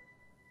love it.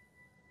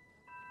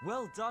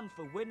 Well done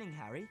for winning,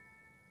 Harry.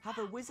 Have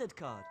a wizard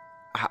card.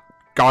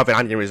 Go have an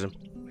aneurysm.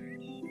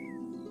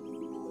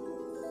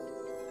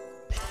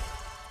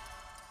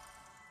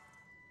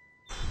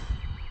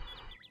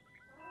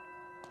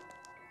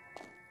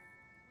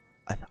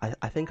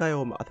 I think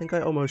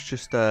I almost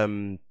just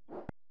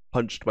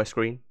punched my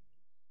screen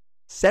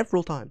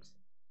several times.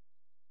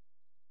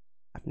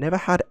 I've never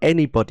had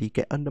anybody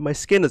get under my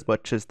skin as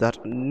much as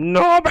that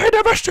knobhead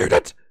of a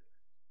student.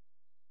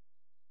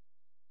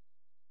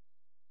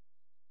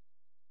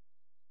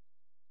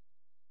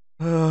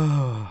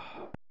 Now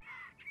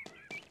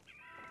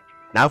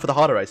for the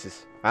harder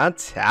races.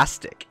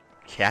 Fantastic.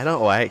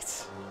 Cannot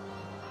wait.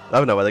 I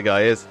don't know where the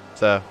guy is,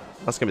 so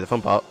that's gonna be the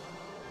fun part.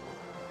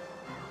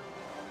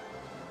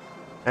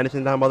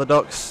 Anything down by the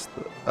docks?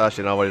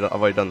 Actually, no, I've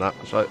already done that.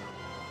 That's right.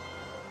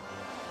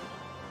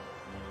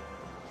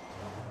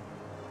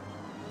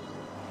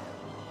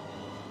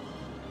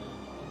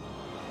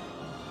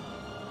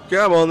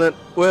 Come on then.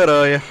 Where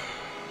are you?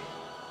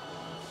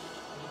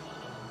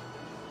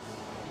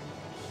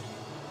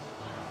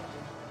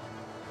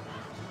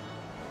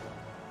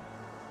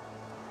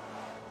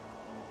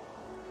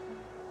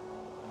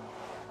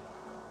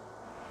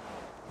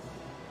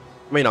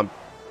 I mean, I'm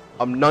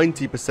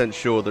 90%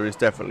 sure there is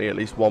definitely at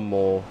least one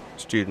more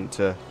student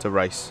to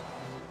race.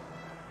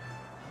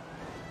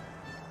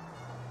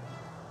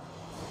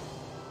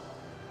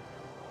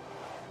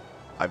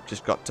 I've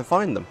just got to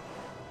find them.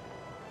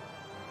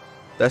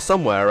 They're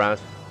somewhere around.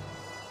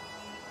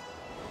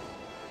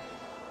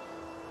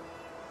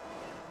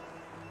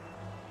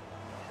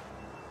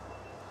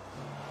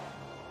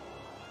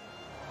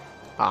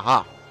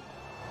 Aha.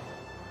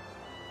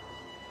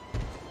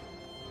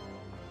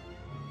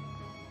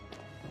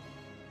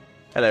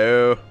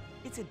 Hello.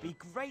 It'd be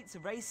great to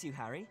race you,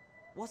 Harry.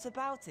 What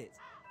about it?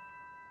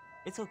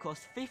 It'll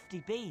cost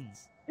 50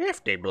 beans.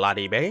 50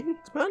 bloody beans,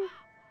 man.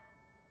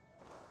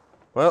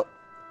 Well.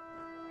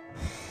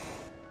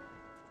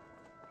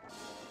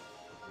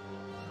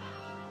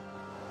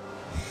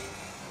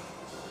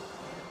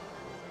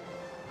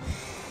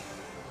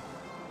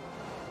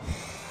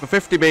 For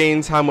 50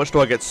 beans, how much do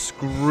I get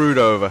screwed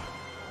over?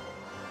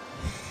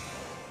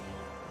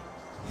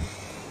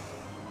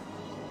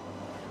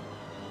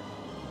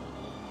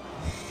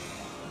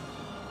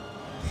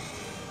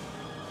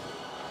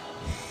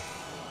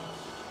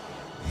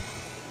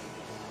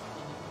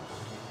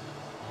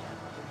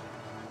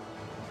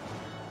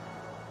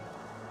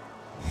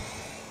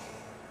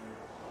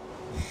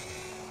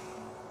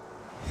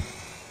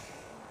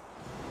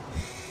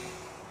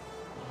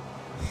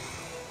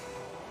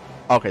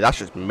 Okay, that's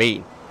just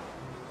mean.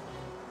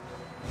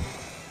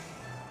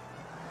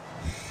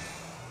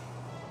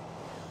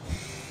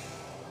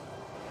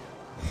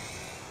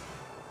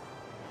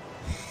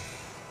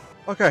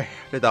 Okay,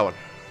 did that one.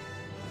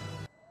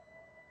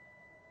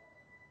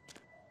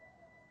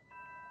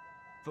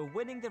 For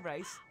winning the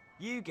race,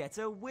 you get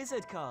a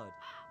wizard card.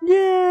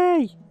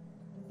 Yay!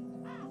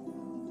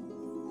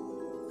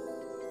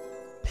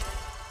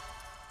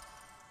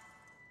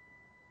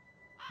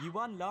 You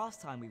won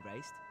last time we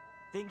raced.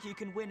 Think you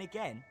can win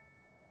again?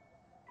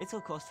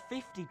 It'll cost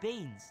 50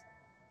 beans.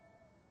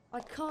 I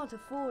can't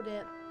afford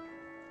it.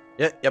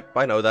 Yep,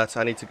 I know that.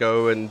 I need to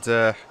go and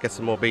get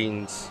some more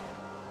beans.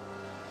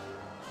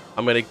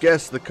 I'm gonna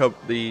guess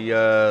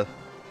the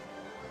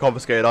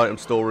confiscated item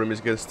storeroom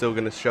is still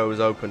gonna show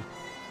as open.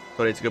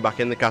 So I need to go back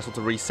in the castle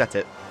to reset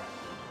it.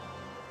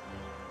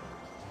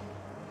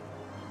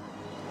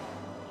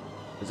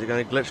 Is it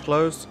gonna glitch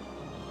closed?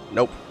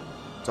 Nope.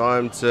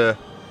 Time to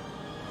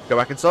go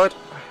back inside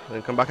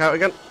and come back out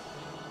again.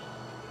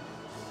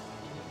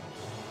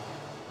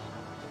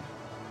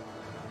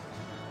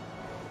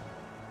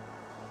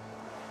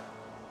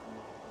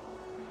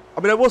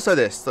 I mean, I will say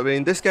this. I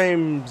mean, this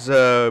game's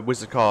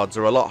wizard cards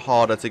are a lot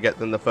harder to get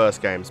than the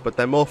first games, but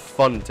they're more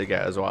fun to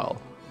get as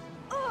well.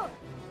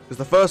 Because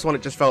the first one,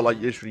 it just felt like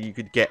literally you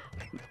could get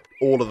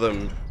all of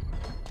them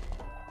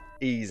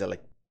easily.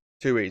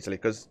 Too easily,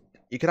 because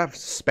you could have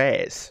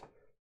spares.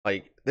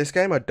 Like, this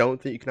game, I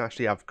don't think you can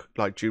actually have,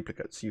 like,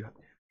 duplicates. You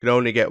can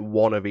only get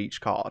one of each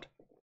card.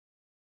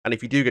 And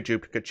if you do get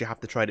duplicates, you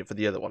have to trade it for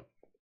the other one.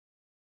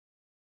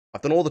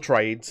 I've done all the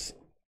trades,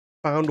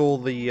 found all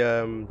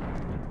the,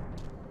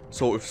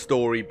 sort of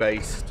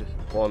story-based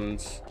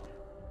ones.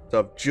 So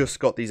I've just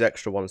got these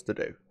extra ones to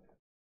do.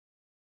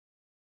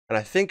 And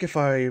I think if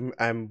I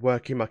am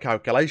working my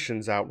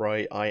calculations out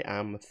right, I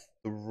am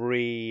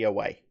 3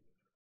 away.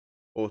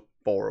 Or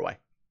 4 away.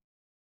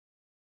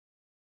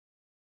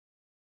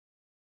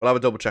 We'll have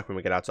a double check when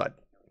we get outside.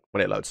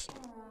 When it loads.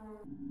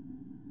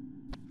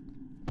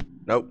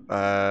 Nope.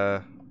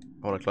 I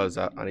want to close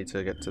that. I need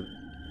to get to...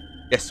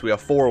 Yes, we are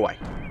 4 away.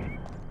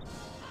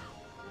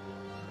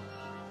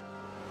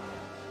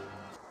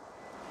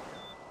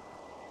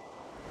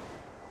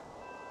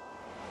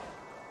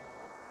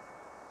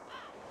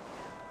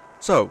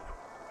 So,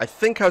 I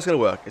think how it's going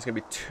to work. It's going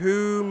to be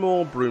 2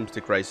 more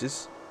broomstick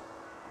races.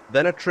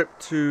 Then a trip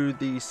to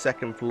the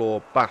 2nd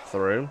floor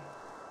bathroom.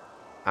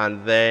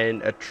 And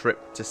then a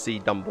trip to see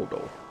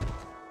Dumbledore.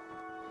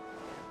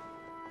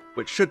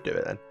 Which should do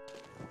it then.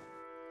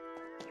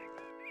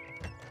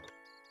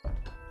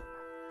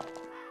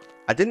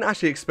 I didn't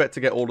actually expect to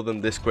get all of them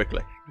this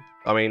quickly.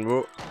 I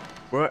mean,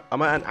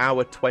 I'm at an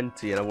hour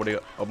 20 and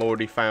I've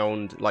already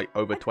found like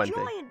over 20. A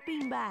giant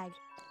beanbag.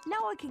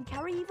 Now I can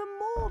carry even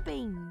more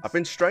beans. I've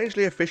been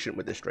strangely efficient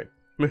with this stream.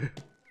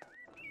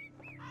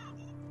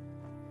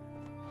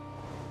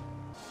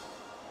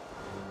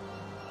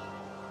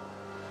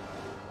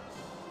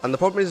 And the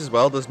problem is as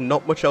well, there's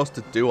not much else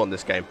to do on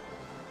this game.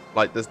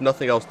 Like, there's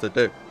nothing else to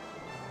do.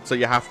 So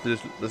you have to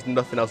there's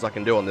nothing else I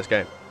can do on this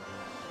game.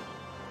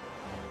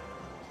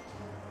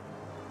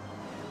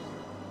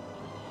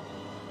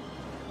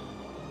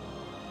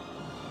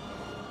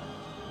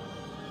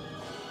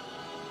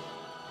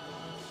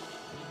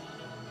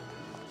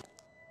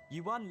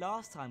 You won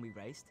last time we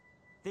raced.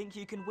 Think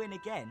you can win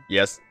again?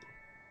 Yes.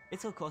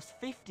 It'll cost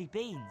 50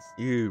 beans.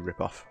 You rip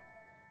off.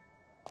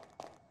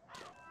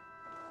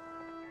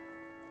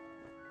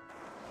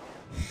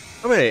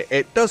 I mean,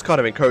 it does kind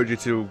of encourage you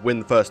to win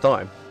the first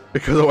time,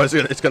 because otherwise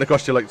it's going to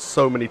cost you like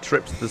so many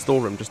trips to the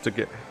storeroom just to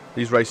get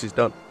these races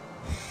done.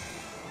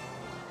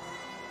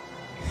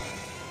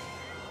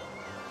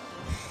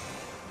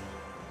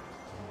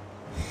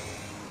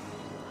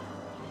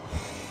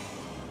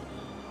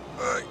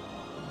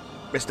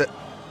 Missed it.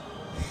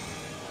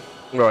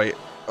 Right.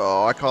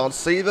 Oh, I can't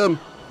see them.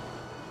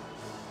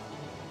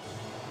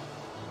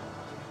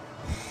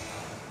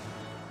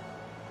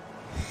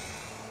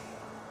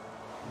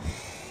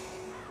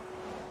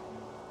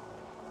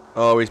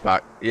 Oh, he's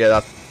back. Yeah,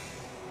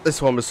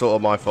 this one was sort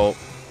of my fault.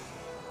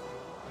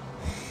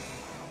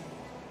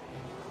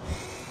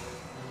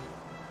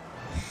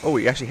 Oh,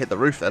 he actually hit the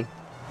roof then.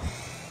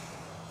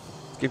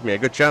 Give me a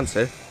good chance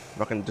here.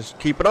 If I can just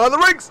keep an eye on the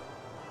rings.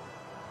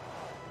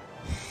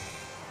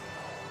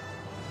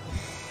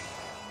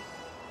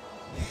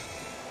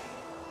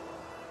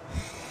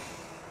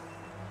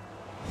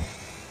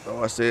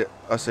 Oh, I see it.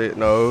 I see it.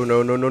 No,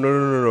 no, no, no, no,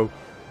 no, no, no.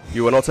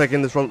 You are not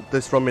taking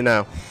this from me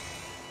now.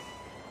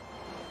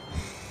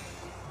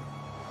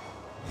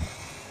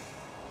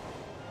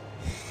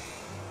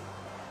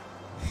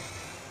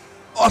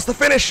 Oh, it's the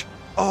finish!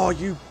 Oh,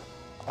 you...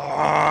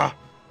 Ah!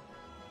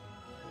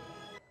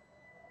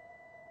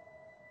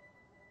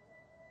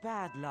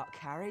 Bad luck,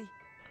 Harry.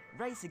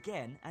 Race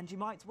again, and you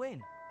might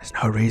win. There's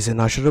no reason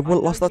I should have I know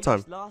lost that you time.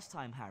 lost last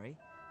time, Harry,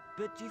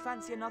 but do you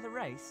fancy another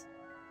race?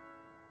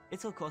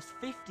 It'll cost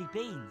 50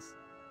 beans.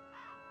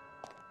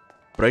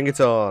 Bring it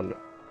on.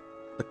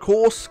 The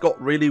course got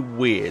really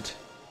weird.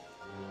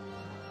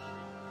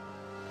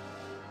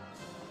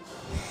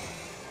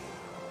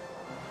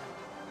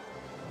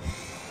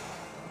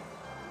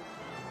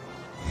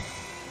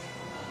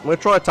 I'm going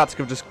to try a tactic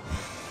of just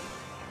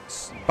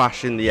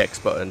bashing the X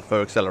button for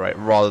accelerate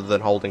rather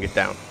than holding it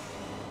down.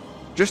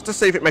 Just to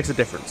see if it makes a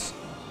difference.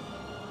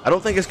 I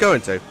don't think it's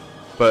going to,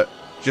 but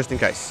just in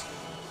case.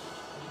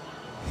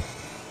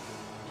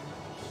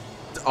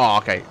 Oh,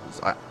 okay.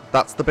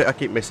 That's the bit I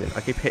keep missing.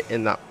 I keep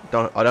hitting that.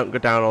 I don't go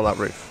down on that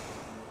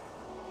roof.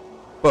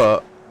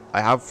 But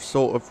I have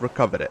sort of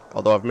recovered it.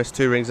 Although I've missed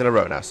 2 rings in a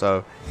row now,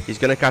 so he's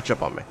going to catch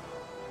up on me.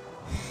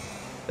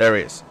 There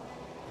he is.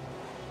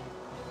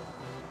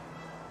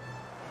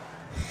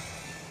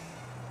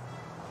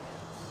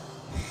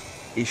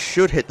 He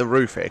should hit the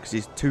roof here because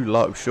he's too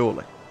low,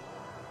 surely.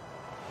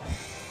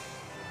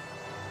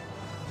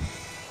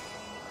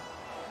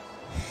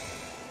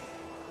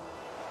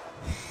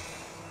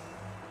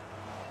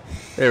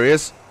 There he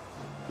is.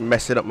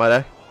 Messing up my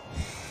day.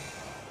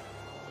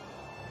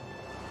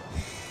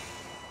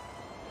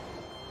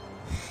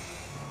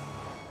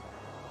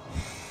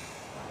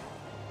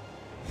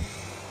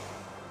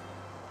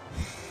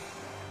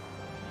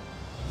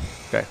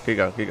 Okay, keep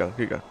going, keep going,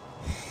 keep going.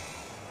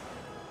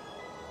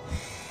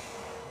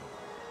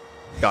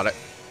 Got it.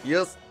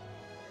 Yes.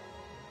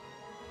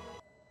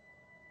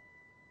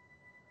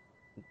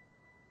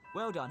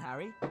 Well done,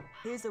 Harry.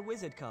 Here's a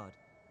wizard card.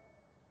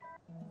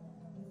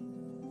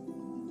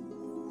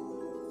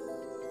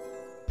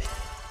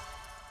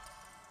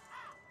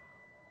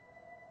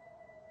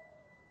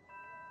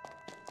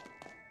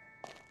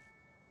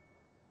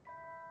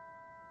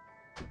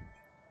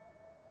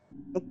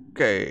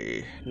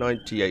 Okay,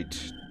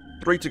 98.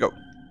 3 to go.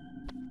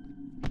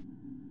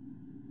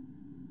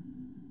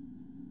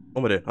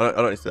 What am I doing? I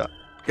don't need to do that.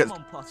 Come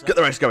on, Potter. Get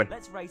the race going.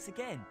 Let's race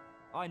again.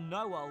 I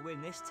know I'll win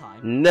this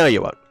time. No,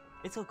 you won't.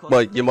 It'll cost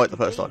Well, you might the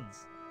 50 first time.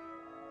 beans.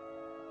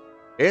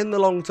 In the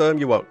long term,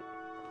 you won't.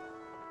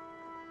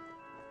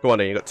 Go on,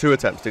 then. You've got 2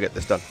 attempts to get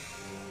this done.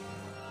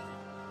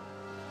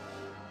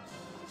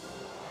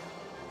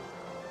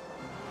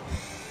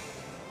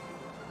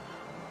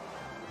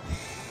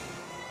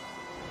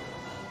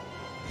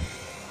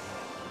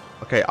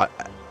 Okay,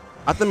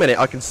 at the minute,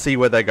 I can see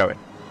where they're going.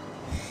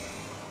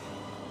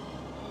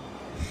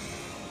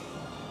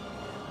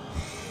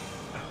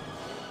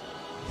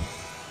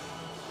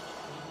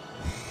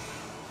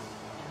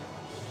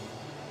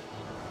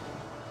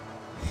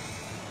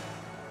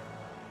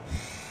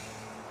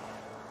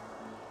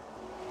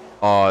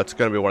 Oh, it's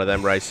going to be one of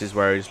them races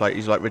where he's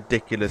like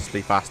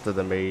ridiculously faster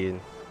than me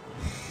in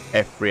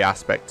every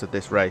aspect of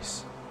this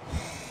race.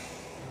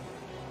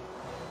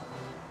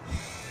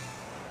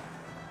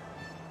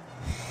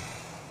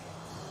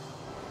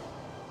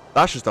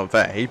 That's just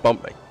unfair. He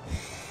bumped me.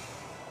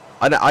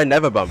 I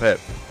never bump him.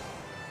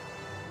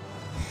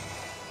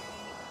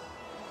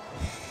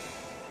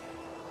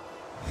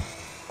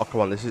 Oh,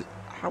 come on. This is...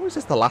 How is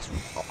this the last...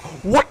 Oh,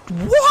 what?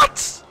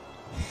 What?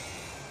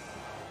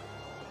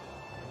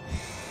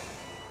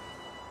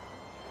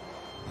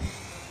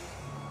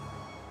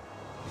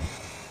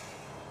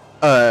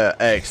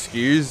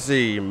 Excuse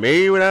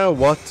me now?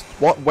 What?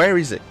 Where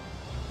is it?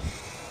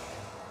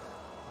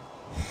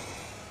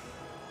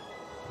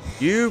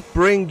 You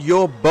bring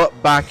your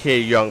butt back here,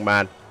 young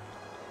man.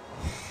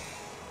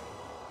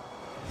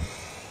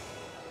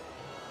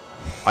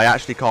 I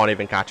actually can't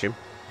even catch him.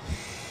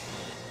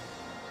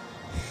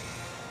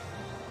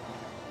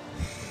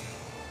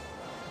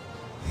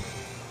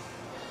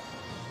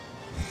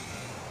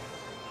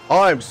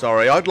 I'm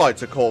sorry, I'd like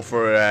to call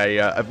for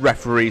a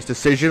referee's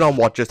decision on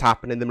what just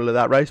happened in the middle of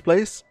that race,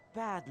 please.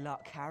 Bad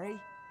luck, Harry.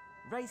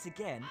 Race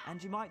again,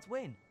 and you might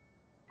win.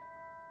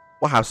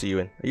 What house are you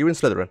in? Are you in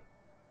Slytherin?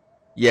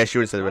 Yes,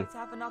 you're in Slytherin. Like to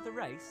have another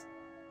race?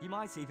 You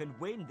might even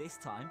win this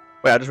time.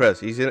 Wait, I just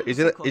realised he's in a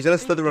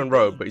Slytherin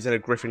robe, but he's in a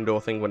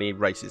Gryffindor thing when he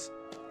races.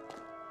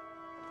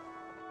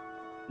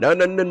 No,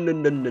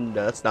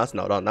 that's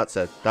not on. That's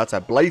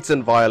a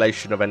blatant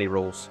violation of any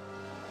rules.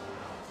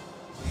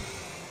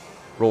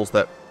 Rules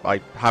that I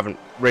haven't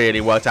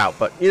really worked out,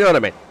 but you know what I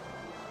mean.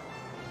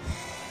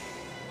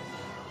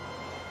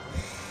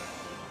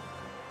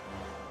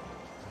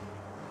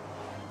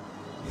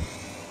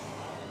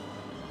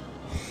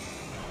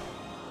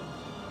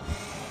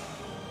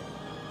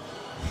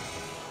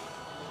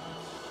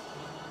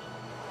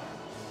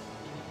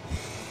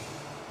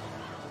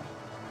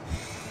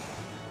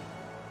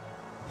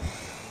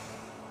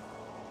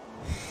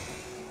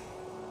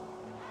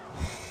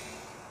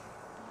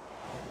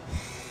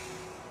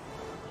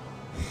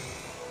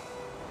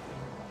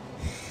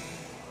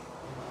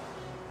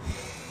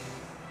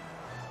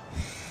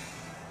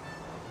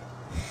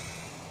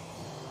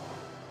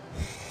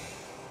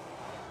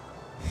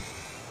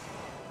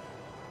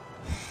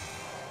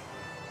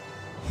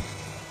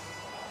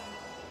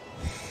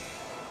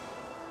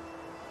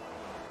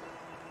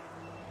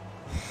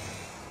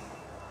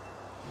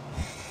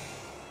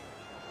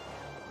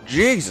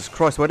 Jesus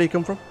Christ, where did he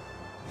come from?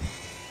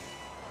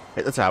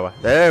 Hit the tower.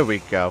 There we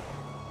go.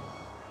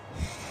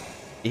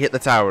 He hit the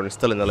tower and is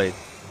still in the lead.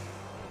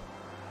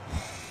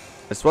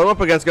 Let's swim up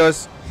against,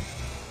 guys.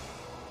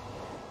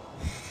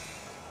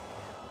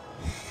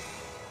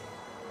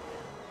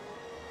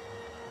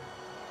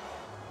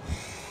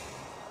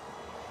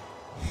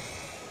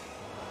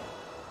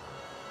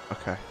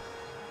 Okay.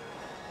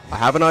 I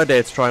have an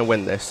idea to try and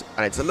win this,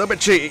 and it's a little bit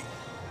cheaty.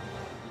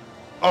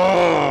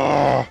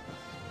 Oh!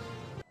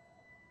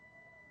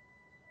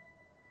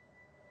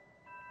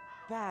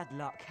 Bad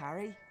luck,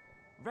 Harry.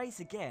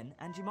 Race again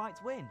and you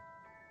might win.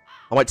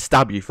 I might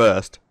stab you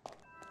first.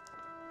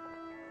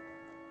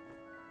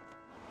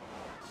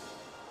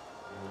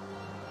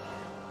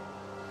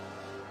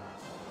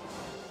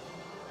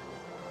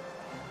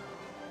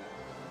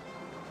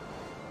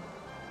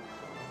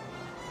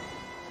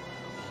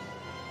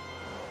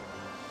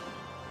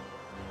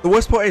 The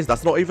worst part is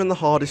that's not even the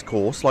hardest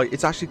course. Like,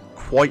 it's actually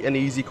quite an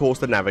easy course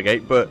to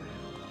navigate, but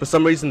for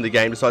some reason the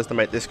game decides to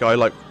make this guy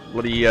like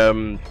bloody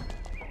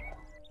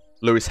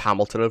Lewis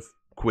Hamilton of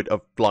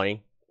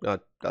flying. I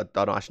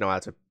don't actually know how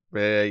to.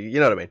 You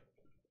know what I mean.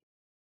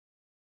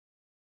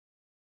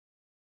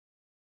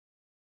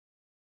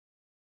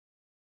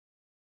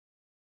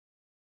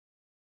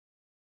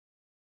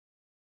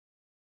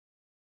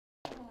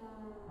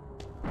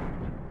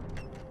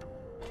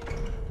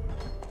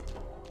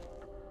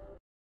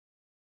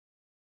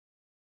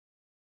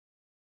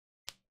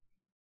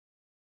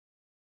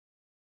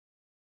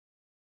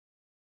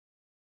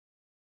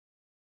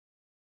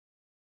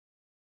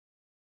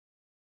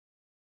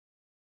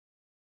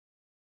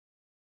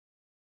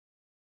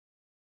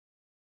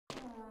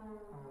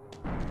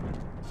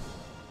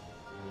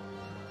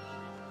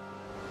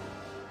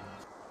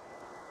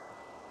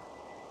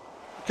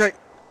 Okay,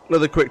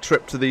 another quick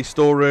trip to the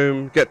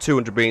storeroom, get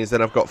 200 beans,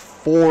 then I've got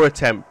 4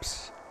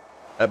 attempts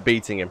at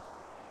beating him.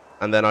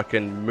 And then I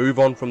can move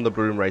on from the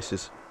broom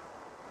races.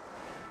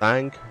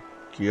 Thank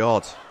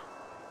God.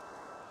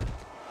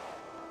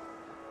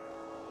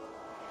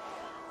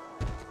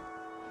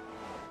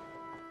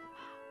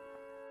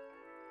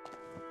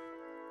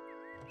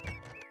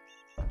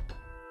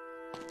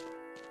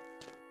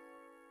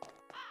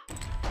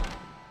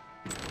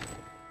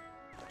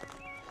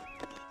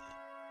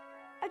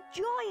 A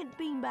giant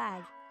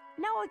beanbag.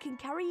 Now I can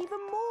carry even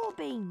more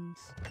beans.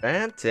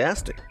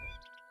 Fantastic.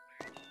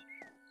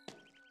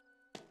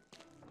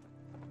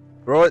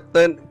 Right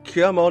then,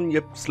 come on,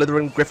 you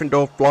Slytherin,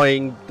 Gryffindor,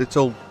 flying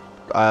little,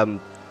 I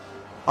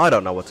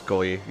don't know what to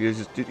call you. You're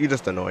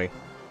just annoying.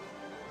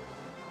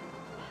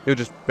 You're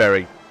just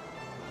very,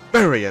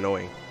 very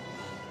annoying.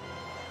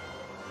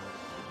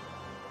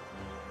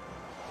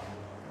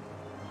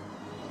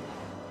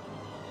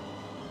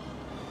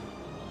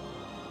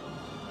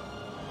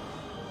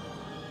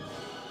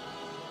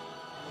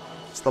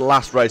 It's the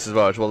last race as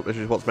well, which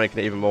is what's making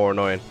it even more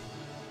annoying.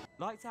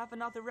 Like to have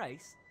another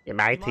race? You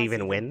might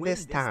even win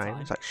this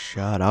time. It's like,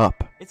 shut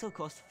up. It'll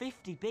cost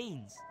 50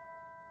 beans.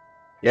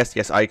 Yes,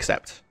 yes, I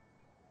accept.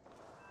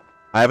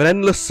 I have an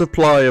endless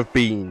supply of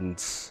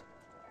beans.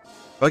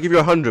 If I give you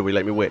 100, will you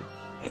let me win?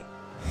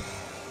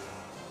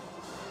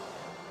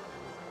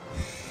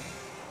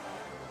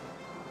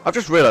 I've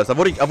just realised I've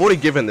already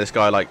given this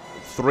guy like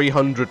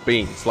 300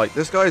 beans. Like,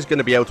 this guy is going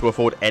to be able to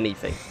afford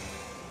anything.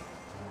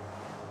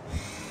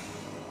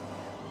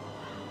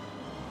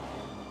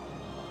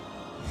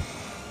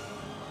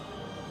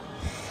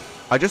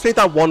 I just need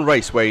that one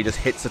race where he just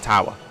hits a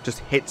tower. Just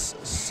hits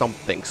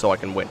something so I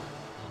can win.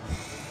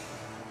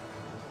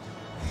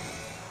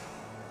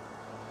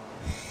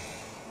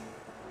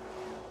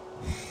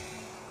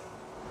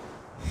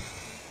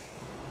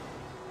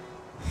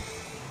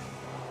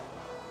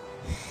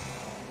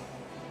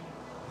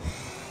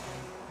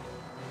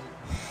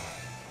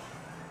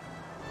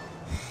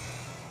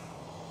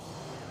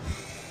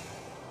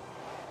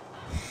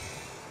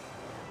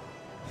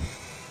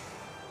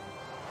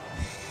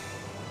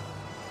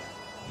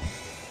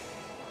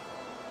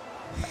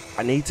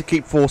 I need to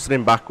keep forcing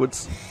him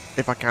backwards,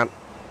 if I can.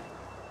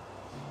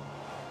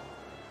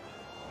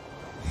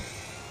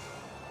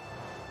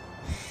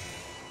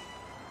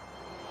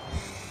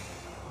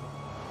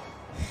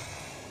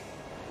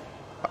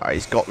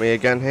 He's got me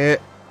again here.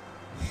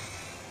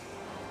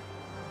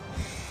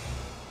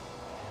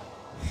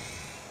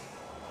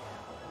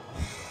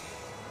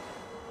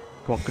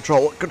 Come on,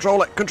 control it,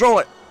 control it, control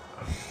it!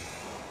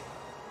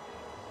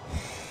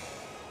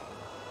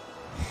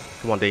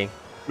 Come on, Dean.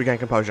 Regain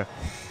composure.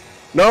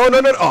 No, no,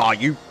 no! Oh,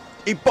 you...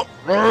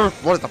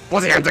 What is the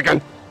bloody end again?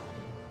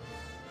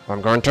 I'm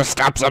going to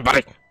stab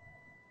somebody!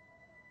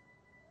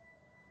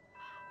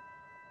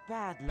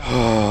 Bad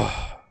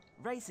luck.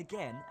 Race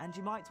again and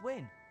you might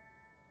win.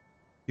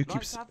 You keep...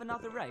 Like to have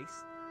another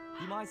race?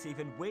 You might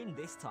even win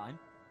this time.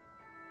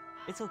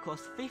 It'll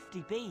cost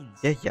 50 beans.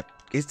 Yeah, yeah.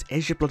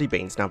 Here's your bloody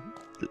beans. Now,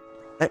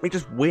 let me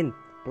just win.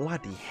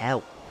 Bloody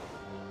hell.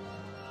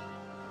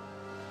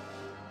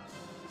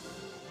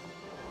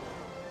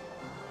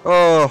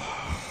 Oh...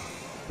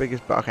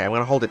 Biggest, okay, I'm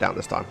going to hold it down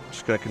this time.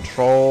 Just going to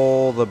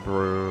control the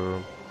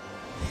broom.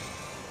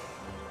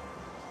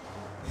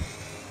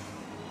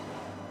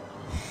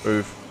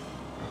 Move.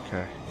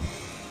 Okay.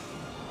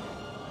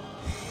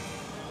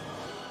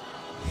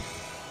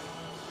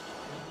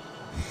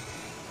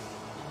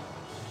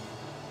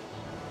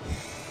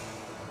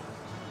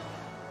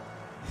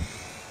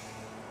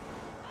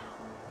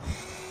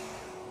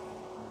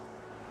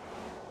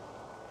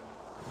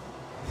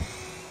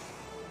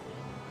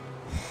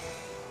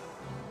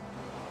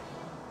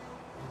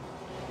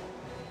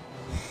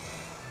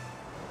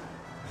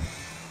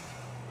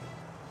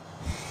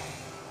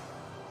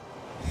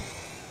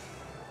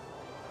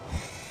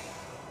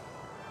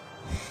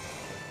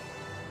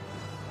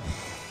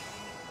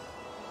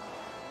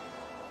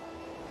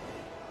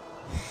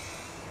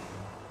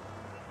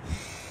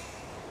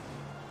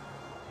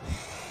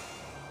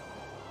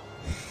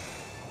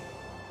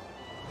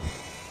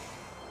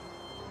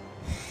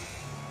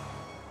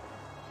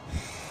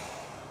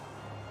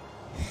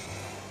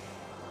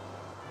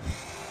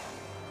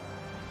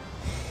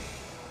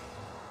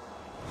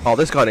 Oh,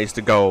 this guy needs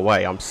to go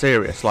away. I'm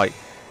serious. Like,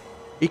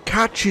 he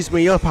catches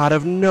me up out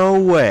of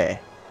nowhere.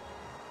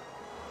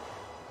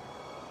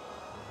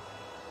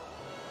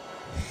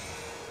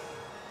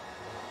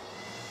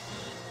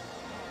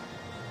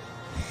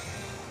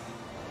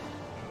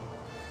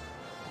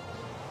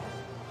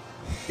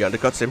 He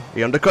undercuts him.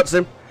 He undercuts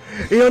him.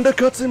 He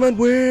undercuts him and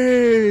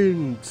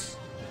wins.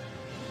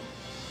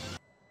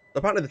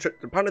 Apparently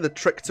the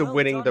trick to Well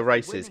winning done the for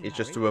races winning, is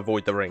just Harry. to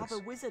avoid the rings. Have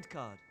a wizard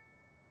card.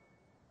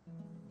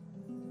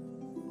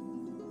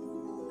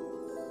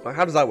 Like,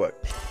 how does that work?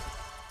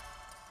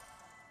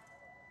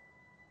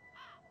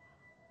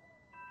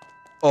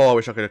 Oh, I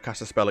wish I could have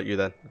cast a spell at you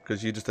then,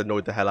 because you just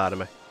annoyed the hell out of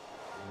me.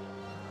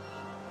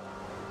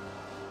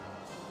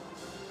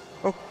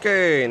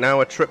 Okay,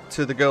 now a trip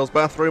to the girls'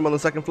 bathroom on the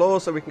second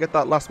floor so we can get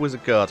that last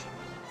wizard card.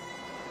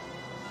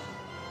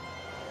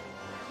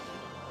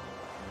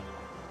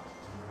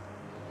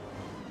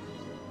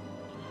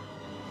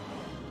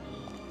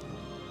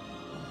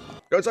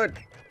 Go inside!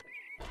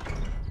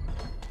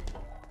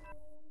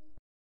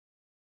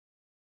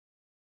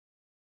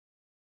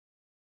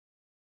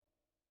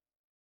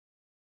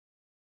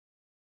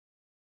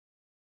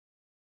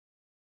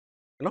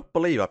 I cannot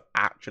believe I've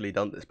actually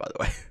done this, by the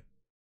way.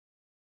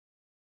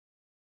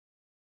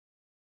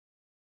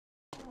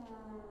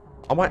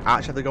 I might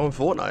actually have to go on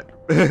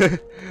Fortnite.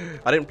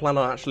 I didn't plan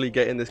on actually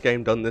getting this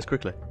game done this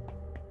quickly.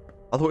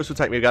 I thought this would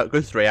take me a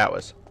good 3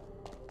 hours.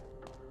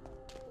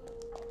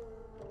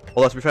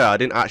 Although, to be fair, I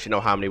didn't actually know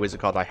how many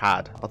wizard cards I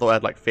had. I thought I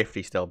had like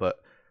 50 still,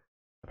 but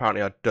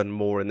apparently I'd done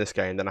more in this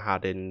game than I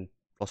had in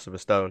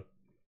Philosopher's Stone.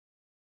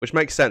 Which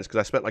makes sense, because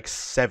I spent like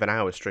 7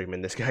 hours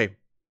streaming this game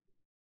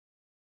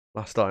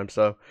last time.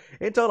 So,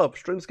 in total, I've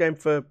streamed this game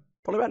for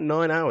probably about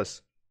 9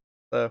 hours.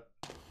 So,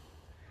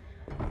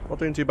 not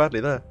doing too badly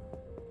there.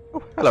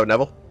 Oh, hello,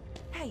 Neville.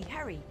 Hey,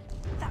 Harry,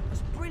 that was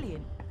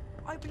brilliant.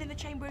 Opening the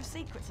Chamber of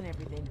Secrets and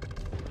everything.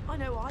 I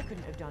know I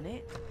couldn't have done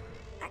it.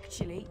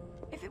 Actually,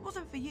 if it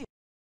wasn't for you...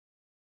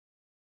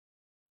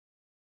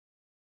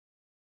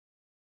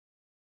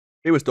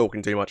 He was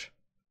talking too much.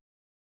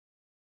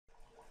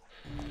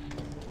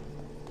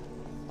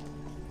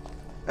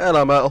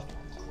 Hello, Myrtle.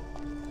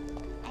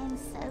 I'm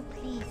so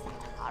pleased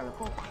that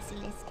horrible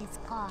basilisk is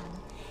gone.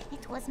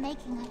 It was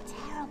making a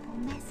terrible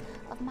mess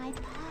of my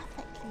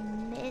perfectly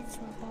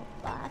miserable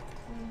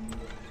bathroom.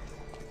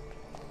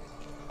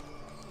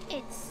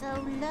 It's so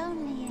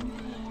lonely in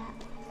here,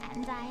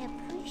 and I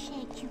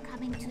appreciate you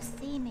coming to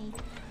see me.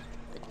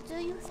 But do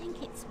you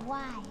think it's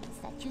wise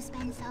that you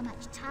spend so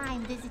much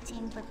time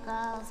visiting the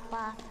girls'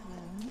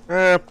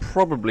 bathroom?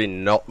 Probably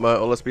not,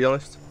 Myrtle, let's be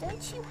honest.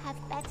 Don't you have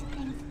better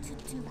things to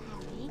do,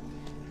 Harry?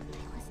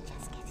 I was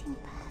just getting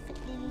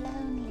perfectly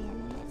lonely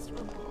and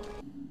miserable.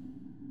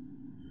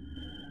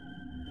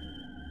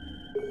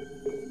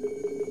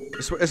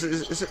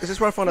 Is this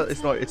where I find out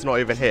it's not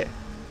even here?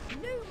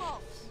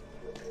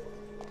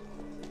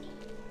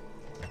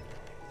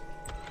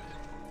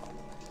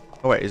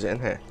 Oh wait, is it in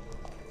here?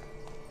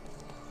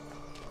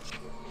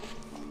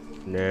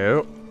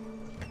 No.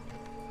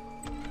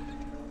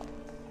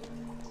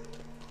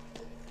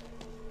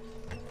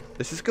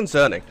 This is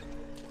concerning.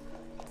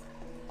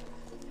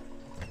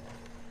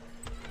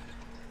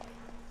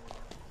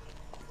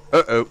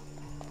 Uh-oh.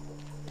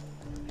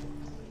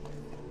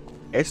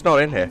 It's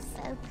not in here. I'm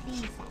so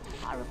pleased that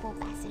horrible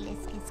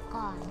basilisk is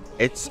gone.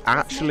 It's It was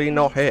actually making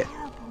not a here.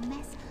 terrible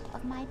mess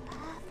of my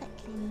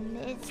perfectly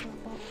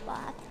miserable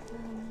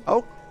bathroom.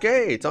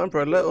 Okay, time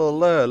for a little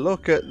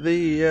look at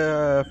the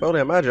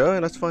Folia Magi.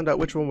 Let's find out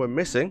which one we're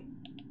missing.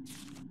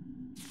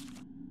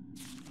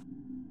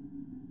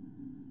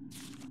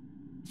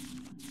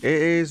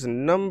 It is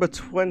number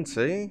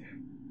 20.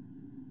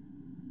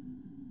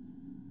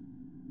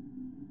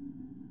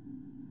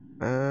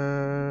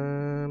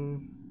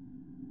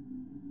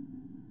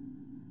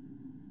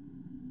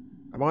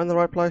 Am I in the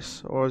right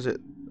place? Or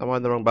am I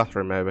in the wrong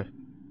bathroom maybe?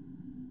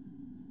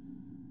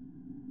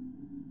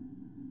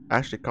 I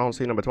actually can't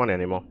see number 20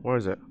 anymore. Where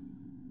is it?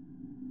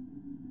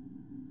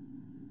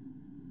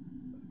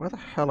 Where the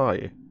hell are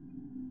you?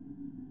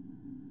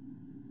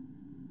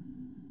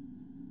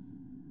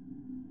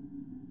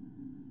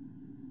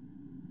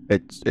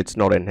 It's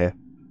not in here.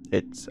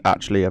 It's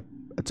actually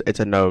it's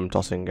a gnome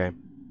tossing game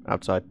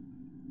outside.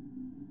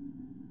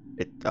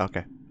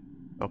 Okay.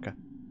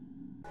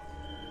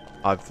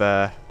 I've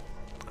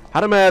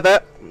had a mare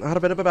there. Had a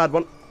bit of a bad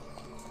one.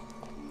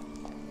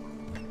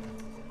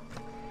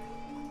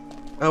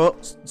 Oh well,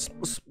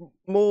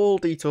 small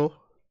detour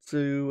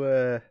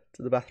to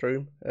the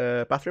bathroom.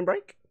 Bathroom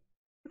break,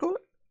 I call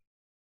it.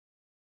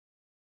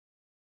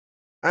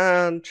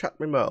 And chat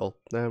with Myrtle.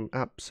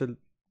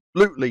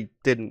 Absolutely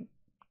didn't.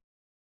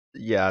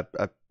 Yeah,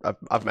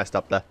 I've messed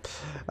up there.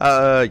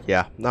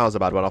 Yeah, that was a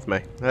bad one off me.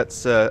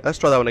 Let's try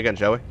that one again,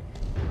 shall we?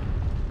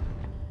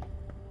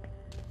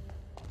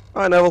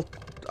 Hi Neville.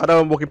 I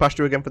know I'm walking past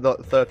you again for the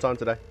third time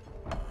today.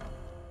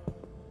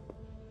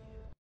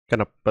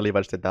 Cannot believe I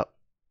just did that.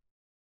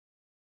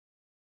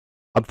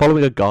 I'm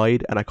following a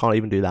guide and I can't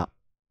even do that.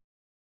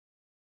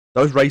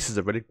 Those races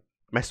have really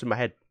messed with my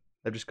head.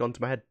 They've just gone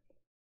to my head.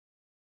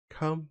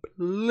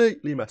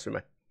 Completely messed with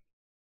me.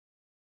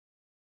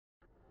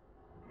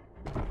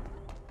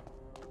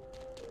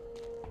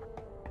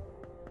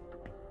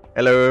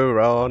 Hello,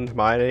 Ron,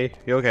 Hermione,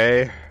 you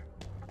okay?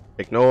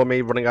 Ignore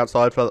me running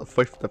outside for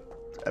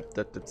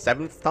the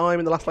seventh time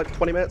in the last like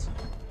 20 minutes.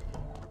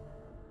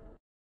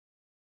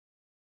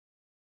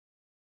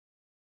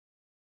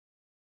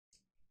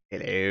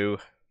 Hello.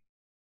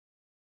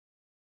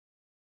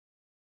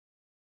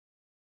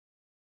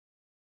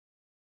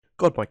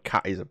 God, my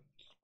cat is a...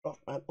 Oh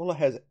man, all her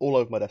hair's all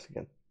over my desk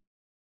again.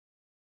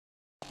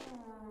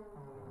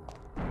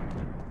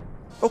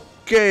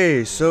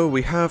 Okay, so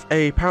we have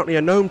apparently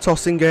a gnome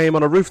tossing game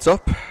on a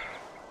rooftop.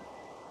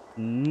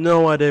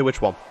 No idea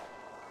which one.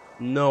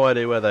 No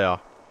idea where they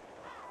are.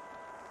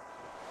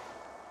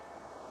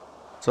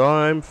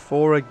 Time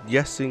for a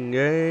guessing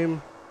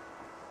game.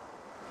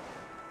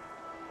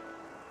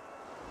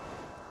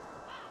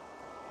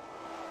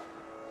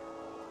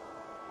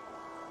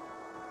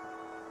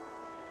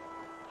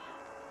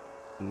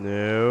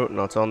 No,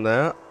 not on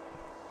there.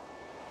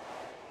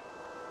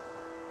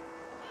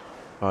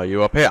 Are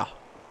you up here?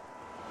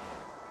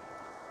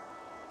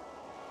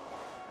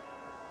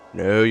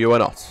 No, you are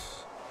not.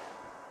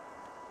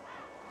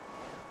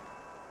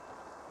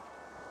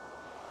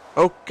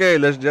 Okay,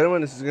 ladies and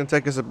gentlemen, this is going to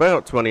take us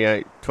about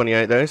 28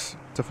 days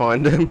to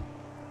find him.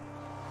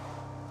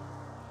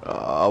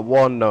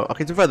 One gnome.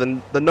 Okay, to be fair,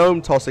 the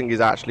gnome tossing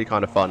is actually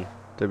kind of fun,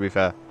 to be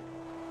fair.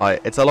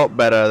 It's a lot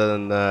better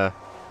than the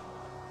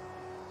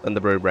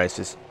broom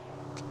races.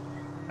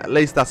 At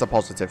least that's a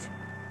positive.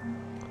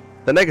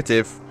 The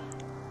negative,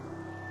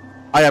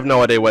 I have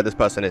no idea where this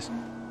person is.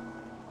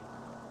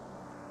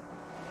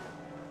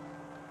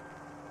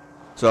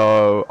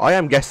 So, I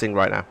am guessing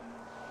right now.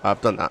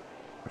 I've done that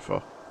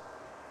before.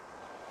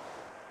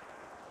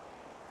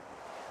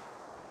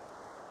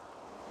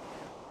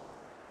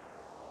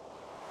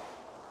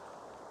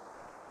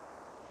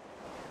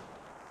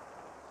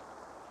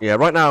 Yeah,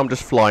 right now I'm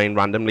just flying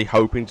randomly,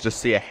 hoping to just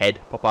see a head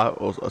pop out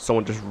or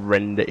someone just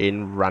render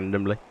in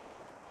randomly.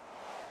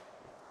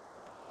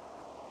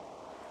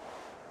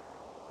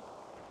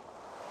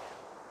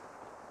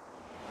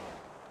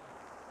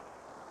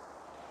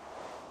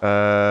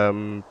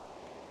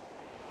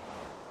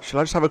 Shall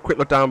I just have a quick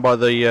look down by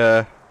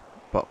the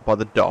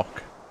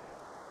dock?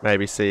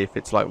 Maybe see if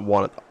it's like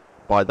one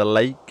by the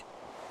lake.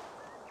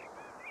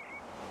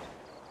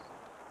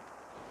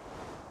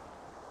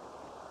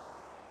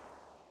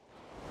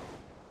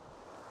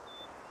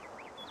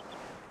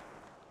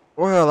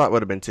 Well, that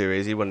would have been too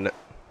easy, wouldn't it?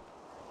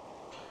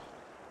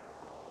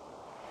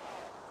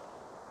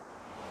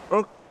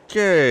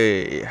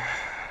 Okay.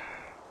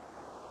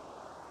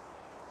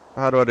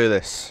 How do I do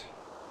this?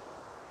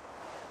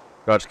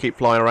 Do I just keep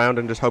flying around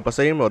and just hope I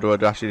see him, or do I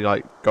actually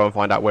like go and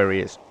find out where he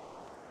is?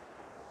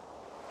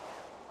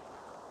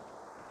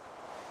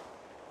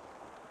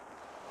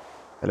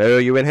 Hello,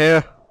 you in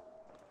here?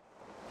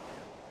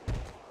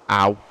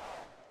 Ow.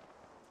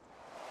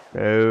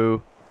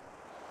 No.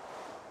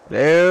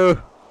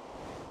 Hello?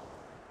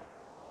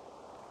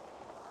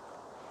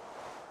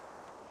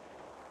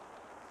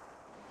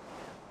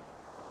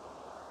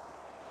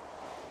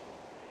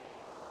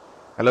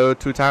 Hello,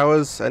 Two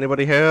Towers?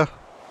 Anybody here?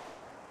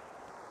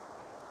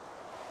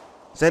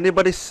 Has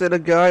anybody seen a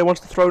guy who wants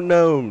to throw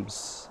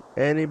gnomes?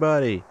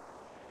 Anybody?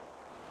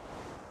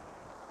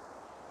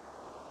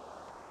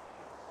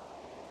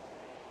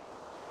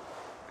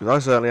 Because I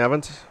certainly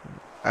haven't.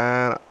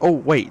 And oh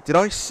wait, did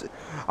I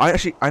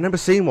remember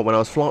seeing one when I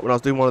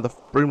was doing one of the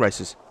broom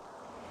races.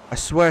 I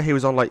swear he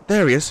was on like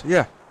there he is.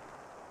 Yeah.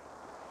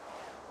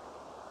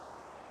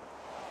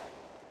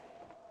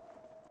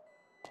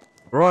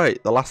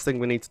 Right, the last thing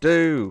we need to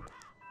do.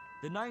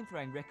 The gnome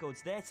throwing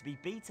record's there to be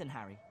beaten,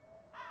 Harry.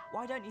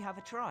 Why don't you have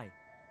a try?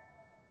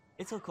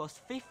 It'll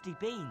cost 50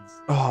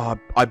 beans. Oh,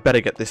 I better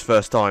get this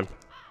first time.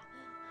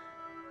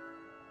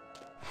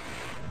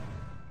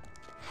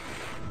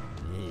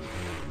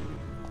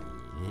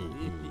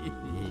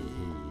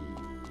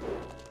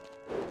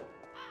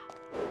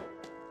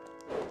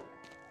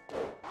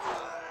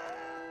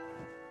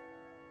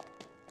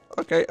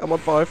 Okay, I'm on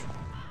 5.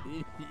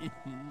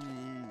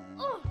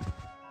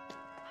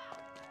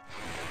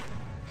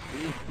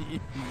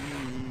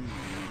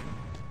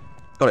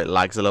 God, it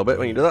lags a little bit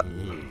when you do that.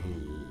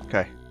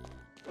 Okay.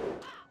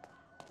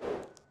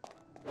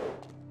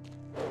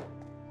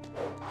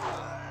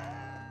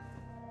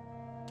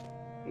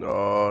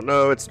 Oh,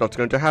 no, it's not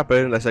going to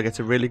happen unless I get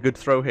a really good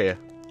throw here.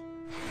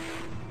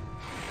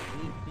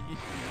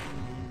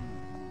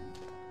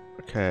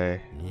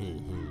 Okay.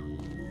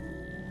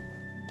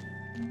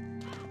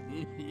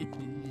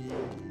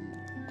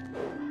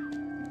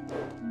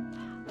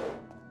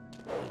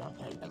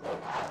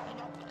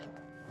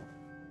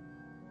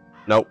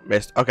 Nope,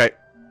 missed. Okay.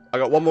 I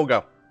got one more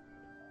go.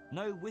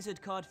 No wizard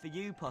card for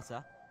you,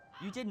 Potter.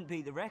 You didn't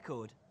beat the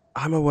record.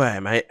 I'm aware,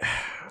 mate.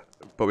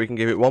 But we can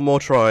give it one more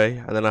try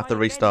and then have to Try again,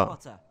 restart.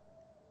 Potter.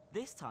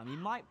 This time you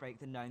might break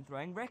the gnome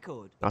throwing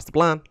record. That's the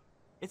plan.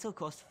 It'll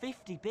cost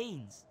 50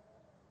 beans.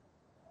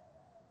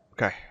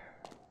 Okay.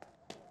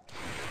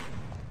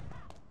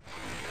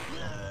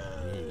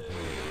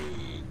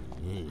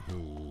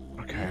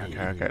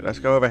 Okay. Let's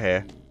go over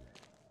here.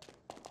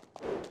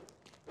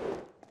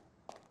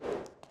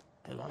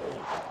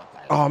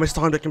 Oh, I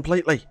mistimed it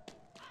completely.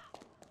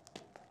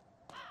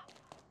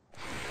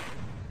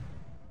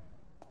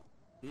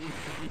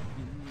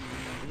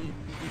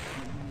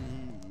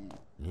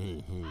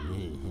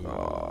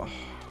 Oh.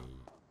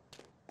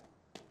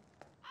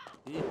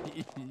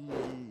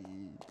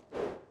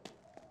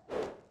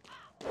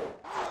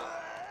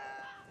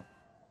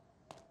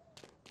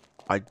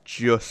 I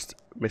just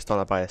missed on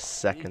that by a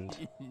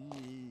second.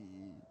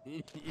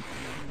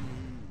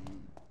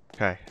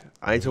 Okay,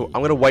 I'm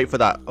gonna wait for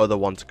that other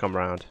one to come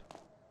round.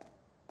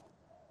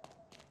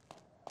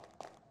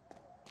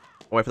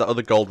 I'll wait for that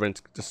other gold ring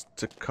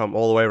to come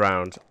all the way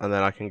around, and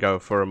then I can go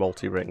for a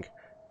multi-ring.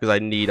 Because I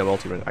need a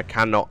multi-ring. I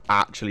cannot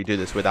actually do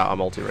this without a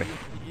multi-ring.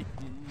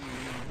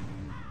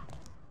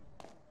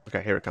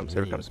 Okay, here it comes,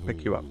 here it comes.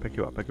 Pick you up, pick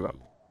you up, pick you up.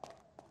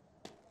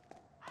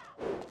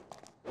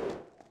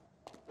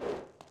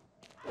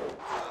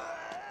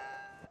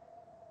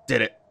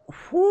 Did it.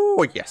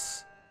 Whoo,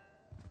 yes.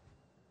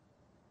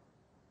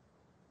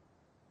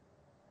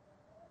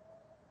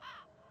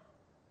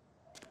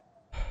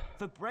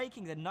 For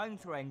breaking the gnome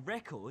throwing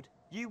record,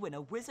 you win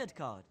a wizard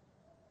card.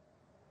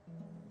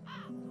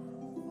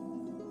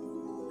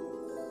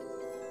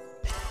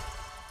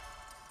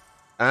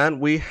 And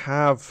we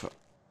have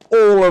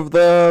all of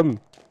them.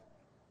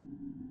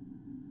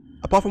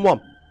 Apart from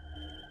one,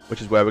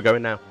 which is where we're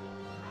going now.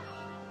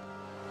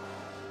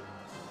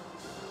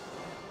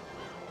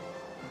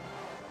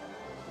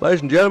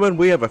 Ladies and gentlemen,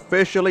 we have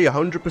officially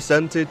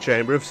 100%ed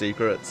Chamber of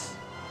Secrets.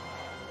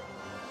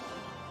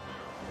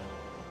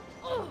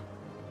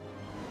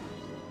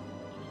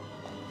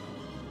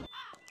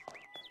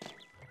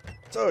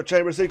 So,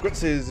 Chamber of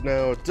Secrets is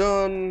now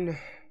done.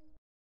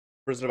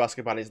 Prisoner of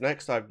Azkaban is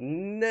next. I've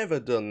never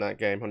done that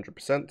game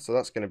 100%, so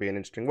that's going to be an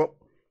interesting one.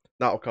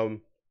 That'll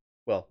come,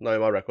 well, no,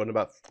 my record in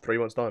about 3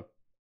 months' time.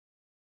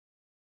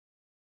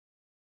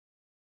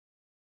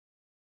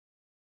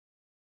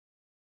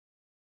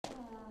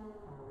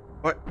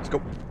 Right, let's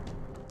go.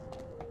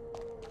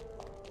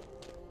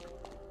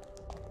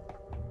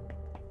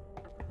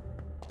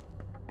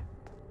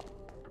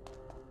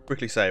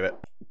 Quickly save it,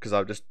 because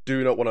I just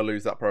do not want to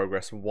lose that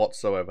progress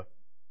whatsoever.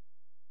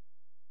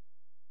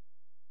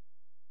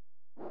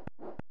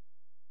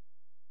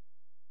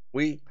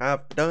 We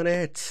have done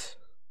it!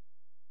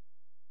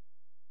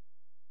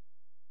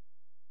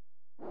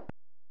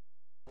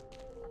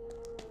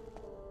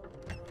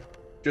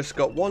 Just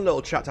got one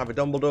little chat to have with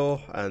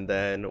Dumbledore, and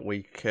then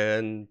we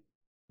can,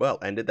 well,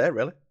 end it there,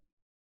 really.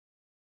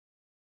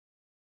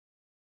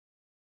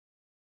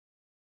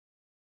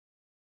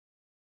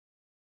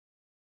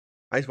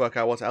 I need to work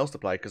out what else to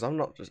play, because I'm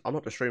not just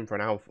streaming for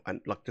an hour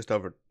and like just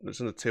under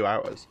 2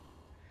 hours.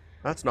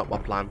 That's not my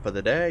plan for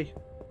the day.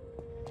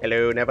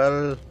 Hello,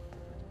 Neville.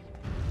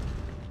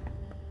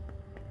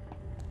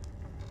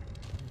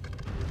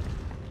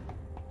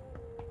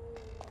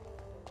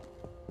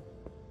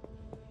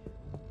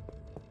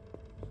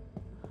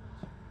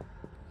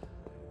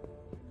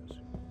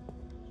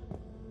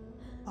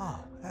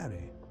 Ah,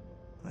 Harry.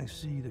 I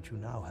see that you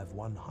now have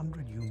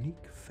 100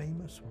 unique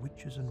famous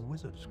witches and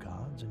wizards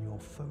cards in your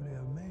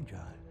folio magi.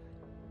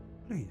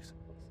 Please,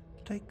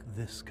 take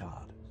this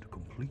card to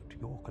complete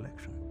your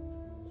collection.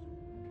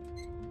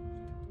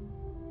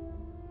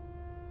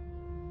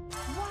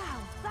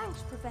 Wow,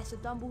 thanks, Professor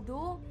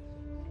Dumbledore.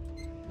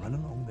 Run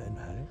along then,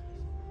 Harry.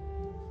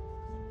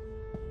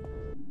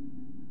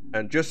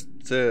 And just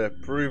to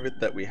prove it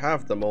that we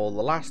have them all,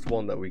 the last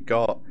one that we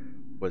got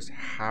was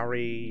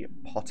Harry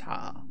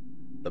Potter,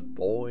 the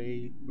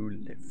boy who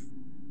lived.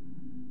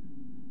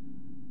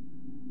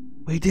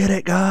 We did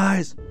it,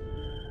 guys!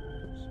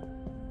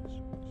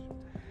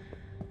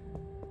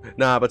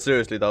 Nah, but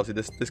seriously though, see,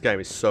 this game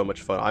is so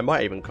much fun. I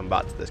might even come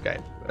back to this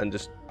game and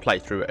just play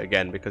through it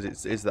again, because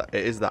it is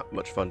that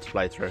much fun to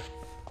play through.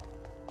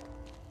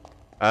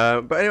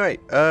 But anyway,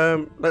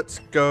 let's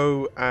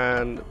go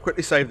and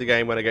quickly save the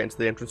game when I get into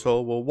the entrance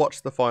hall. We'll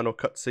watch the final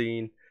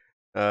cutscene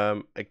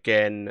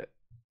again,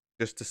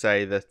 just to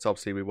say that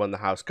obviously we won the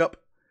House Cup,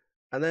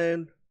 and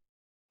then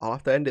I'll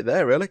have to end it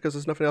there, really, because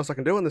there's nothing else I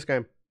can do on this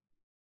game.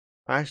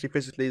 Actually,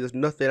 physically, there's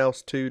nothing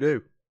else to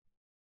do.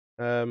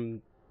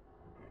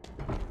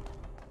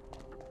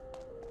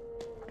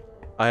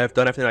 I have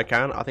done everything I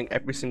can. I think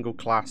every single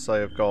class I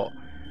have got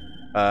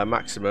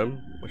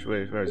maximum.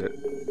 Where is it?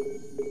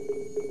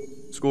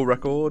 School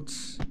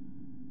records.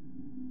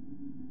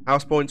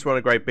 House points were on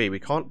a grade B. We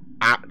can't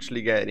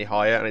actually get any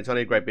higher, and it's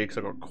only a grade B because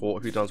I got caught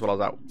a few times while I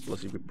was out,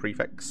 mostly with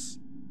prefects.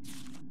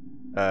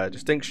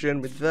 Distinction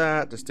with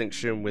that.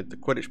 Distinction with the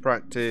Quidditch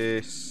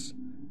practice.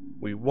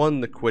 We won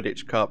the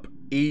Quidditch Cup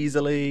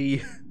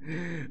easily.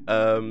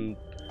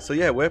 So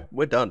yeah,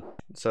 we're done.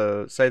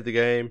 So save the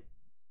game.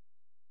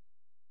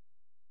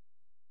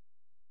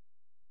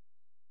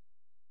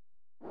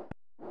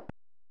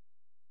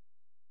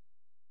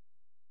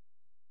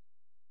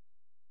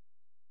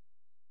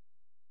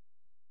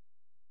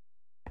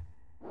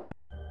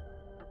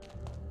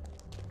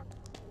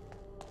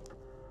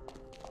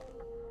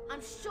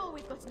 I'm sure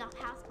we've got enough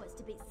house points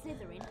to beat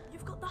Slytherin.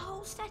 You've got the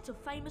whole set of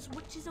famous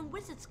witches and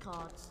wizards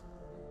cards.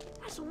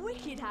 That's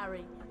wicked,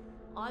 Harry.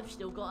 I've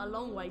still got a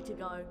long way to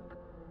go.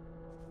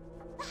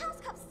 The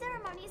House Cup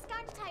ceremony is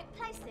going to take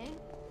place soon.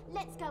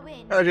 Let's go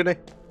in. Hello, Ginny.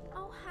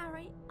 Oh,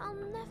 Harry, I'll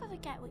never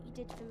forget what you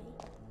did for me.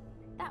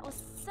 That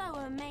was so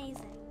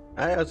amazing.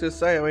 I was just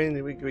saying, I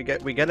mean, we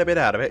get a bit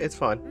out of it. It's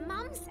fine.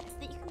 Mum says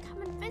that you can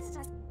come and visit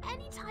us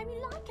anytime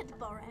you like at the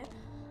Burrow.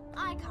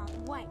 I can't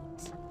wait.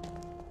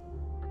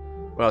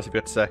 What else have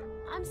you got to say?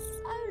 I'm so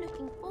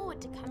looking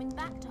forward to coming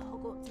back to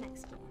Hogwarts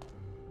next year.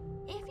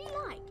 If you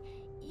like,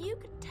 you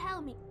could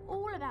tell me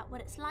all about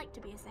what it's like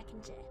to be a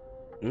second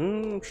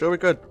year. Sure we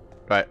could.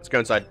 Right, let's go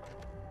inside.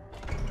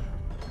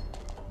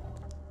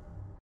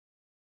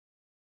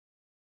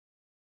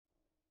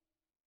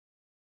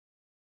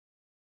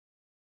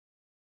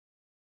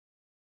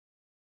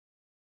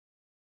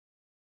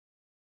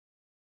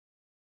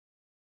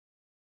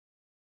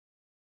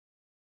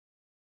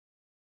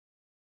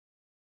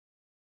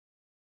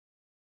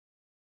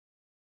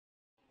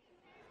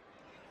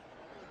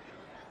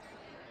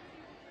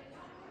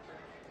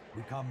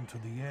 We come to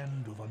the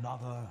end of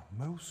another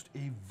most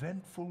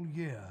eventful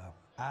year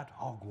at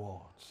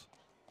Hogwarts.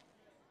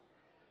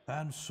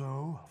 And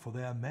so, for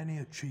their many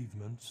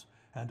achievements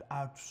and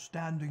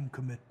outstanding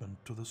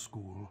commitment to the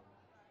school,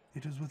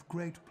 it is with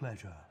great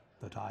pleasure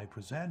that I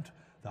present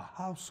the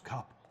House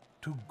Cup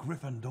to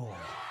Gryffindor.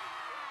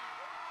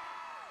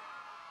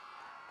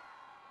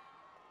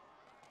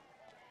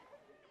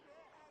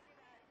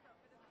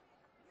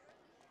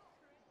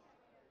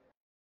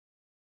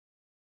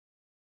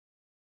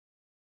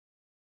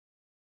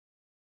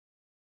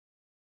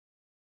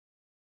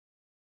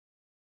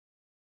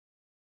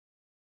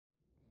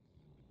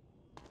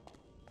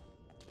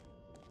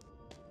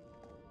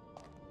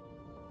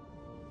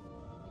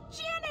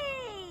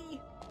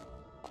 Ginny!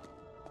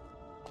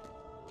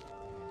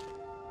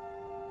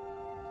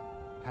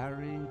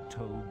 Harry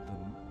told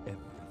them everything.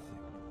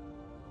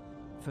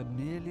 For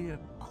nearly a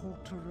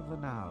quarter of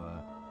an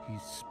hour, he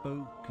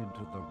spoke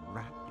into the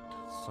rapt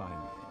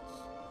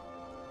silence.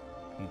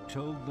 He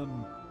told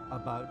them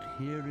about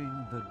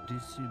hearing the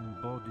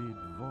disembodied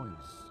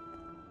voice.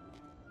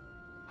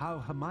 How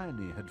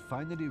Hermione had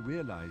finally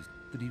realized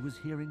that he was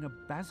hearing a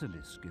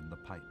basilisk in the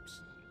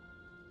pipes.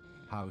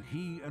 How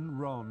he and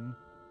Ron,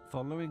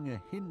 following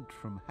a hint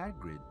from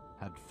Hagrid,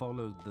 had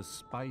followed the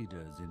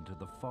spiders into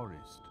the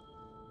forest.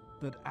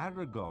 That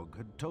Aragog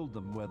had told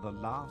them where the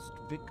last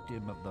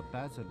victim of the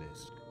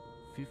basilisk,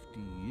 50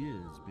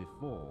 years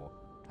before,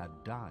 had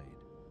died.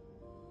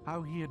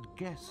 How he had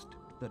guessed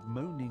that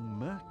Moaning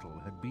Myrtle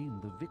had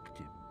been the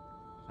victim,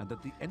 and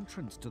that the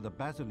entrance to the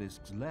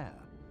basilisk's lair,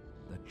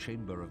 the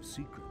Chamber of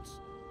Secrets,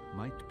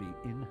 might be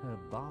in her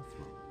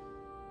bathroom.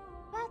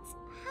 But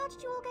how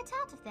did you all get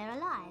out of there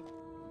alive?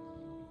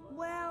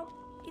 Well,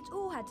 it's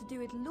all had to do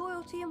with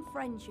loyalty and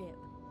friendship.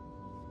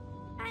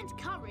 And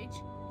courage.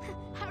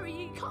 Harry,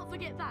 you can't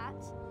forget that.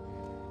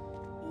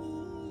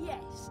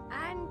 Yes,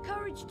 and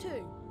courage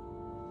too.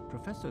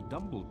 Professor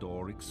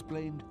Dumbledore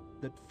explained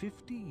that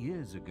 50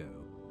 years ago,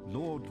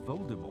 Lord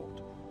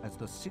Voldemort, as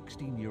the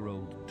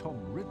 16-year-old Tom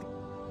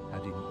Riddle,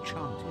 had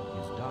enchanted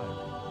his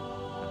diary,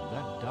 and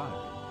that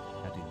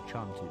diary had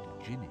enchanted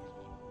Ginny.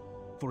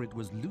 For it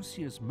was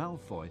Lucius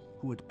Malfoy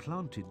who had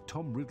planted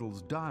Tom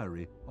Riddle's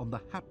diary on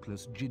the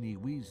hapless Ginny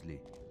Weasley.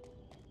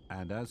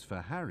 And as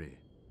for Harry,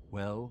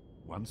 well,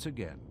 once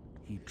again,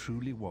 he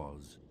truly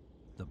was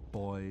the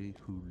boy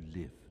who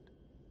lived.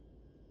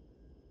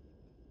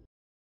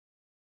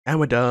 And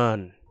we're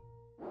done.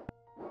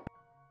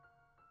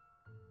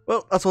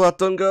 Well, that's all that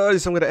done,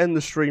 guys. I'm going to end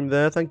the stream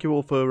there. Thank you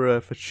all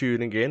for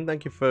tuning in.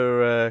 Thank you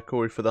for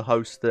Corey for the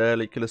host there,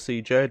 Killer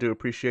CJ. I do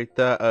appreciate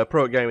that.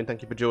 Pro Gaming,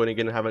 thank you for joining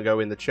in and having a go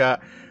in the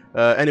chat.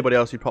 Anybody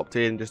else who popped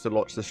in just to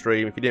watch the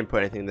stream, if you didn't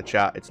put anything in the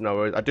chat, it's no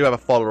worries. I do have a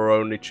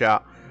follower-only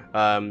chat,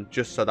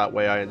 just so that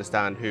way I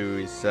understand who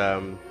is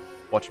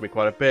watching me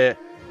quite a bit.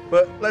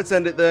 But let's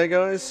end it there,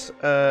 guys,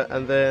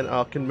 and then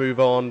I can move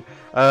on.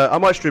 I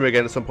might stream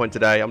again at some point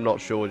today. I'm not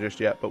sure just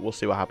yet, but we'll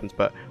see what happens.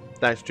 But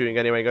thanks for tuning in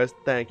anyway, guys.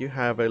 Thank you.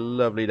 Have a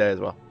lovely day as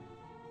well.